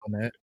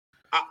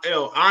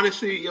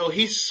 Honestly,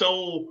 he's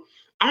so.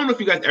 I don't know if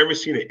you guys ever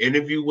seen an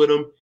interview with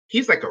him.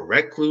 He's like a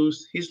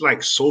recluse. He's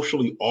like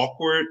socially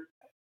awkward.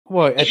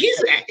 Well,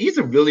 he's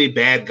a really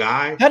bad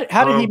guy.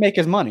 How did he make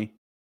his money?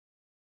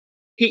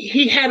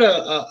 He had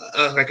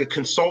a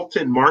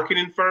consultant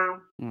marketing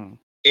firm,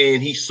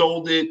 and he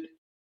sold it.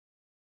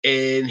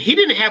 And he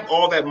didn't have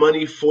all that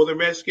money for the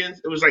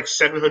Redskins. It was like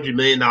 $700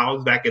 million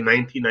back in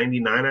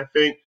 1999, I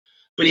think.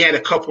 But he had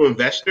a couple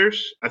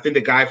investors. I think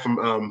the guy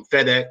from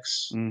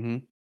FedEx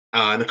and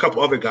a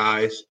couple other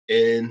guys,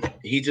 and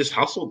he just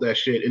hustled that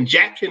shit. And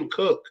Jack Kent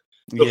Cooke,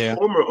 the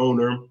former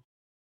owner,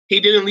 he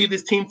didn't leave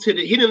his team to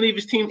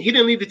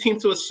the team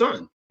to his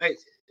son. Like,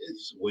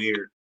 it's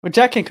weird. But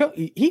Jack Kent Cooke,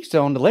 he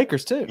still owned the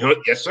Lakers too.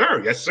 Yes,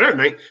 sir.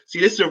 See,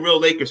 this is a real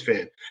Lakers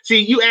fan. See,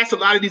 you ask a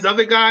lot of these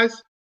other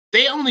guys,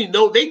 they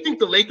think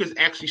the Lakers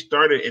actually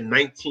started in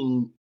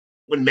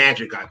when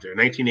Magic got there,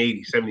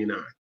 1980,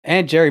 79.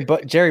 And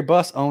Jerry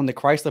Buss owned the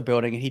Chrysler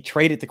Building, and he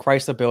traded the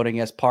Chrysler Building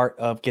as part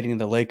of getting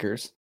the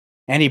Lakers.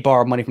 And he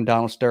borrowed money from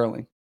Donald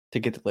Sterling to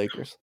get the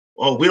Lakers.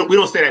 Oh, we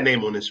don't say that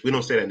name on this. We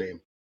don't say that name.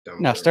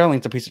 No,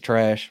 Sterling's a piece of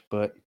trash,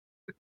 but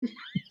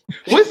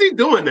what's he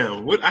doing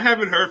now? I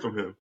haven't heard from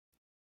him.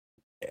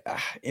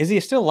 Is he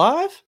still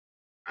alive?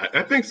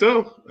 I think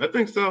so.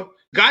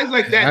 Guys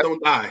like that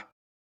don't die.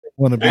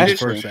 Want to be the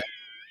first?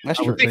 That's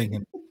I true. was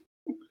thinking.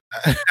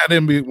 I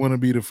didn't want to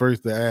be the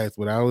first to ask,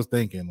 but I was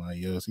thinking, like,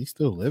 yo, is he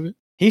still living?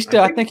 He's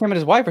still. I think him and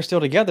his wife are still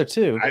together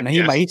too.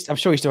 I'm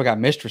sure he still got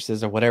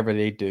mistresses or whatever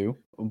they do.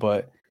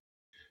 But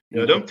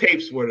them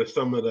tapes were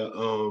some of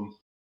the.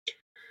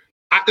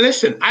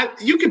 Listen,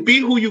 you can be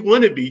who you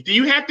want to be. Do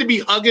you have to be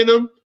hugging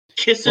them,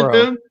 kissing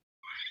them?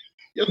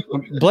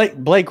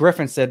 Blake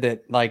Griffin said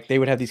that like they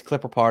would have these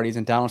Clipper parties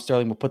and Donald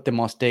Sterling would put them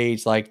on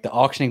stage like the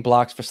auctioning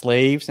blocks for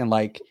slaves and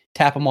like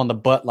tap them on the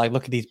butt like,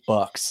 look at these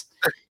bucks.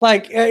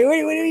 Like, hey, what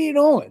are you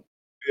doing?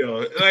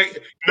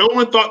 Like no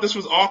one thought this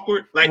was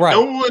awkward. Like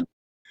no one.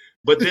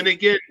 But then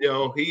again,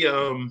 he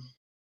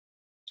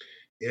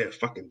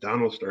fucking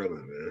Donald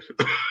Sterling, man.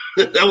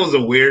 That was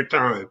a weird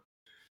time.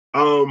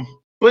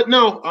 But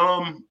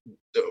no,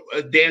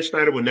 Dan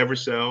Snyder would never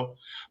sell.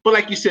 But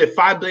like you said,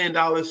 $5 billion,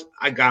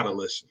 I gotta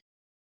listen.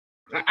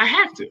 I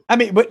have to. I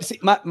mean, but see,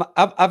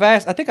 I've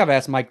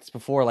asked Mike this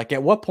before. Like,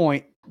 at what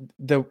point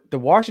the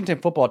Washington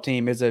football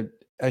team is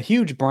a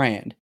huge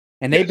brand,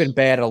 and they've been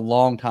bad a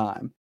long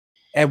time.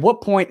 At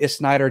what point is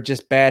Snyder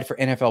just bad for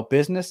NFL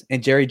business,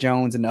 and Jerry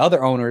Jones and the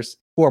other owners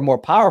who are more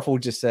powerful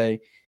just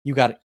say, "You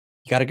got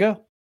to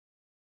go.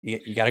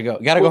 You got to go.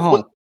 You got to go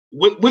home."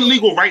 What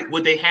legal right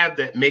would they have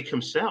that make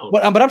him sell?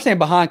 But I'm saying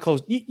behind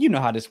closed. You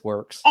know how this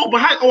works.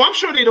 I'm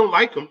sure they don't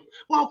like him.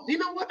 Well, you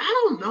know what?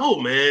 I don't know,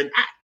 man.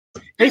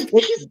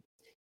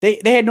 They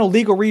had no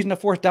legal reason to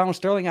force Donald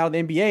Sterling out of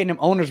the NBA, and them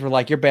owners were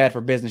like, "You're bad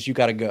for business. You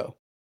got to go."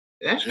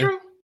 That's true.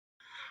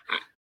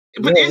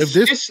 But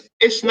is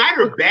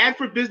Snyder bad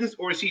for business,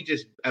 or is he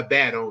just a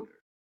bad owner?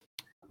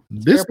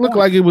 This looked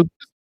like it was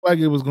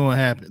going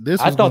to happen.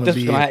 I thought this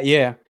was going to happen.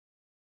 Yeah.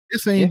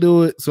 This ain't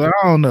do it, so I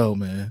don't know,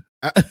 man.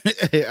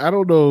 I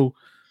don't know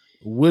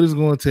what it's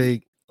going to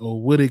take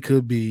or what it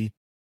could be.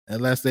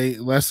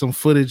 unless some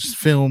footage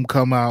film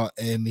come out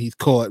and he's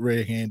caught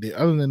red-handed.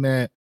 Other than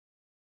that,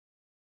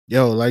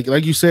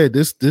 like you said,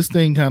 this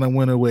thing kind of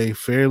went away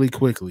fairly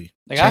quickly.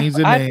 Like changed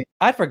the name.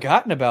 I'd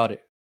forgotten about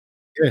it.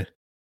 Yeah,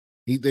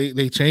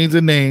 they changed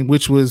the name,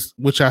 which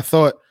I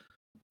thought.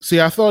 See,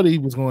 I thought he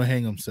was going to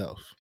hang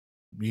himself.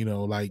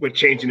 Like with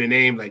changing the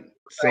name, like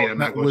saying I'm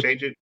not going to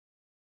change it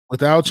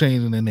without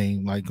changing the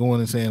name, like going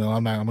and saying, "Oh,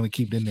 I'm going to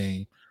keep the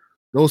name."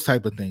 Those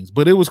type of things.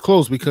 But it was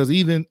close because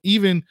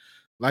even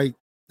like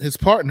his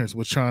partners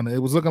was it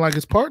was looking like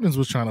his partners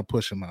was trying to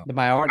push him out. The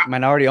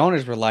minority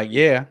owners were like,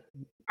 yeah.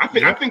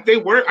 I think they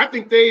were. I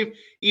think they've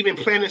even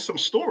planted some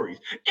stories.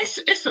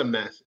 It's a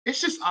mess.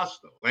 It's just us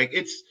though. Like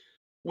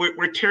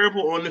we're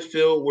terrible on the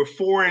field. We're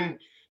 4-12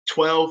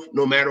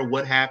 no matter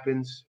what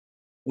happens.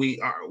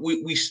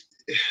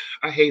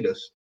 I hate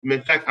us.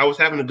 In fact, I was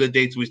having a good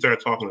day till we started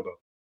talking about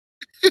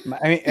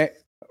it.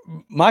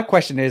 My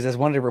question is, as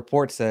one of the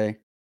reports say,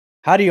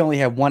 how do you only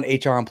have one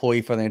HR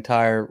employee for the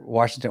entire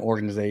Washington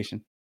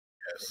organization?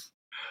 Yes.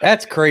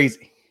 That's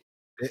crazy.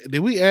 Did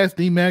we ask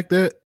D-Mac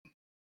that?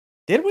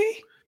 Did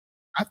we?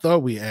 I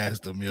thought we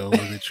asked him, was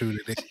it true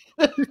today?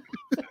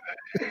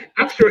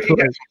 I'm sure he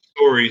got some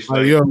stories.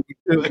 Was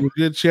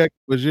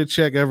your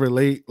check ever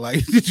late?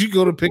 Like, did you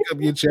go to pick up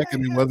your check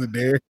and it wasn't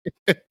there?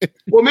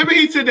 Well, remember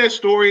he said that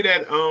story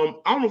that I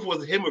don't know if it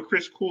was him or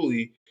Chris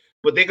Cooley,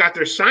 but they got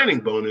their signing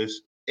bonus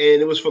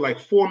and it was for like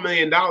 $4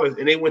 million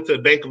and they went to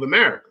Bank of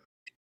America.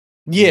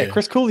 Yeah,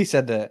 Chris Cooley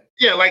said that.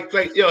 Yeah, like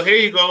here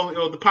you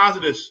go,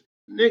 deposit this.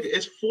 Nigga,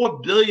 it's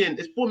 $4 billion.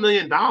 It's $4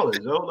 million,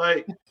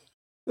 like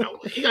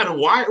he got to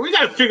wire. We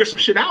got to figure some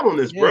shit out on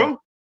this, bro.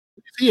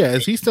 Yeah,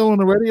 is he still on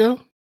the radio?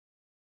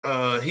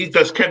 He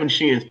does Kevin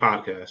Sheehan's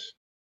podcast.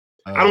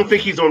 I don't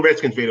think he's on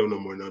Redskins Radio no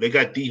more. No, they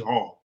got D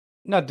Hall.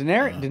 No,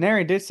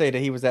 Denarian did say that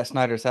he was at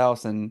Snyder's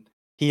house and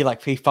he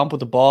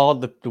fumbled the ball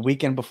the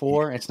weekend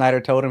before, and Snyder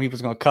told him he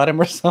was going to cut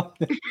him or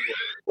something.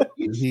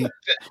 He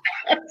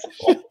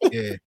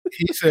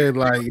said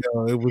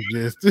it was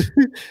just.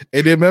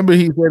 And then remember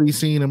he said he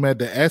seen him at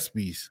the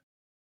ESPYs,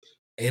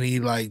 and he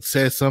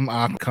said some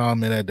odd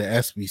comment at the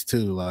ESPYs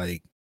too.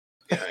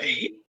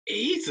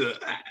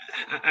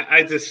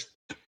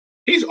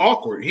 He's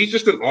awkward. He's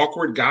just an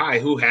awkward guy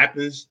who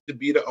happens to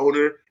be the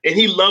owner, and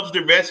he loves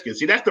the Redskins.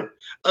 See, that's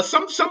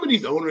some of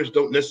these owners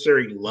don't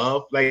necessarily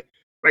love like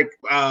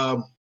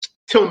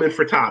Tillman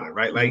Furtada,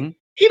 right? Like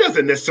he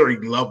doesn't necessarily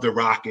love the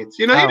Rockets.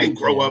 He didn't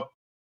grow up.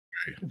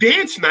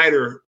 Dan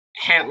Snyder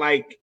had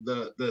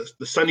the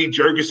Sonny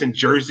Jurgensen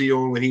jersey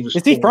on when he was.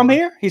 Is he from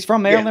here? He's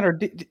from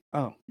Maryland,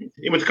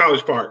 he went to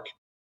College Park.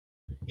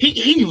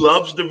 He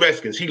loves the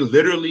Redskins. He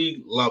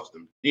literally loves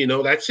them.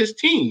 That's his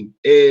team,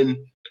 and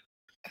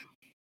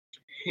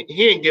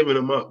he ain't giving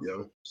them up,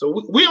 yo.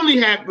 So we only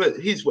have, but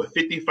he's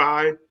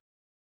 55.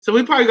 So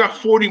we probably got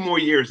 40 more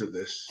years of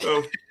this.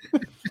 So,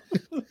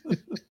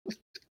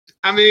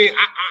 I mean,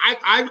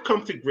 I've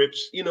come to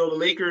grips. The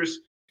Lakers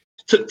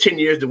took 10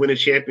 years to win a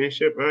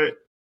championship, right?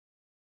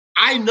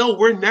 I know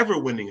we're never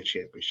winning a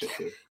championship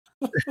here.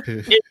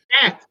 In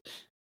fact,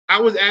 I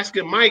was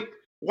asking Mike,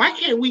 why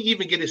can't we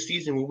even get a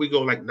season where we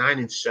go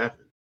 9-7?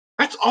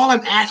 That's all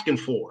I'm asking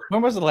for.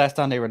 When was the last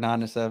time they were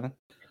 9-7?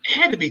 It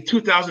had to be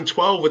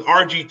 2012 with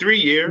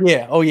RG3 year.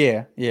 Yeah. Oh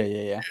yeah.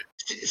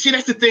 See,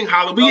 that's the thing,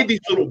 Hollow. We get these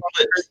little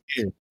blips.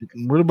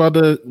 What about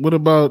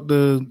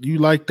the you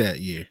like that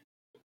year?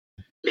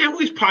 Man, we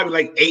was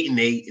probably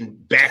 8-8 and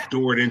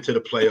backdoored into the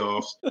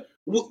playoffs.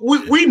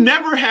 we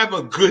never have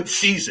a good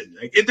season.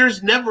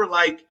 There's never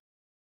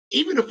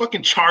even the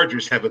fucking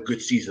Chargers have a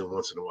good season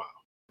once in a while.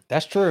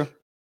 That's true.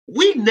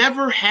 We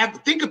never have.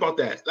 Think about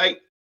that.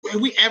 Have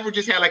we ever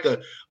just had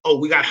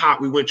we got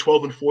hot, we went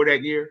 12-4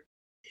 that year?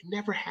 It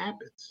never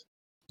happens.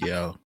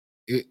 Yo,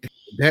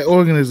 that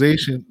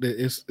organization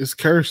it's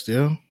cursed,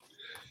 yo.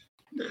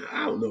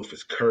 I don't know if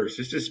it's cursed.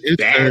 It's just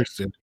bad.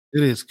 Cursed.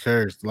 It is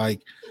cursed.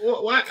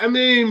 What? I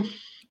mean,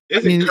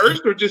 is it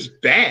cursed or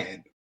just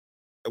bad?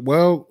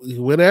 Well,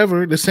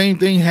 whatever. The same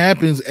thing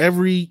happens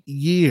every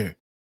year.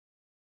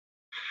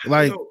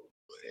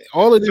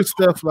 All of this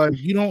stuff,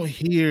 you don't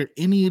hear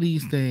any of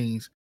these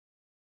things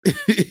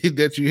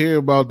that you hear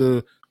about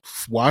the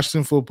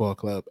Washington Football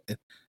Club,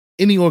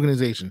 any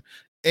organization.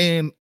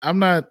 And I'm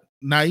not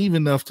naive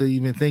enough to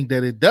even think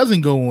that it doesn't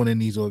go on in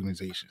these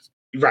organizations.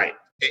 Right.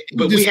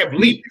 But we have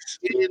leaks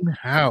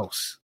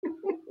in-house.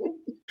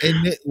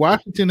 And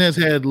Washington has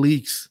had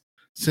leaks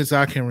since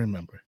I can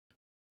remember.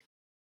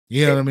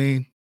 You know what I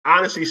mean?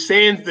 Honestly,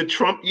 sans the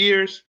Trump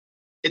years,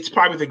 it's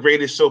probably the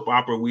greatest soap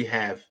opera we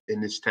have in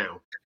this town.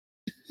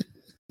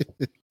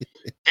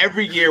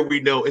 Every year we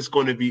know it's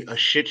going to be a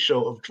shit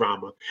show of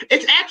drama.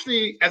 It's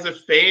actually, as a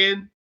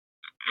fan,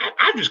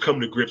 I've just come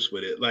to grips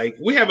with it.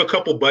 We have a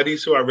couple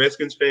buddies who are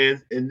Redskins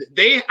fans, and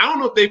I don't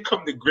know if they've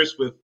come to grips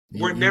with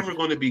we're never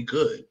going to be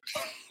good.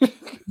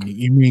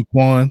 You mean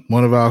Quan,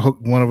 one of our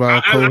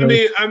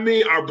I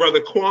mean our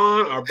brother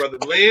Quan, our brother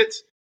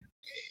Lance.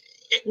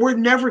 We're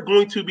never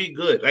going to be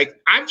good.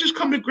 I've just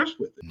come to grips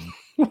with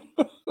it.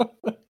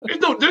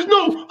 There's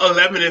no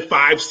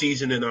 11-5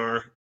 season in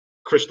our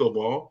crystal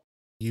ball.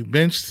 You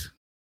benched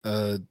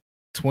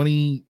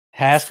 24-year-old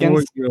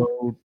Haskins.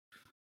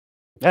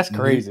 That's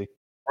crazy.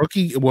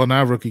 Rookie, well,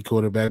 not rookie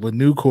quarterback, but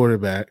new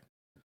quarterback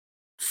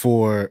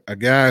for a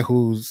guy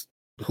whose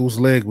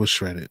leg was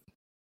shredded.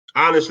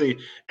 Honestly,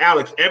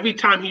 Alex, every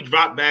time he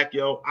dropped back,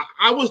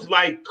 I was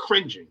like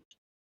cringing.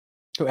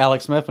 To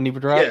Alex Smith when he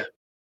would drop? Yeah,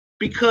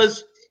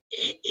 because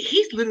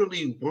he's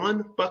literally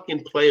one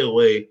fucking play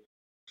away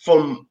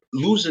from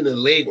losing a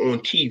leg on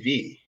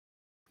TV.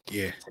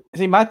 Yeah.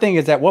 See, my thing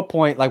is, at what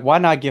point, like, why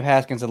not give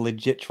Haskins a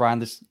legit try on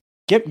this?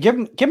 Give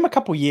him a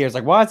couple years.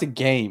 Like, why is it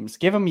games?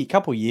 Give him a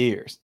couple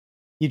years.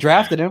 You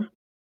drafted him.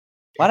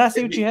 Why not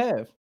see what you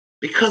have?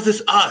 Because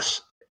it's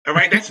us. All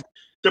right. That's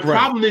the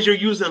problem is you're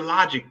using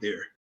logic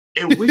there.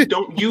 And we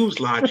don't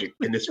use logic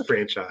in this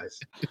franchise.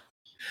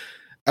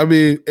 I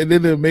mean, and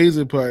then the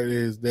amazing part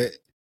is that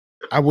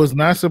I was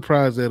not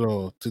surprised at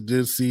all to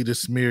just see the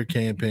smear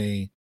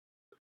campaign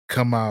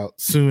come out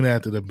soon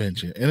after the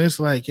benching. And it's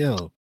like,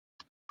 yo,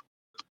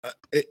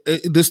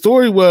 the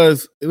story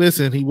was,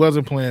 listen, he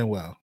wasn't playing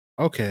well.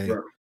 Okay. Right.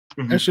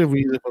 Mm-hmm. That's your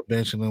reason for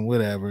benching him,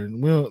 whatever.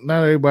 And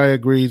not everybody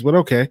agrees, but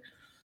okay,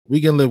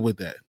 we can live with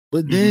that.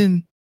 But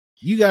then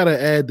you got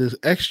to add this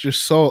extra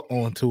salt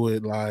onto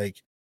it. Like,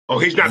 oh,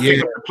 he's not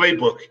picking up the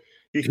playbook.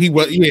 He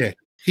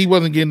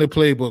wasn't getting the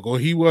playbook, or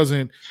he was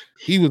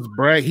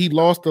he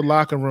lost the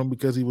locker room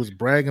because he was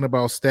bragging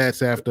about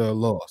stats after a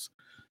loss.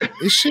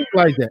 It's shit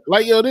like that.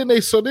 Like, yo, then they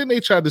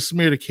tried to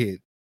smear the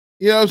kid.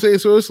 You know what I'm saying?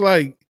 So it's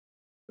like,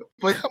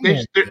 but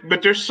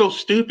they're so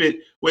stupid.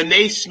 When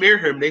they smear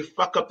him, they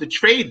fuck up the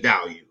trade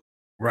value.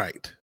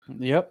 Right.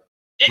 Yep.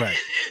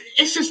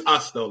 It's just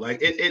us though. Like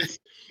it's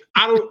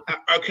I don't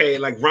okay.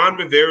 Like Ron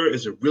Rivera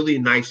is a really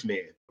nice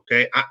man.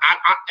 Okay, I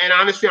and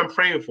honestly, I'm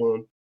praying for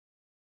him.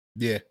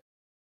 Yeah.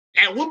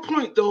 At what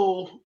point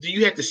though do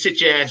you have to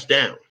sit your ass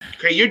down?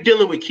 Okay, you're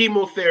dealing with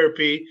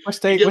chemotherapy. What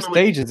stage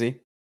is he?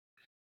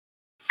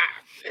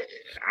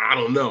 I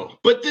don't know.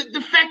 But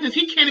the fact is,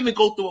 he can't even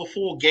go through a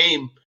full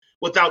game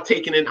without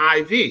taking an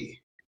IV. You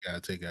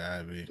gotta take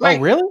an IV. Like,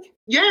 oh, really?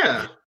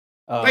 Yeah.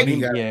 Like, he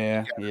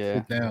gotta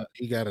sit down.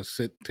 He gotta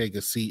take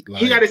a seat.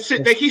 Like, he gotta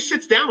sit. Like, he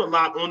sits down a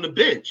lot on the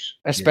bench,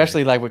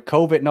 especially like with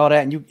COVID and all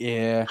that. And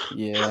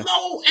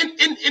Hello,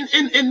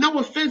 and no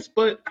offense,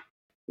 but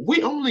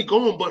we only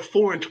going but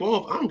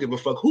 4-12. I don't give a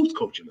fuck who's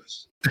coaching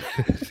us.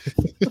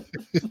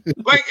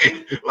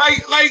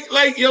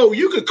 like, yo,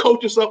 you could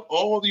coach us up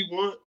all you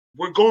want.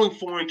 We're going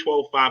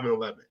 4-12,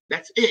 5-11.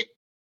 That's it.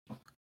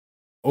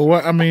 Or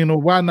what? I mean,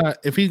 why not?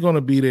 If he's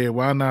gonna be there,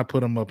 why not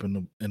put him up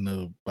in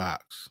the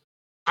box?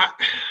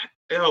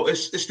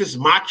 It's this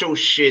macho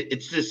shit.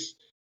 It's this,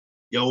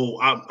 yo,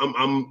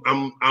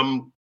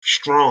 I'm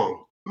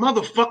strong,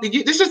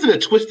 motherfucker. This isn't a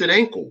twisted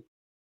ankle.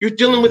 You're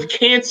dealing with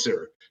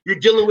cancer. You're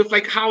dealing with,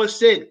 like Hollis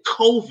said,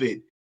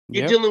 COVID.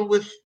 You're dealing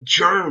with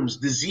germs,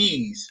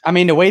 disease. I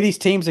mean, the way these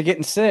teams are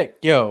getting sick,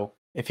 yo.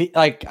 If he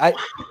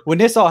when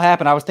this all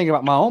happened, I was thinking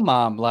about my own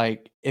mom.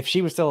 Like, if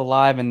she was still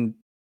alive and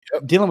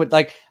dealing with,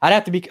 like, I'd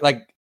have to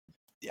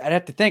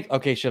think,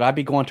 okay, should I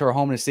be going to her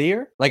home to see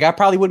her? Like, I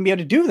probably wouldn't be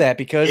able to do that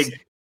because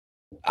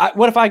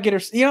what if I get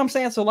her? You know what I'm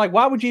saying? So, like,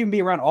 why would you even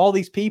be around all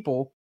these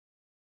people?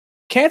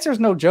 Cancer is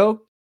no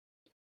joke.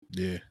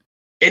 Yeah.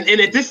 And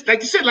at this,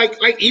 like you said, like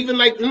even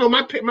like, you know,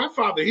 my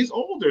father, he's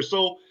older,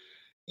 so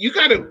you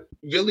gotta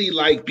really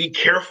like be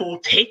careful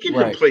taking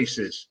him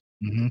places.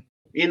 Mm-hmm.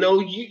 You know,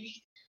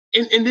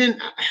 and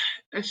then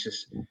it's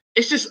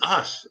just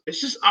us. It's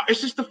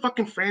just the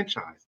fucking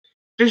franchise.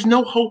 There's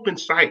no hope in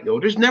sight, though.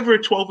 There's never a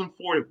 12-4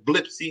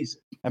 blip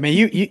season. I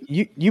mean,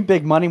 you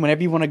big money.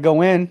 Whenever you want to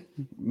go in,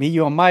 me,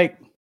 you, and Mike.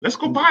 Let's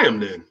go buy him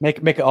then. Make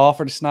an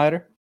offer to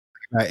Snyder.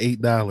 I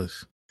got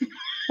 $8.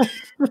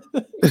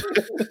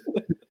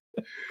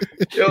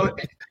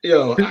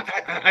 yo,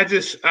 I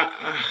just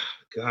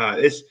God,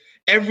 it's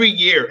every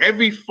year,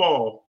 every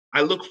fall,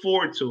 I look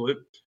forward to it,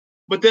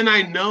 but then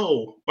I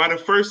know by the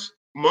first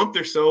month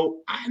or so,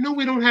 I know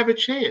we don't have a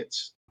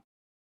chance.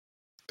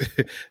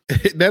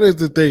 That is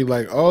the thing.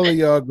 Like, all of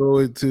y'all go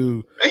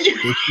into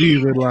the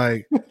season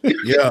like,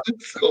 yeah,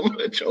 so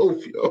much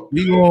hope, yo.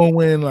 We gonna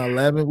win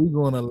 11. We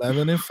going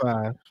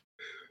 11-5,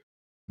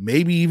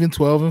 maybe even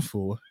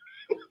 12-4.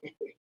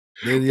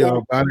 Then,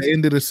 yo, by the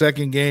end of the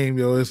second game,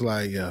 yo, it's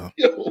like, yo,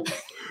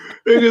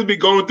 they just be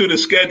going through the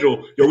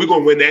schedule. Yo, we're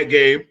gonna win that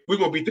game. We're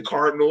gonna beat the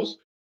Cardinals.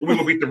 We're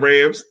gonna beat the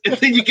Rams. And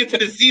then you get to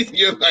the season,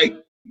 you're like,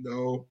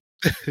 no.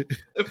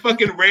 The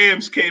fucking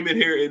Rams came in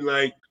here and,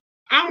 like,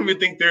 I don't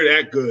even think they're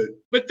that good,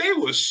 but they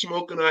were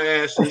smoking our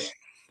asses.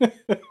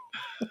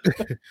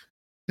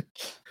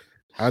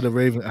 How'd the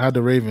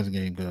Ravens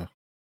game go?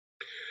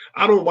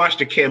 I don't watch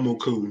the Camel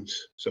Coons,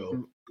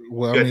 so.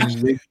 Well, I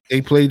mean,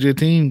 they played your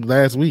team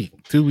last week,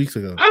 2 weeks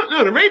ago. I don't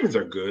know. The Ravens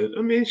are good.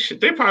 I mean,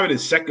 they're probably the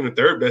second or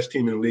third best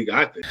team in the league,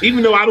 I think.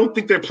 Even though I don't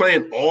think they're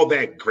playing all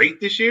that great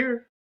this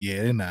year.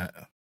 Yeah, they're not.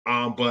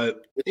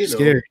 But it's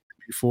scary to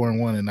be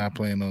 4-1 and not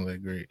playing all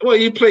that great. Well,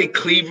 you play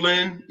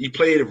Cleveland, you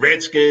play the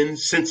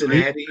Redskins,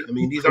 Cincinnati. I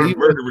mean, these aren't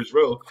murderers,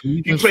 bro.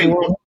 You play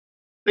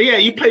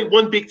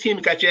one big team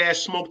and got your ass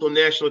smoked on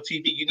national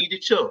TV. You need to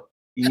chill.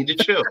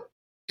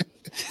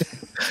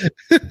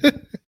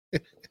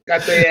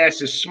 Got their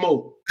asses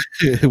smoked.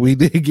 We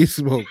did get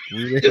smoked.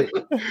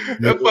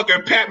 That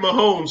fucking Pat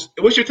Mahomes.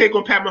 What's your take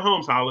on Pat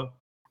Mahomes, Holla?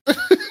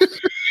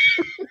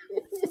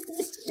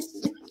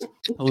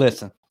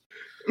 Listen,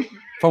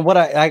 from what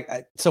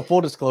I so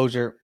full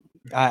disclosure,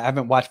 I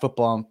haven't watched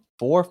football in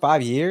 4 or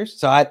 5 years.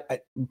 So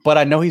but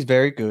I know he's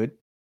very good.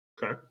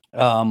 Okay.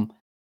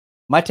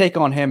 My take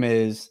on him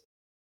is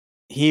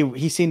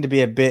he seemed to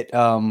be a bit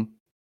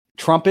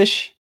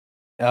Trumpish.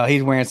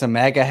 He's wearing some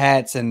MAGA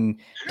hats and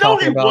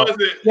talking about.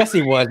 Wasn't. Yes,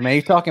 he was, man.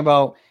 He's talking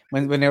about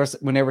when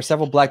there were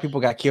several black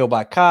people got killed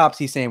by cops.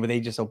 He's saying, well, they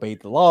just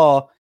obeyed the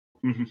law.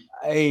 Mm-hmm.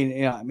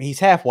 I mean, he's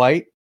half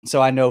white,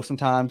 so I know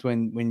sometimes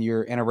when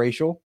you're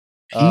interracial,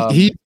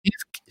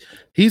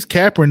 he's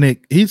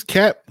Kaepernick. He's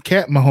Cap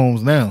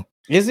Mahomes now.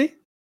 Is he?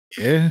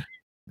 Yeah,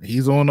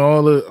 he's on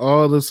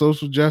all the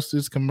social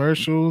justice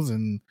commercials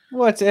and.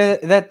 Well, it's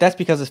that's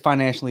because it's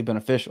financially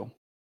beneficial.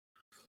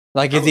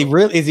 Like, is he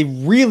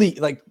really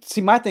like?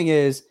 See, my thing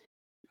is,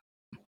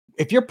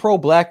 if you're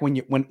pro-black when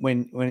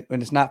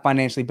it's not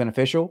financially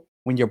beneficial,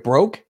 when you're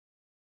broke,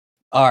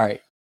 all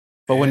right.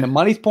 But when the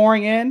money's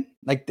pouring in,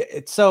 like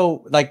it's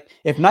so like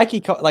if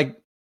Nike calls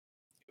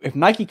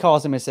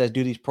him and says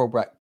do these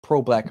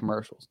pro-black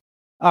commercials,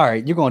 all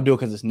right, you're gonna do it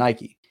because it's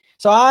Nike.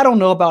 So I don't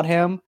know about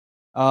him.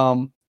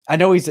 I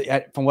know he's,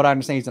 from what I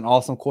understand, he's an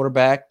awesome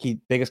quarterback.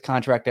 Biggest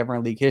contract ever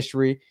in league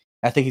history.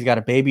 I think he's got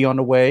a baby on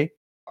the way.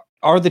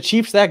 Are the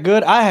Chiefs that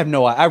good? I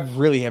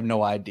really have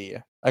no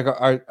idea. Like,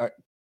 are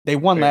they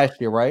won last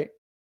year, right?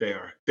 They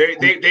are.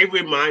 They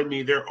remind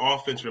me. Their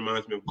offense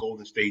reminds me of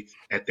Golden State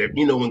at their.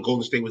 When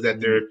Golden State was at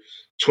their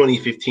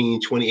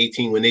 2015,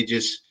 2018, when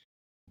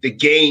the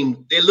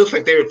game. It looks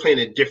like they were playing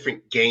a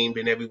different game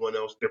than everyone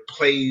else. Their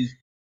plays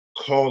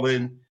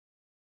calling.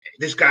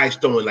 This guy's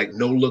throwing like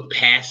no look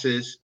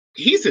passes.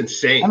 He's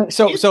insane. I mean,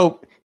 so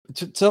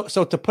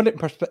to put it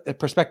in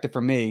perspective for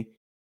me,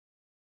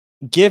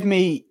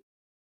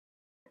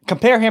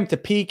 compare him to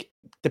peak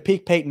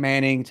Peyton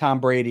Manning, Tom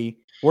Brady.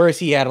 Where is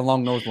he at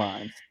along those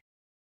lines?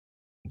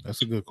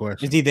 That's a good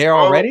question. Is he there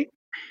already?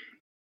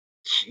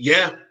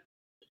 Yeah,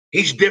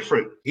 he's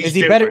different. Is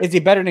he better? Is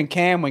he better than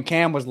Cam when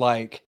Cam was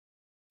like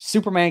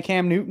Superman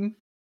Cam Newton?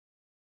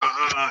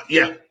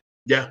 Yeah.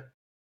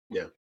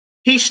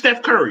 He's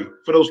Steph Curry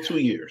for those 2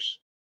 years.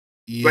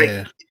 Yeah.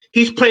 Like,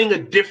 he's playing a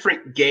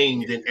different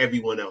game than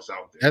everyone else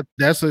out there.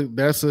 That's a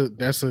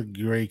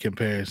great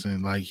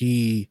comparison. Like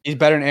he's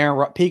better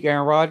than peak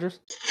Aaron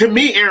Rodgers. To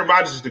me, Aaron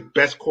Rodgers is the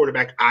best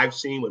quarterback I've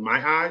seen with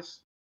my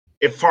eyes,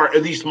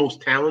 at least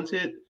most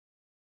talented.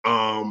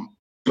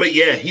 But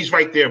yeah, he's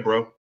right there,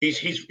 bro.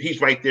 He's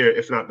right there,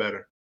 if not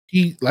better.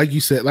 He, like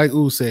you said, like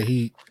Ooh said,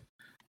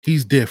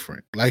 he's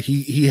different. Like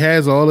he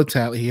has all the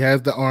talent. He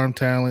has the arm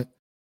talent.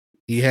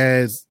 He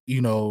has,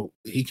 he's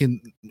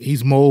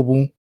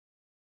mobile.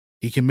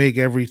 He can make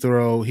every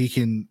throw.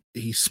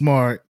 He's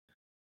smart.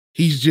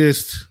 He's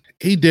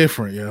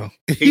different, yo.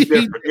 He's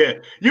different, yeah.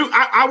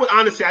 I would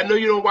honestly, I know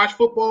you don't watch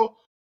football.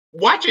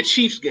 Watch a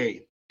Chiefs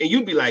game, and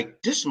you'd be like,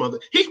 he's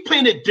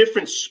playing a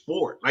different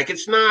sport. Like,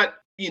 it's not,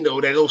 that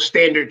little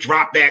standard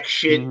drop back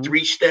shit,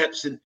 3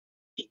 steps, and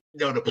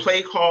the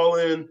play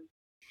calling.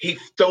 He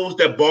throws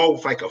that ball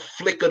with like a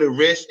flick of the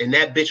wrist, and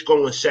that bitch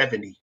going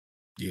 70.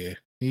 Yeah.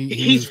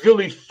 He's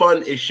really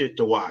fun as shit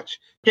to watch.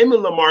 Him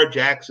and Lamar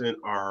Jackson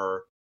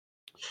are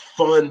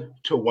fun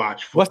to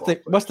watch.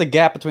 What's the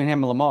gap between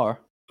him and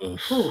Lamar? We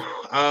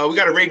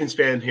got a Ravens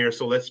fan here,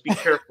 so let's be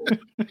careful.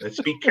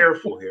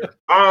 Here.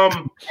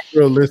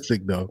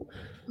 Realistic though.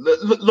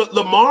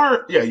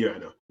 Lamar, yeah, I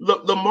know.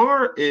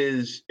 Lamar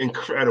is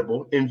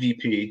incredible,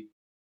 MVP.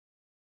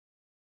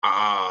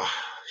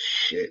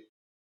 Shit.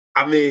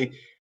 I mean,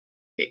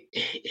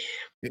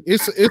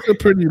 it's a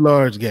pretty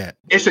large gap.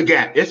 It's a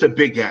gap. It's a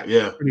big gap.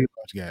 Yeah, pretty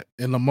large gap.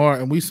 And Lamar,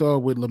 and we saw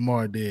what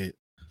Lamar did.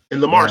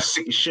 And Lamar's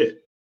sick as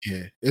shit.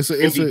 Yeah,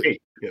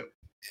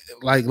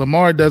 like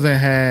Lamar doesn't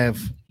have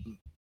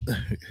the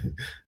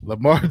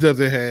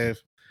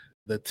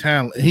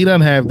talent. He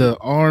doesn't have the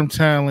arm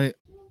talent,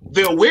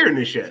 the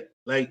awareness yet.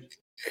 Like,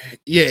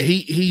 yeah,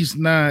 he's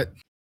not.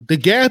 The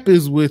gap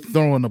is with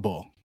throwing the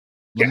ball.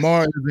 Yes.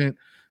 Lamar isn't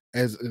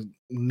as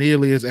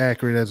nearly as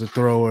accurate as a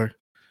thrower.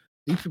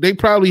 They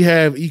probably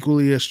have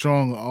equally as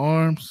strong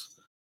arms,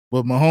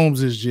 but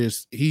Mahomes is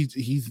just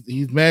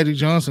he's Magic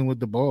Johnson with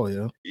the ball,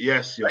 yo.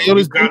 Yes, yo.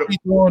 He's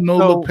throwing no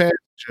look pass,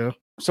 yo.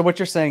 So what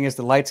you're saying is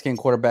the light skinned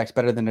quarterback's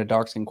better than the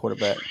dark skinned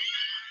quarterback.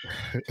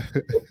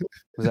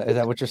 Is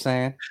that what you're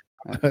saying?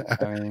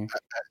 I mean,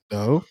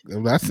 no,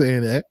 I'm not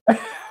saying that.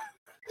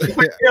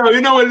 You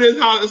know what it is?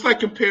 How it's like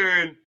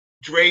comparing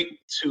Drake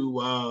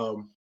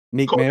to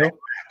Meek Mill.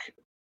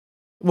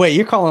 Wait,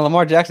 you're calling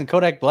Lamar Jackson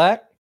Kodak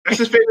Black? That's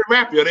his favorite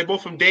rapper, yo. They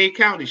both from Dade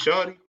County,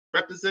 shorty.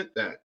 Represent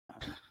that.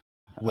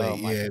 Wait,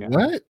 yeah, God.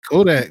 What?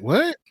 Kodak,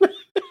 what?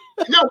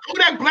 No,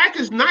 Kodak Black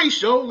is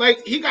nice, yo.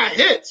 Like, he got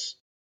hits.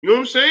 You know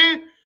what I'm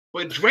saying?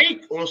 But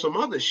Drake on some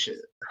other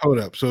shit. Hold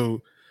up.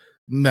 So,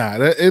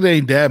 it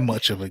ain't that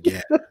much of a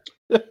gap.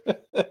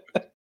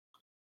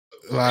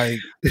 Like,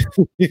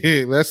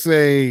 let's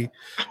say,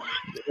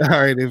 all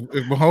right, if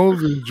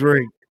Mahomes is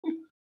Drake,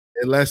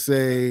 and let's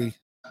say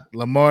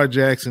Lamar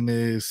Jackson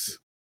is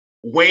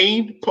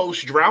Wayne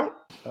post drought.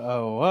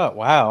 Oh,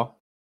 wow.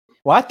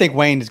 Well, I think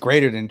Wayne is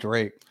greater than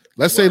Drake.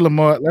 Let's say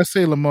Lamar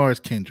is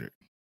Kendrick.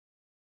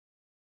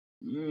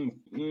 No,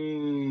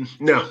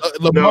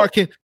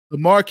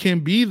 Lamar can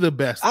be the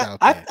best out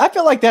there. I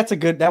feel like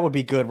that would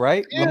be good,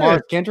 right? Yeah. Lamar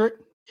is Kendrick.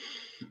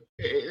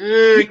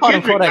 You called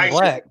him Kodak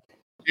Black.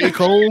 J.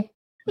 Cole.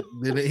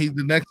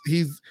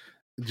 He's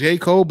J.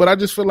 Cole, but I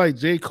just feel like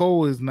J.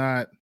 Cole is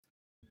not.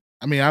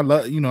 I mean, I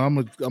love,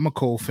 I'm a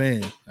Cole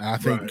fan. I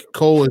think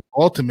Cole is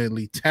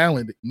ultimately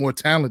more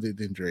talented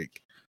than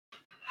Drake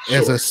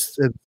as a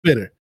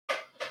spitter.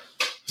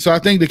 So I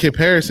think the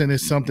comparison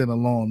is something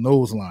along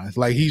those lines.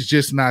 Like he's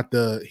just not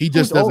he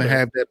just doesn't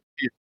have that.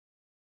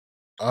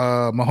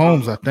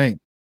 Mahomes, I think.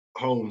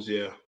 Mahomes,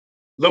 yeah.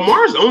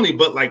 Lamar's only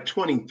but like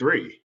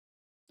 23.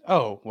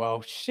 Oh,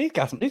 well, he's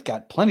got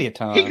plenty of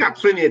time. He got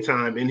plenty of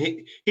time, and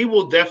he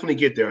will definitely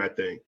get there, I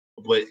think.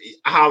 But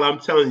how I'm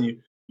telling you,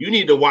 you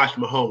need to watch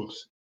Mahomes.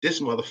 This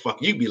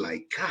motherfucker, you'd be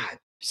like, God.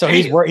 So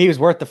he was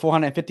worth the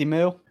 $450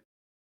 million?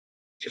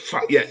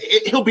 Yeah,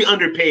 he'll be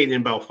underpaid in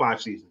about 5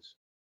 seasons.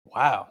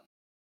 Wow.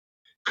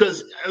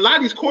 Because a lot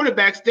of these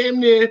quarterbacks, damn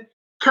near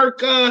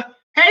Kirk, hey,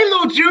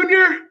 little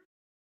junior.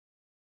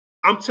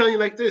 I'm telling you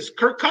like this,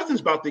 Kirk Cousins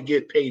about to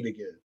get paid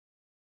again.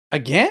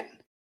 Again?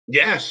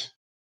 Yes.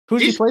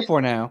 Who's he play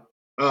for now?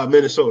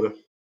 Minnesota.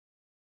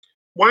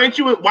 Why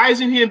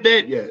isn't he in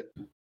bed yet?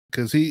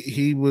 Because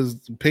he was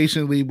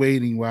patiently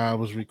waiting while I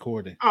was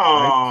recording.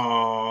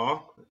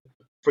 Oh, right?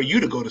 For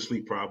you to go to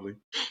sleep, probably.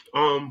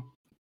 All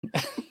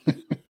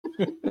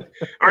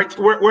right,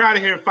 we're out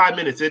of here in 5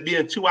 minutes. It'd be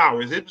in 2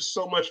 hours. It was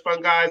so much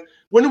fun, guys.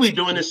 When are we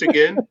doing this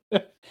again?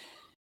 I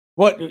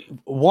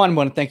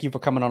want to thank you for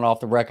coming on Off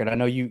the Record. I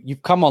know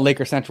you've come on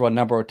Laker Central a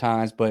number of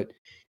times, but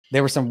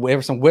there were some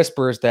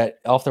whispers that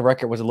Off the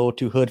Record was a little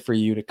too hood for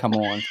you to come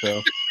on.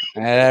 So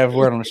I have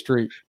word on the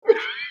street.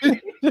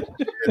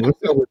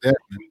 What's up with that,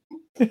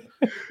 man?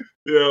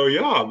 Yo,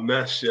 y'all a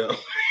mess, yo.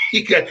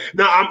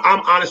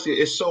 I'm honestly,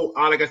 it's so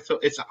like I said,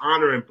 it's an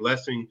honor and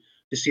blessing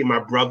to see my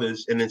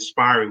brothers and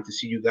inspiring to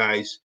see you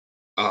guys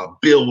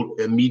build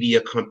a media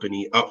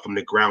company up from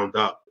the ground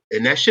up.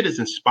 And that shit is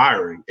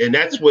inspiring. And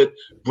that's what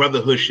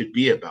brotherhood should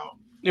be about.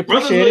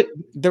 Appreciate it.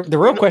 The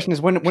real question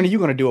is when are you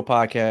going to do a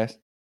podcast?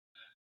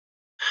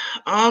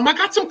 I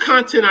got some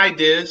content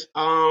ideas.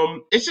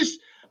 It's just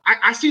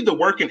I see the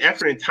work and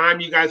effort and time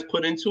you guys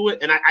put into it,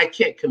 and I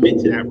can't commit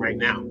to that right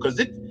now because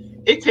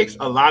it takes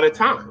a lot of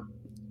time.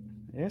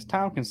 It's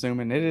time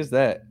consuming. It is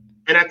that.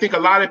 And I think a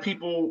lot of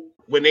people,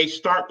 when they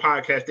start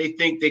podcasts, they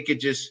think they could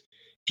just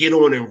get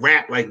on and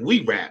rap like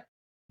we rap.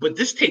 But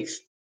this takes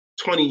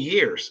 20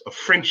 years of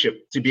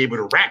friendship to be able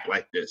to rap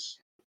like this.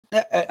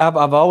 I've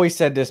always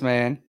said this,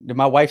 man.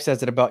 My wife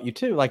says it about you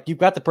too. Like you've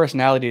got the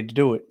personality to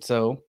do it.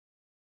 So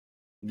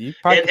you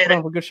probably put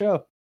on a good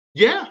show.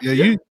 Yeah.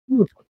 You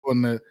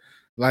on the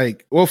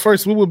well,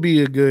 first, what would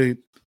be a good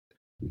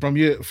from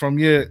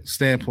your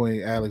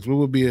standpoint, Alex, what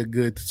would be a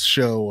good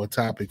show or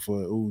topic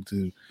for Ooh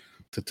to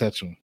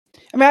touch on?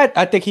 I mean,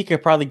 I think he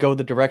could probably go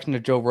the direction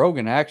of Joe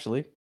Rogan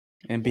actually,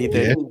 and be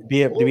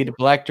the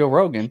Black Joe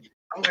Rogan.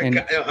 Oh my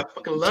God, I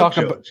fucking love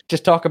Joe.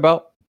 Talk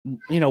about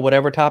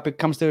whatever topic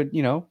comes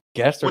to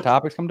guests or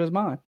topics come to his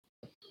mind.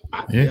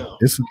 Yeah,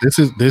 this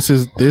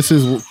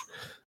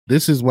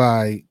is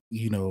why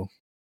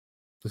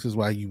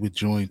you would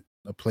join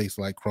a place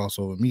like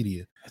Crossover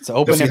Media. It's an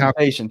open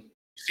invitation.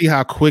 See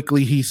how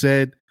quickly he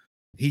said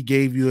he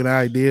gave you an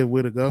idea of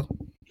where to go?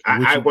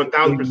 I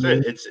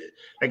 1000%. It's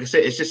like I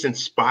said, it's just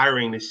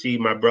inspiring to see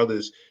my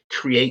brothers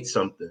create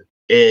something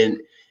and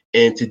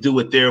to do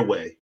it their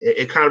way.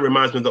 It kind of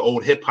reminds me of the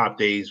old hip hop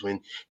days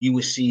when you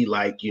would see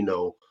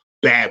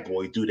Bad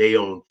Boy do their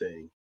own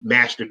thing.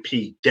 Master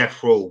P,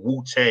 Death Row,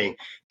 Wu-Tang.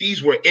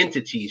 These were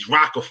entities,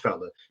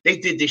 Rockefeller. They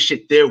did this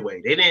shit their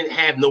way. They didn't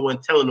have no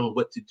one telling them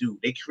what to do.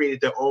 They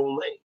created their own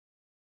lane,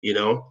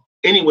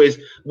 Anyways,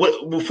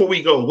 before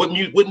we go, what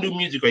new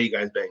music are you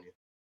guys banging?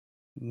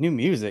 New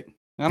music?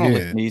 I don't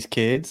listen to these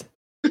kids.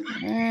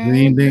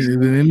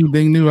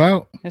 Anything new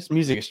out? This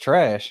music is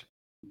trash.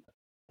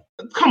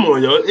 Come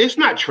on, yo. It's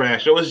not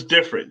trash, though. It's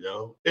different,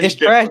 though. It's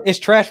trash. It's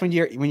trash when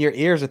your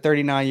ears are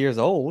 39 years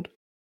old.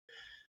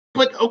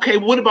 But okay,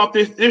 what about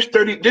this?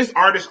 This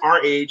artist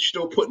our age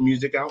still putting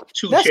music out.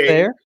 That's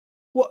fair.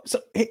 Well,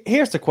 so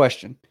here's the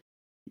question: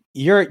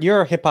 You're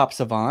a hip hop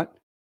savant.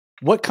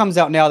 What comes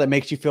out now that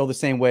makes you feel the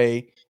same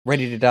way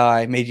Ready to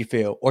Die made you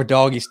feel, or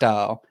Doggy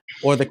Style,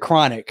 or The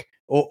Chronic,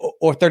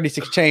 or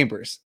 36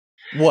 Chambers?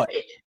 What?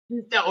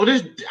 No,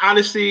 there's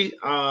honestly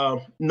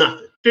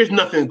nothing. There's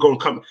nothing going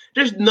to come.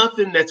 There's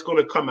nothing that's going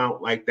to come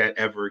out like that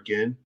ever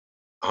again.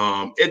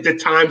 The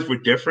times were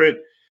different.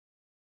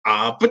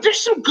 But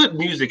there's some good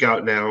music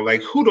out now.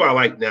 Like, who do I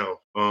like now?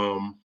 I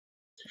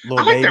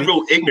like that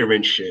real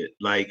ignorant shit.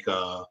 Like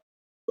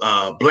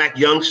Black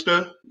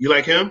Youngster. You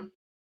like him?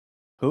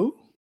 Who?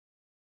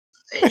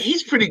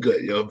 He's pretty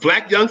good, yo.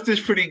 Black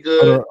Youngster's pretty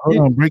good. Hold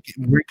on.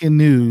 Breaking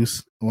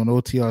news on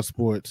OTR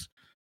Sports.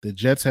 The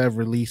Jets have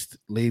released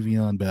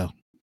Le'Veon Bell.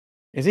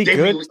 Is he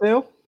good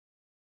still?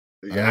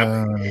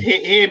 Yeah, he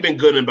ain't been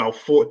good in about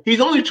 4. He's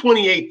only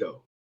 28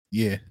 though.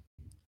 Yeah.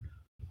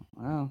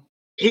 Wow.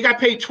 He got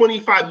paid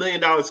 $25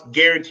 million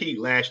guaranteed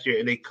last year,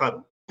 and they cut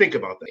him. Think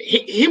about that.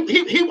 He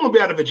won't be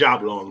out of a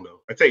job long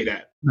though. I tell you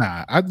that.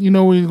 Nah, you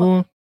know where he's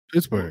going?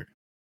 Pittsburgh.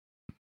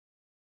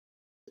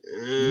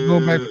 He's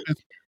going back to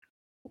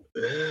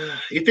Pittsburgh.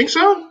 You think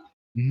so?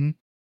 Mm-hmm.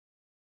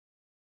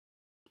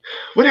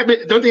 What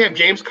happened? Don't they have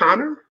James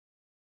Conner?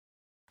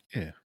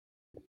 Yeah.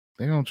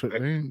 They don't.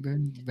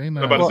 They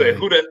not. I'm about to say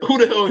who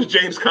the hell is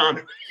James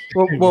Conner?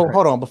 Well,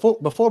 hold on.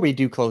 Before we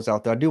do close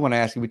out, though, I do want to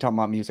ask you. We talking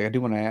about music. I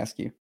do want to ask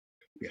you.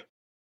 Yeah.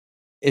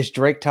 Is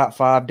Drake top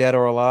 5 dead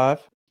or alive?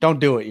 Don't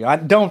do it,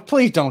 yo.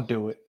 Please don't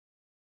do it.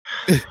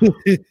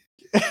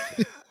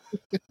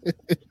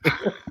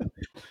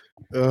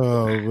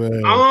 Oh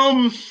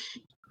man.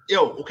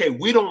 Okay,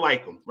 we don't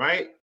like him,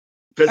 right?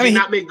 Does he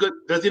not make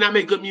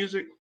good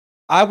music?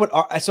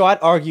 I'd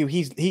argue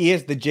he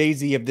is the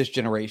Jay-Z of this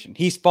generation.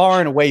 He's far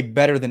and away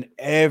better than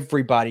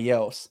everybody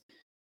else.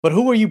 But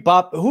who are you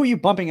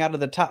bumping out of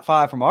the top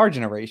 5 from our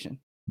generation?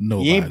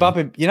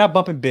 Nobody. You're not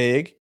bumping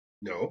Big.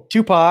 No.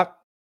 Tupac,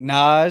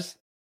 Nas,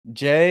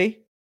 Jay.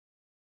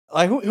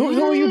 Like who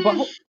are you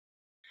bumping?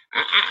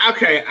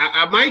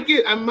 I might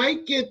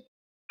get.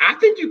 I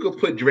think you could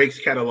put Drake's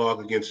catalog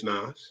against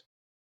Nas.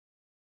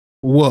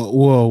 Whoa.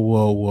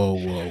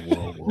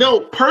 No,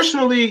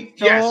 personally,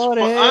 yes. For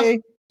us,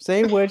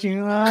 say what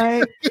you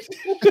like.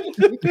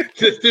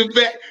 Just do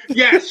that.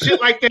 Yes,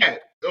 shit like that.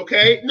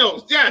 Okay.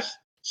 No, yes,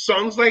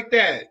 songs like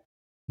that.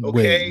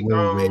 Okay.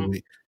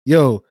 Wait.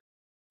 Yo,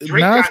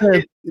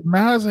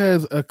 Nas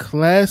has a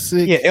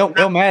classic. Yeah,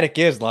 Illmatic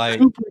is like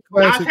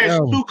Nas has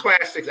 2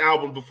 classics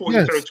albums before he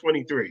turned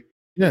 23.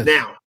 Yes.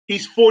 Now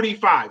he's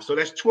 45, so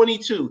that's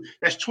 22.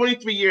 That's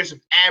 23 years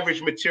of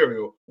average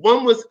material.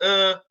 One was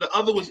the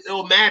other was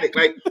Illmatic.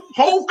 Like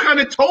Hov kind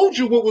of told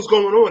you what was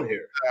going on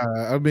here.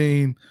 I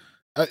mean,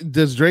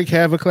 does Drake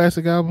have a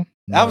classic album?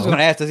 No. I was going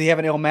to ask, does he have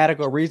an Illmatic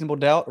or Reasonable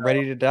Doubt,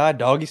 Ready to Die,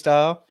 Doggy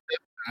Style?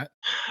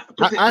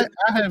 I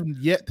have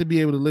yet to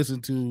be able to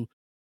listen to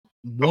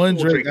one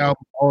Drake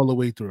album all the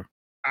way through.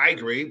 I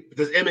agree.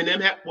 Does Eminem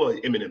have? Well,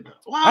 Eminem does.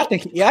 Wow. I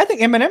think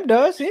Eminem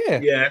does.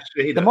 Yeah. Yeah.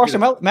 He does. The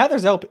Marshall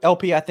Mathers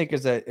LP, I think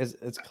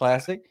is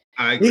classic.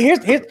 I agree.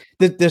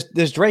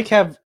 Does Drake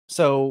have?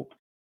 So,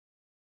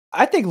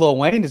 I think Lil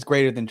Wayne is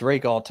greater than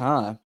Drake all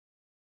time.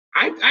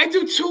 I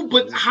do too,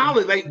 but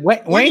Holly, like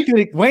Wayne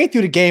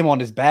threw the game on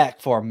his back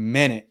for a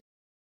minute.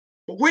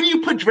 But where do you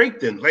put Drake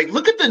then? Like,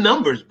 look at the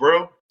numbers,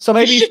 bro. So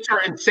maybe these shits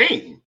are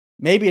insane.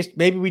 Maybe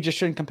we just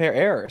shouldn't compare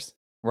eras,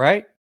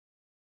 right?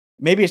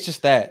 Maybe it's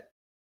just that.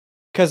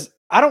 Because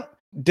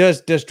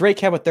does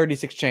Drake have a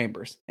 36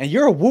 chambers? And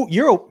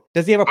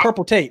does he have a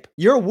purple tape?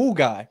 You're a Woo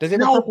guy. Does he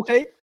have a purple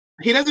tape?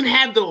 He doesn't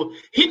have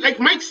like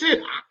Mike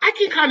said, I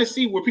can kind of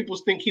see where people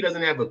think he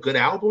doesn't have a good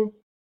album,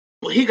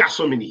 but he got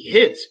so many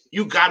hits.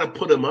 You got to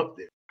put him up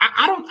there.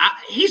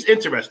 He's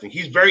interesting.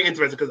 He's very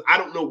interesting because I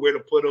don't know where to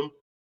put him,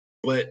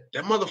 but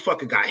that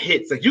motherfucker got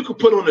hits. Like you could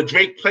put on a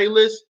Drake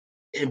playlist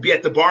and be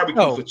at the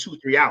barbecue for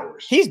 2-3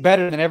 hours. He's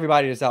better than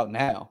everybody that's out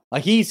now.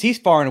 Like he's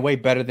far and away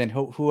better than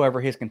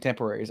whoever his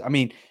contemporaries. I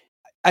mean,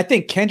 I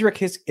think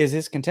Kendrick is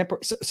his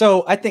contemporary.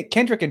 So I think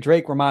Kendrick and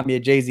Drake remind me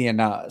of Jay-Z and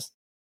Nas.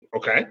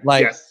 Okay.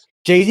 Like yes.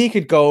 Jay-Z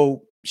could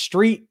go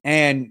street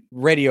and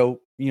radio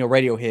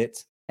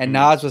hits, and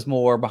Nas was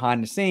more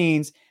behind the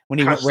scenes when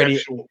he went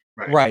radio.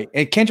 Right.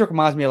 And Kendrick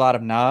reminds me a lot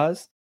of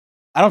Nas.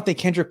 I don't think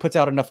Kendrick puts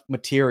out enough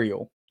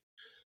material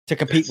to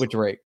compete with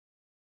Drake.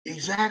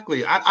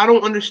 Exactly. I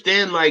don't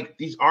understand like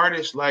these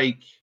artists, like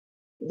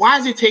why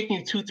is it taking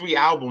you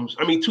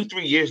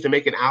 2-3 years to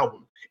make an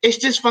album? It's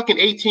just fucking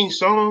 18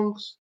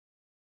 songs.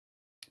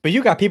 But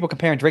you got people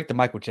comparing Drake to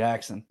Michael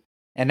Jackson.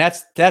 And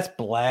that's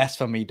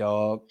blasphemy,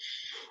 dog.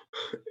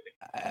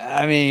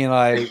 I mean,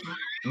 like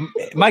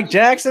Mike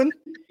Jackson.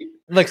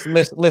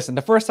 Listen,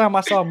 the first time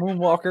I saw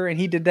Moonwalker and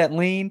he did that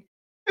lean,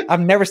 I've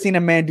never seen a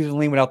man do the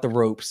lean without the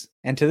ropes.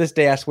 And to this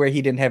day, I swear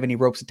he didn't have any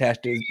ropes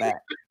attached to his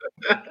back.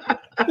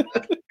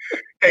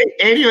 Hey,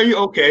 Eddie, are you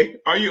okay?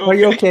 Are you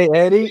okay,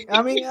 Eddie?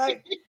 I mean,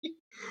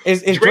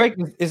 is Drake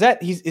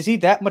is he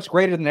that much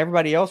greater than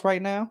everybody else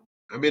right now?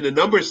 I mean, the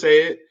numbers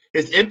say it.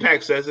 His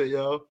impact says it,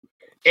 yo.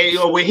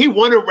 And when he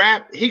won a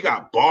rap, he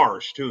got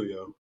bars too,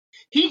 yo.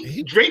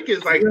 Drake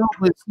is like,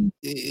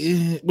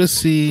 let's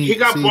see. He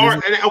got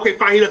bars, and okay,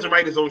 fine. He doesn't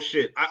write his own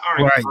shit.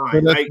 All right,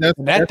 fine.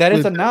 That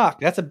is a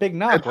knock. That's a big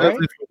knock, right?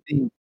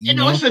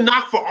 It's a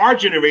knock for our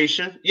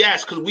generation,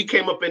 yes, because we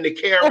came up in the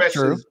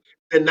KRS,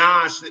 the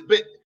Nas,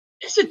 but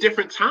it's a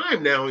different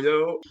time now,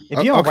 yo. If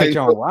you don't write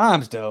your own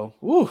rhymes, though,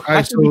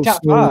 I should be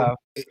top 5.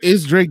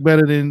 Is Drake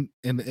better than?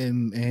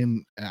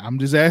 And I'm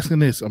just asking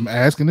this. I'm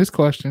asking this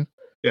question.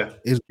 Yeah,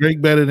 is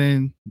Drake better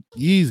than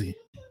Yeezy?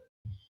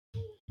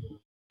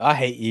 I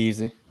hate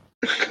Yeezy.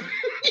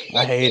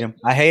 I hate him.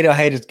 I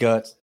hate his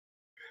guts.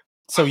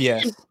 So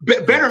yes,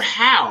 better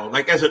how?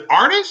 Like as an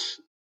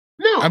artist?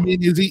 No. I mean,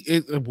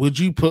 would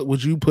you put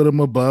him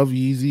above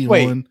Yeezy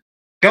on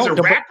as a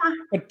rapper?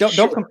 But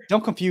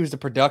don't confuse the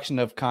production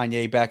of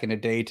Kanye back in the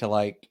day to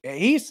like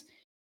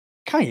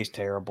Kanye's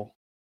terrible.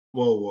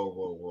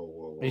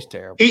 Whoa. He's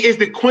terrible. He is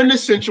the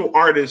quintessential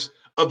artist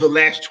of the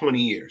last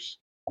 20 years.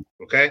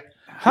 Okay?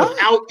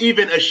 Without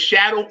even a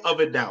shadow of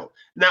a doubt.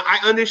 Now,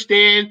 I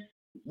understand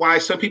why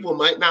some people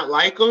might not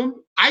like him.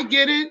 I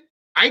get it.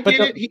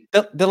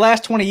 The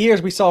last 20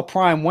 years, we saw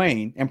Prime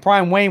Wayne, and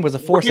Prime Wayne was a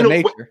force of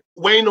nature.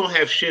 Wayne don't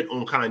have shit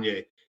on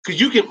Kanye.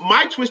 Because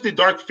My Twisted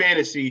Dark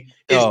Fantasy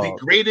is the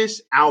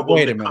greatest album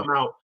to come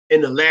out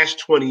in the last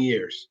 20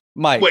 years.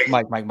 Mike. Wayne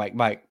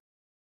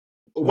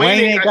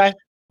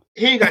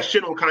he ain't got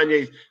shit on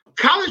Kanye.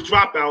 College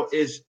Dropout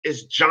is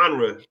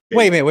genre.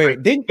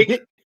 Wait.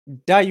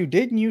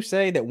 Didn't you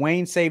say that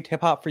Wayne saved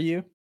hip hop for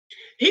you?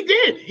 He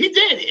did.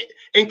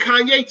 And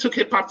Kanye took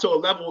hip hop to a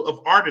level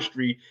of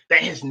artistry that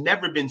has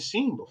never been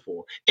seen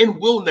before and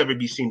will never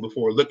be seen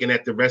before. Looking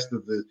at the rest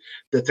of the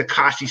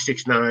Tekashi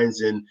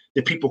 6ix9ines and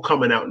the people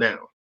coming out now.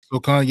 So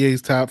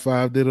Kanye's top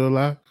 5 Dead or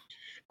Alive?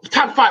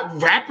 Top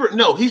 5 rapper?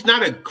 No, he's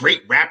not a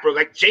great rapper.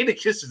 Like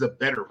Jadakiss is a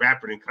better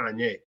rapper than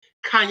Kanye.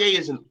 Kanye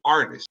is an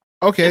artist.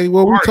 Okay,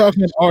 well, we're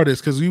talking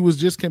artists because we was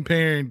just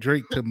comparing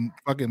Drake to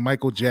fucking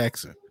Michael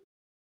Jackson.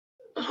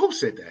 Who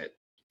said that?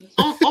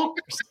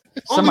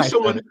 Only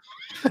someone.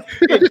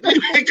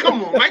 Hey,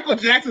 come on, Michael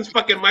Jackson's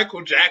fucking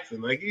Michael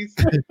Jackson. Like he's.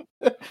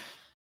 But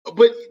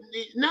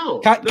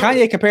no,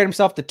 Kanye compared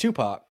himself to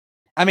Tupac.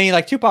 I mean,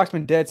 like Tupac's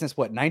been dead since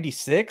what,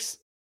 96?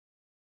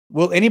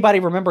 Will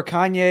anybody remember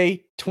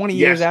Kanye 20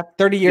 years after,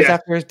 30 years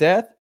after his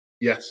death?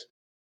 Yes.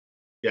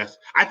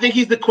 I think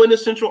he's the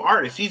quintessential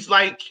artist. He's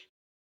like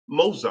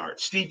Mozart,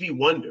 Stevie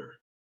Wonder.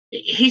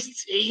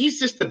 He's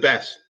just the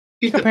best.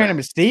 He's comparing him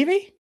to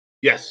Stevie?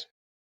 Yes.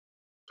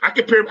 I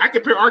compare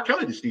R.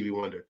 Kelly to Stevie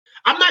Wonder.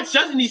 I'm not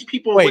judging these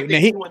people. I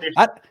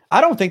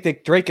don't think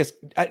that Drake is.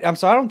 I'm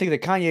sorry. I don't think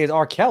that Kanye is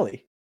R.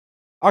 Kelly.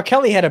 R.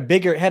 Kelly had a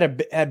bigger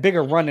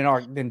run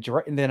than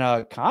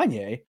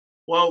Kanye.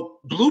 Well,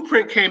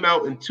 Blueprint came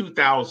out in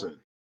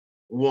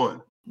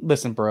 2001.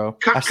 Listen, bro.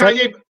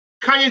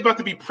 Kanye's about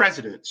to be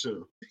president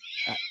soon.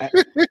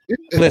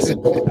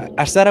 Listen,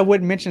 I said I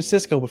wouldn't mention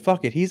Cisco, but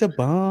fuck it, he's a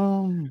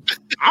bum.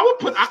 I would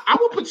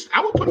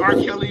put R.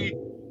 Kelly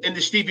in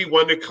the Stevie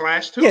Wonder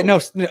class too. Yeah, no,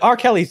 R.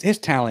 Kelly's his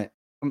talent.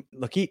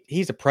 Look,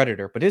 he's a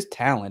predator, but his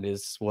talent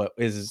is what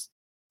is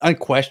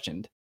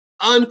unquestioned.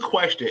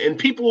 And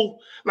people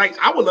like,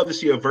 I would love to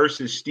see a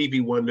versus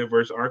Stevie Wonder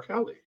versus R.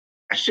 Kelly.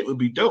 That shit would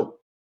be dope.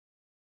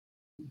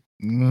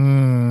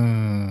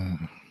 Now,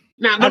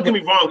 don't get me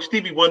wrong.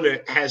 Stevie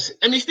Wonder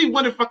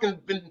fucking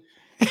been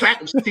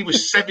clapping since he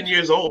was 7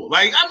 years old.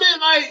 Like, I mean,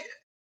 like,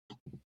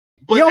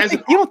 but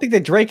you don't think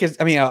that Drake is?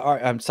 I mean,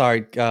 I'm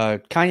sorry,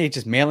 Kanye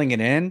just mailing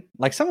it in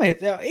like something.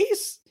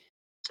 He's.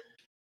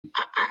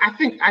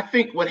 I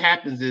think what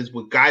happens is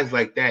with guys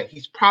like that,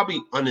 he's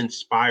probably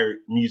uninspired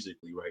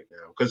musically right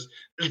now because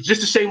it's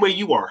just the same way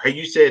you are. How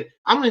you said,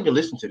 I don't even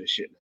listen to this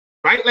shit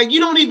now, right? Like you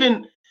don't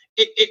even.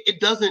 It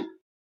doesn't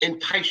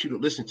entice you to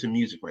listen to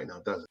music right now,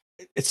 does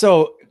it?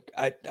 So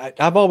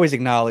I've always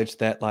acknowledged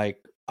that, like,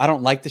 I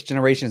don't like this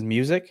generation's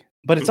music,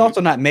 but it's also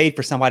not made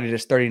for somebody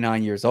that's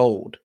 39 years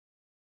old.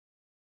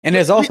 And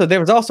there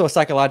was also a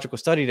psychological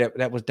study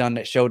that was done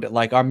that showed that,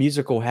 like, our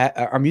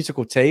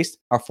musical tastes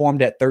are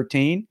formed at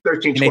 13,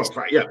 12,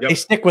 right? Yeah, they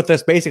stick with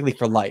us basically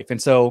for life.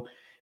 And so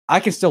I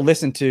can still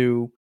listen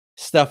to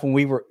stuff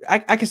when I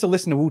can still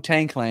listen to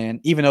Wu-Tang Clan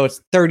even though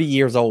it's 30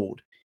 years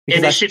old.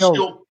 And it's in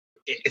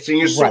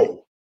your soul. Right.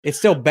 It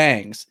still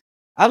bangs.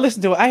 I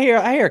listen to it. I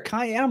hear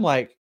Kanye. I'm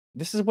like,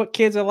 this is what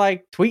kids are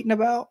like tweeting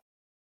about.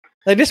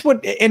 Like this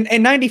would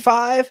in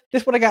 95.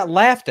 This would I got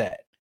laughed at.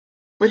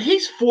 But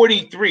he's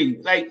 43.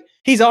 Like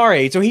he's our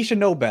age, so he should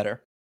know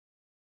better.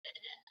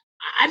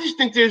 I just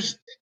think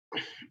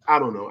I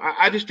don't know.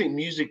 I just think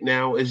music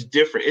now is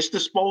different. It's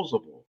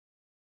disposable.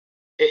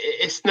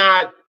 It's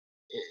not.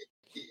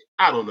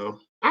 I don't know.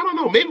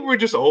 Maybe we're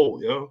just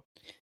old, yo.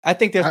 I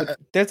think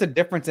there's a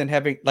difference in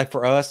having, like,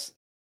 for us,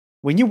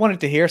 when you wanted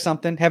to hear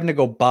something, having to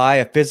go buy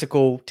a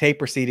physical tape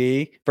or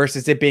CD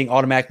versus it being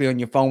automatically on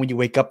your phone when you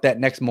wake up that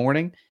next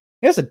morning.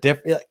 There's a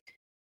difference. Like,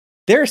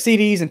 there are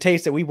CDs and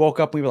tapes that we woke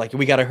up, we were like,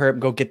 we got to hurry up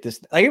and go get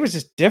this. Like, it was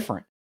just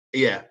different.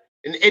 Yeah.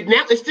 And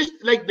now it's just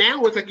like,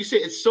 now it's like you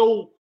said, it's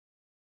so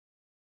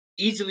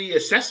easily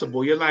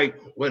accessible. You're like,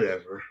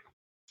 whatever.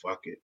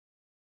 Fuck it.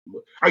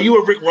 Are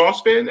you a Rick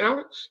Ross fan,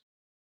 Alex?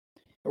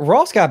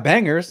 Ross got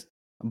bangers,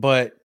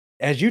 but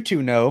as you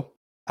two know,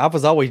 I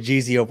was always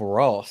Jeezy over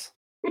Ross.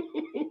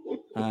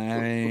 I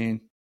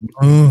mean,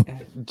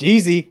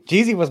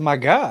 Jeezy was my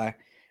guy.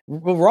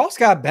 Well, Ross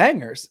got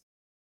bangers.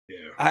 Yeah,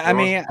 I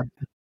mean,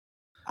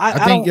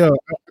 I think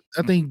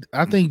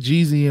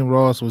Jeezy and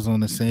Ross was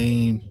on the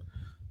same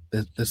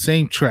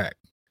track.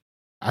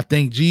 I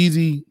think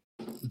Jeezy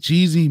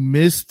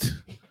missed.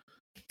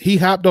 He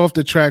hopped off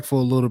the track for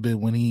a little bit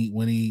when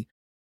he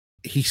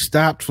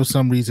stopped for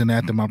some reason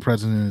after My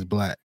President Is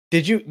Black.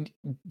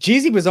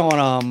 Jeezy was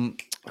on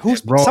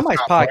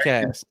somebody's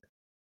podcast.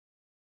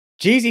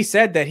 Jeezy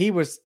said that he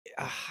was.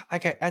 I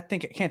can't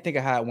think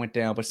of how it went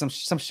down, but some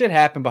shit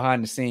happened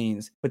behind the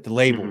scenes with the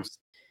labels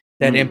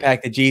that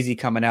impacted Jeezy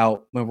coming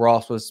out when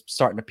Ross was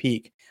starting to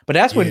peak. But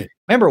that's when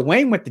remember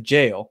Wayne went to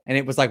jail and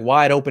it was like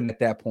wide open at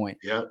that point.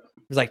 Yeah, it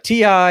was like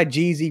T.I.,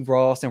 Jeezy,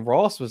 Ross, and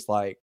Ross was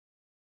like.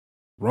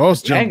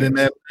 Ross jumped in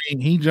that lane.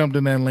 He jumped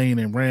in that lane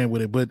and ran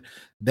with it, but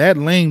that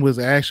lane was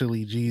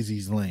actually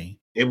Jeezy's lane.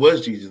 It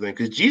was Jeezy's lane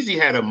because Jeezy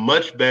had a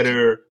much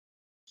better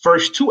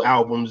first 2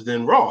 albums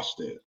than Ross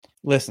did.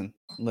 Listen.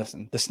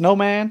 The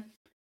Snowman.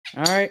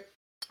 All right.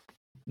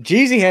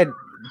 Jeezy had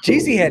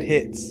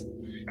hits.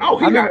 Oh,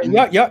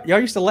 y'all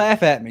used to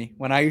laugh at me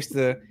when I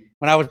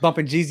was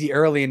bumping Jeezy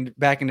early and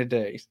back in the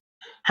days.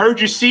 Heard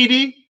your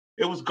CD?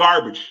 It was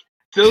garbage.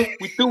 So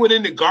we threw it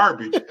in the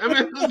garbage. I mean,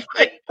 it was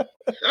like,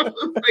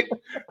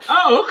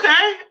 oh,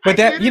 okay. But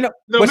that, no,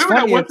 remember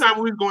that one time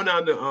we was going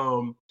down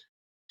to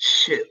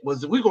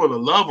we going to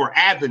Love or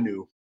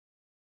Avenue,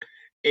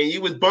 and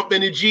you was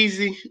bumping into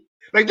Jeezy.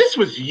 Like this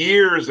was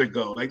years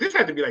ago. Like this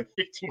had to be like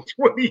 15,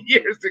 20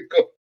 years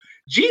ago.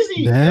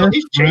 Jeezy,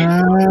 he's changed.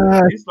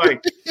 Right. He's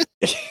like,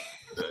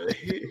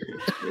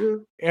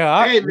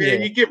 hey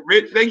man, you get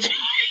rich. Like,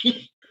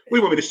 we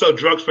want me to sell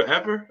drugs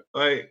forever?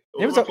 Like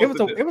it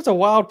was a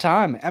wild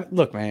time.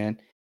 Look, man,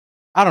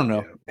 I don't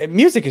know. Yeah.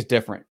 Music is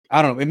different.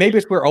 I don't know. Maybe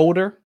it's we're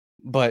older,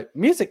 but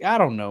music, I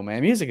don't know,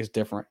 man. Music is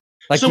different.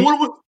 Like, so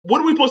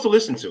what are we supposed to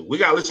listen to? We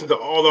gotta listen to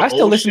all the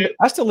old shit.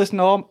 I still listen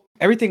to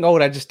everything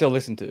old. I just still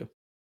listen to.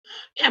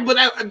 Yeah, but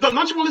don't you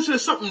want to listen to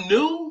something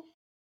new?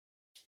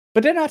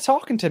 But they're not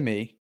talking to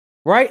me,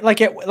 right?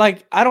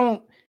 I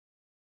don't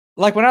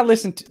like when I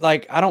listen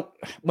to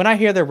when I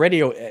hear their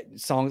radio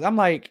songs. I'm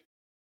like,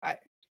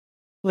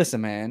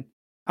 listen, man.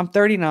 I'm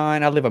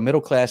 39. I live a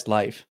middle class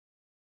life.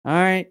 All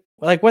right,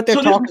 like what they're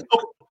talking.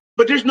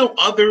 But there's no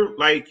other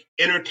like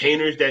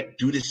entertainers that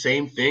do the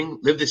same thing,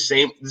 live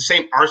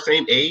our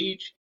same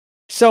age.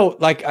 So,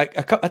 like,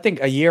 I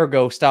think a year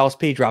ago, Styles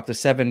P dropped a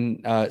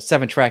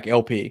 7-track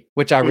LP,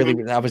 which I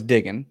was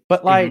digging.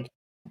 But like,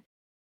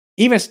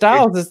 even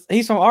Styles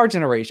he's from our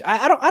generation.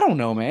 I don't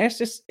know, man. It's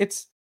just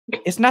it's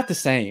not the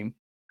same.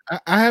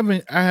 I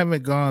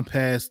haven't gone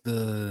past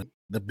the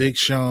Big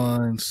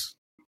Sean's,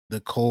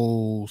 the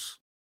Coles,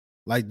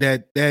 like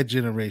that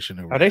generation.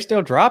 Are they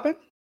still dropping?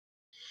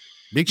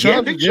 Big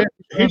Sean, Big Sean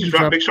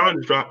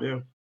just dropped.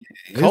 Yeah,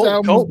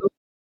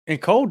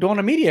 Cole doing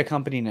a media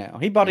company now.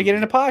 He about to get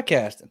into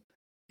podcasting.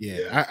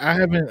 Yeah, I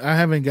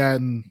haven't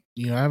gotten,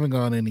 I haven't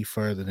gone any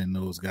further than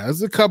those guys.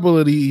 There's a couple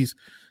of these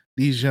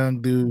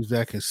young dudes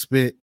that can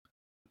spit,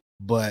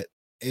 but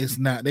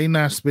they're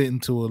not spitting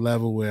to a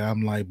level where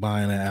I'm like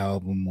buying an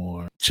album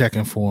or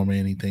checking for them or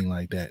anything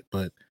like that.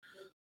 But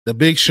the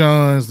Big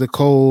Sean's, the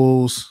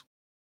Coles,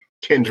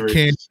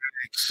 Kendricks.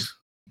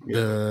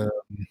 When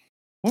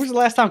was the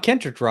last time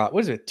Kendrick dropped?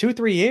 Was it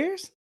 2-3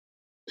 years?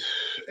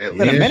 It's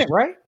been a minute,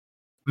 right?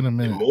 Been a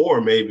minute. More,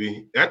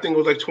 maybe. I think it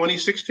was like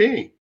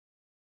 2016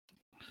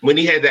 when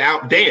he had the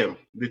Damn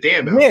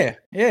album. Yeah.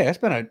 It's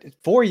been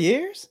 4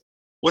 years.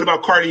 What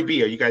about Cardi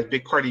B? Are you guys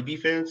big Cardi B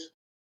fans?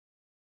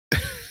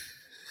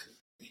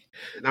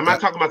 I'm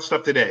not talking about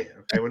stuff today.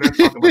 Okay, we're not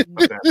talking about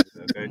stuff that.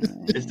 Okay,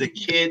 it's the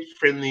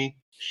kid-friendly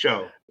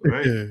show,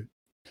 right?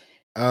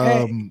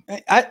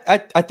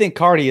 I think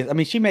Cardi is. I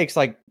mean, she makes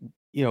like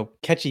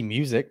catchy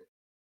music.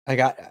 Like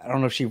I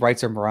don't know if she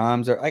writes her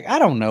rhymes or like I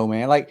don't know,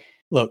 man. Like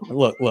look.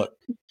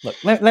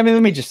 Let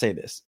me just say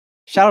this.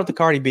 Shout out to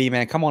Cardi B,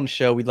 man. Come on the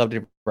show. We'd love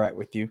to interact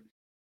with you.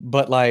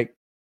 But like,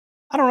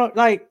 I don't know.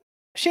 Like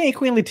she ain't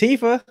Queen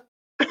Latifah.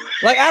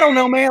 Like I don't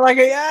know, man. Like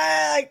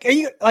are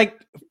you like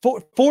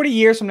 40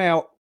 years from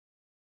now?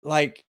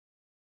 Like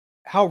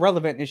how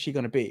relevant is she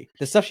going to be?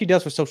 The stuff she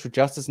does for social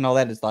justice and all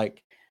that is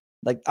like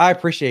I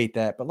appreciate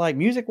that, but like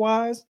music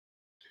wise,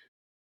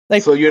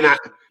 like so you're not.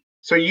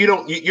 So you're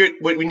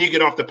when you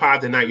get off the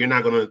pod tonight, you're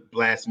not gonna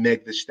blast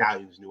Meg Thee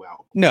Stallion's new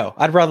album. No,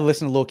 I'd rather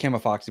listen to Lil Kim or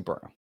Foxy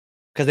Brown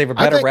because they were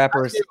better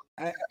rappers.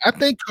 I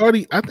think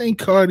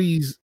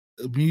Cardi's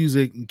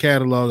music and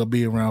catalog will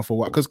be around for a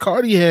while because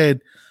Cardi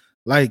had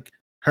like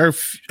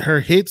her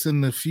hits in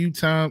the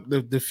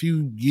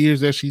few years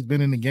that she's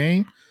been in the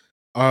game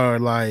are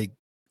like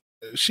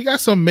she got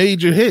some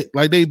major hit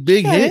like they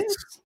big hits.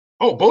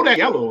 Oh, Bodak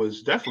Yellow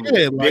is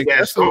definitely a big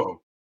ass song.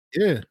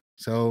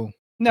 So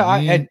no, I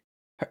had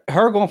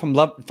her going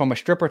from a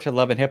stripper to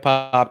Love and Hip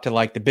Hop to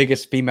like the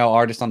biggest female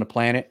artist on the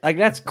planet. Like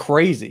that's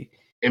crazy.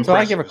 Impressive. So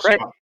I give her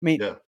credit. I mean,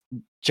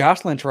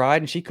 Jocelyn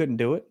tried and she couldn't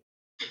do it.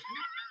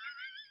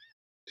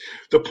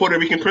 The Puerto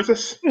Rican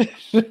princess.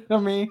 I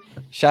mean,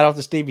 shout out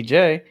to Stevie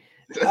J.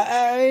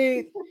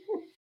 I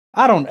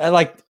don't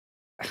like.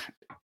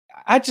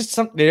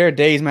 There are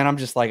days, man. I'm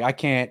just like I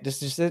can't.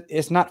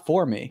 It's not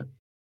for me.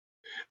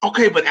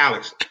 Okay, but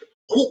Alex.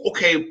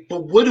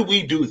 But what do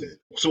we do then?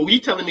 So you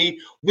telling me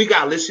we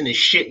got to listen to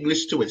shit we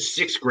listened to in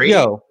 6th grade?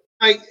 Yo,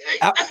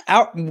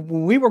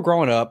 when we were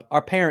growing up,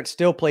 our parents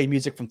still played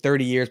music from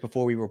 30 years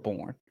before we were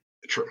born.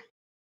 True.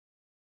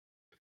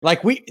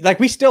 Like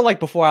we still like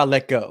Before I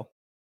Let Go.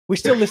 We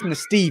still listen to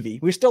Stevie.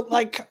 We still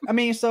like. I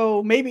mean,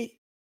 so maybe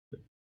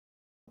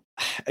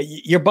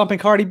You're bumping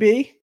Cardi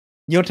B?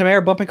 You and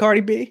Tamara bumping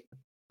Cardi B?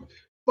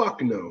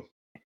 Fuck no.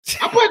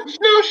 But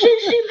no,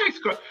 she likes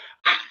Cardi.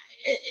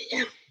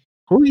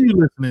 Who are you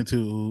listening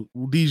to?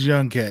 These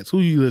young cats. Who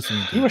are you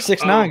listening to? You were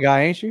 6ix9ine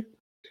guy, ain't you?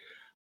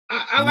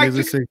 I like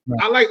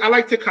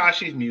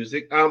Tekashi's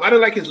music. I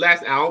didn't like his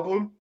last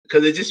album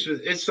because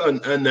it's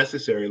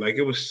unnecessary. Like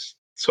it was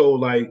so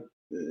like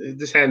it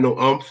just had no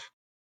umph.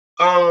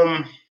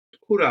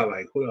 Who do I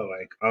like?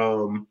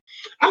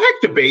 I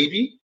like the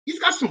Baby. He's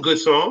got some good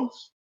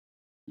songs.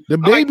 The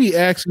Baby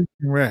actually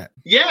can rap.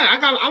 Yeah,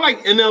 I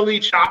like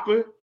NLE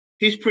Chopper.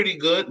 He's pretty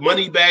good.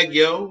 Moneybag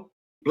Yo,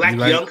 Black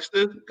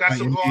Youngster got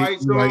some hard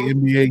songs. Like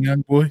NBA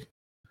Youngboy.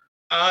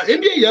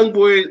 NBA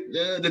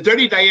Youngboy, the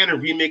Dirty Diana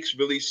remix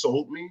really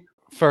sold me.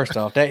 First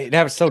off, that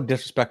was so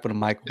disrespectful to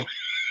Michael.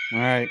 All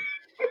right.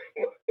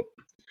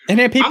 And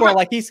then people are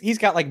like, he's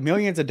got like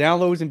millions of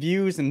downloads and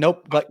views, and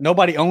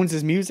nobody owns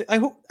his music.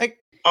 Like who? Like,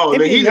 oh,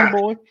 no, he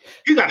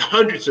got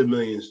hundreds of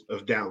millions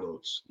of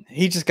downloads.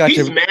 He's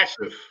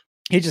massive.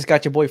 He just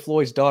got your boy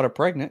Floyd's daughter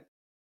pregnant.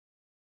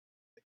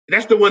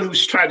 That's the one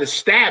who's tried to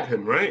stab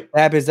him, right?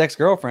 Stab his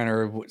ex-girlfriend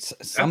or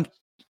some.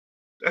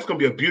 That's gonna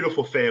be a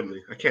beautiful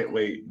family. I can't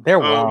wait. They're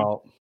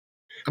wild.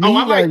 I mean,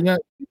 I like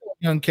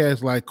young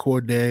cats like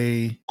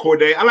Corday.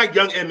 I like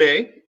Young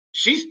M.A.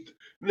 She's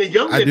the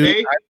young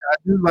M.A. I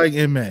do like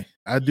M.A.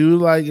 I do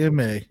like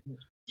M.A.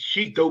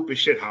 She dope as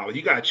shit, Holly.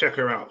 You gotta check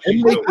her out.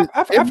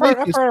 I've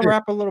heard her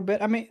rap a little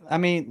bit. I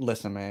mean,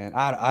 listen, man.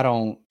 I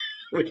don't.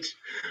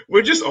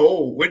 We're just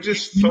old. We're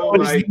just so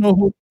like.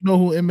 You know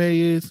who M.A.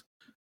 is?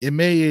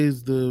 M.A.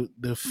 is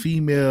the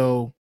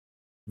female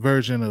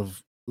version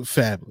of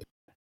Fabulous.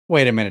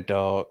 Wait a minute,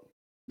 dog.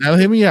 Now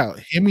hear me out.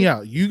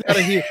 You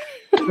gotta hear.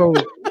 So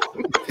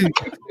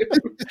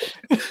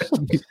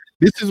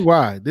this is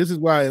why.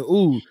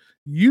 Ooh,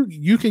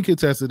 you can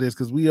contest to this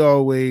because we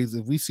always,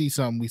 if we see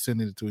something, we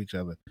send it to each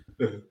other.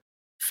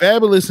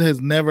 Fabulous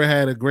has never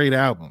had a great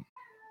album.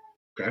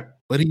 Okay.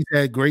 But he's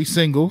had great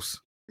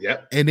singles.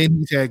 Yep. And then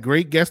he's had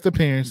great guest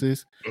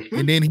appearances. Mm-hmm.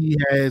 And then he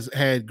has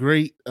had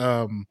great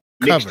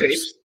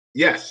covers.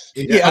 Yes.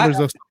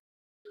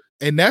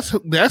 And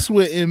that's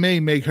where M.A.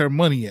 make her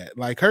money at.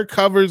 Like her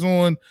covers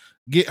on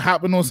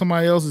hopping on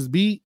somebody else's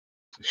beat.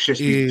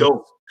 She's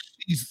dope.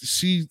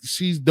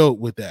 She's dope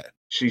with that.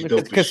 She's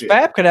dope because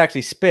Fab could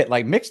actually spit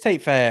like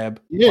mixtape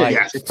Fab. Yeah, like,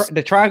 yes.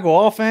 The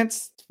Triangle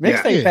Offense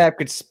mixtape Fab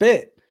could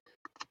spit.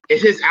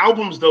 It's his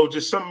albums though,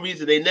 just some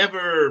reason they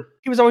never.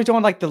 He was always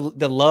doing like the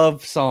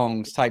love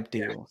songs type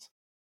deals.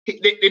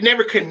 They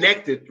never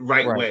connected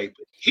right way. But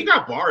he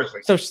got bars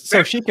like so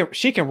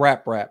she can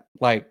rap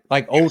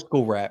like old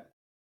school rap.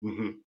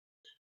 Mm-hmm.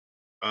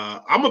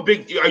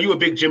 Are you a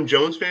big Jim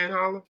Jones fan,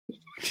 Holla?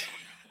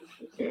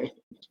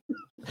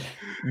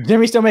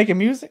 Jimmy still making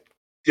music?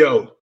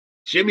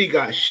 Jimmy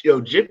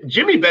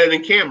better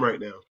than Cam right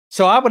now.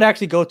 So I would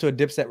actually go to a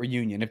Dipset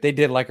reunion. If they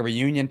did like a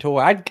reunion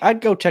tour,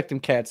 I'd go check them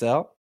cats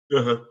out.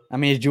 Uh-huh. I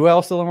mean, is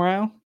Joel still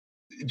around?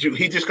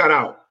 He just got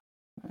out.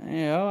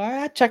 You know,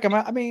 I'd check him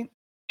out. I mean,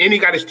 and he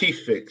got his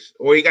teeth fixed,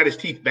 or he got his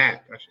teeth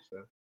back, I should say.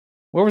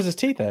 Where was his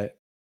teeth at?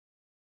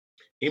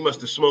 He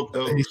must have smoked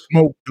those. He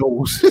smoked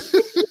those.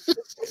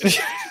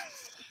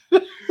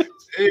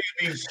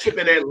 He's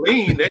sipping that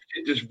lean. That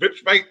shit just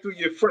rips right through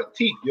your front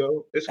teeth,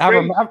 yo. It's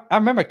crazy. I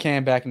remember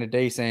Cam back in the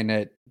day saying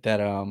that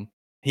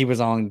he was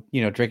on,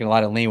 drinking a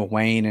lot of lean with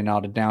Wayne and all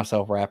the down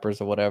south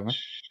rappers or whatever.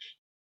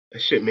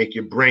 That shit make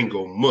your brain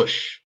go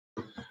mush.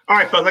 All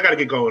right, fellas, I gotta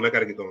get going.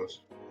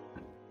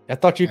 I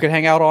thought you could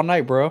hang out all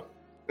night, bro.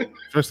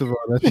 First of all,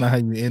 that's not how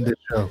you end the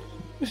show.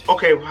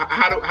 Okay,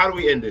 how do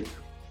we end it?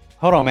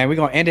 Hold on, man. We're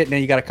gonna end it, and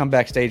then you got to come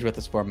backstage with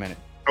us for a minute.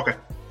 Okay.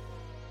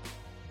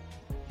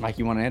 Mike,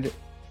 you want to end it?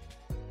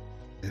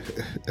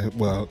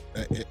 Well,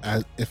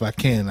 if I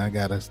can, I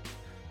got a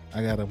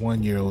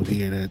 1-year-old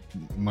here that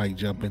might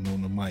jump in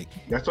on the mic.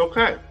 That's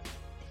okay.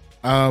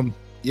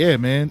 Yeah,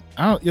 man.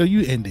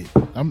 You end it.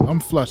 I'm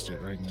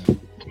flustered right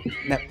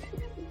now.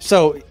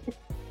 So,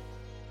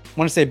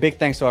 want to say a big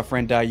thanks to our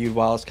friend Daoud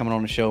Wallace coming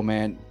on the show,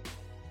 man.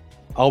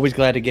 Always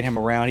glad to get him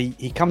around.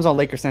 He comes on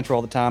Laker Central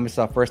all the time. It's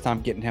our first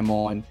time getting him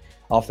on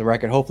off the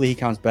record. Hopefully he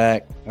comes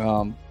back.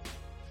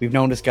 We've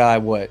known this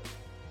guy,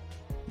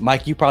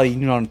 Mike, you probably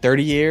known him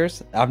 30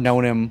 years. I've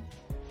known him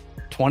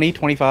 20,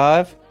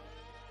 25.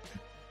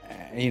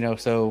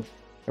 So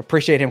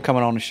appreciate him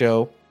coming on the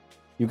show.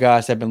 You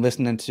guys have been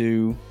listening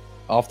to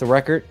Off the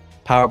Record,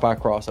 powered by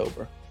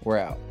Crossover. We're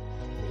out.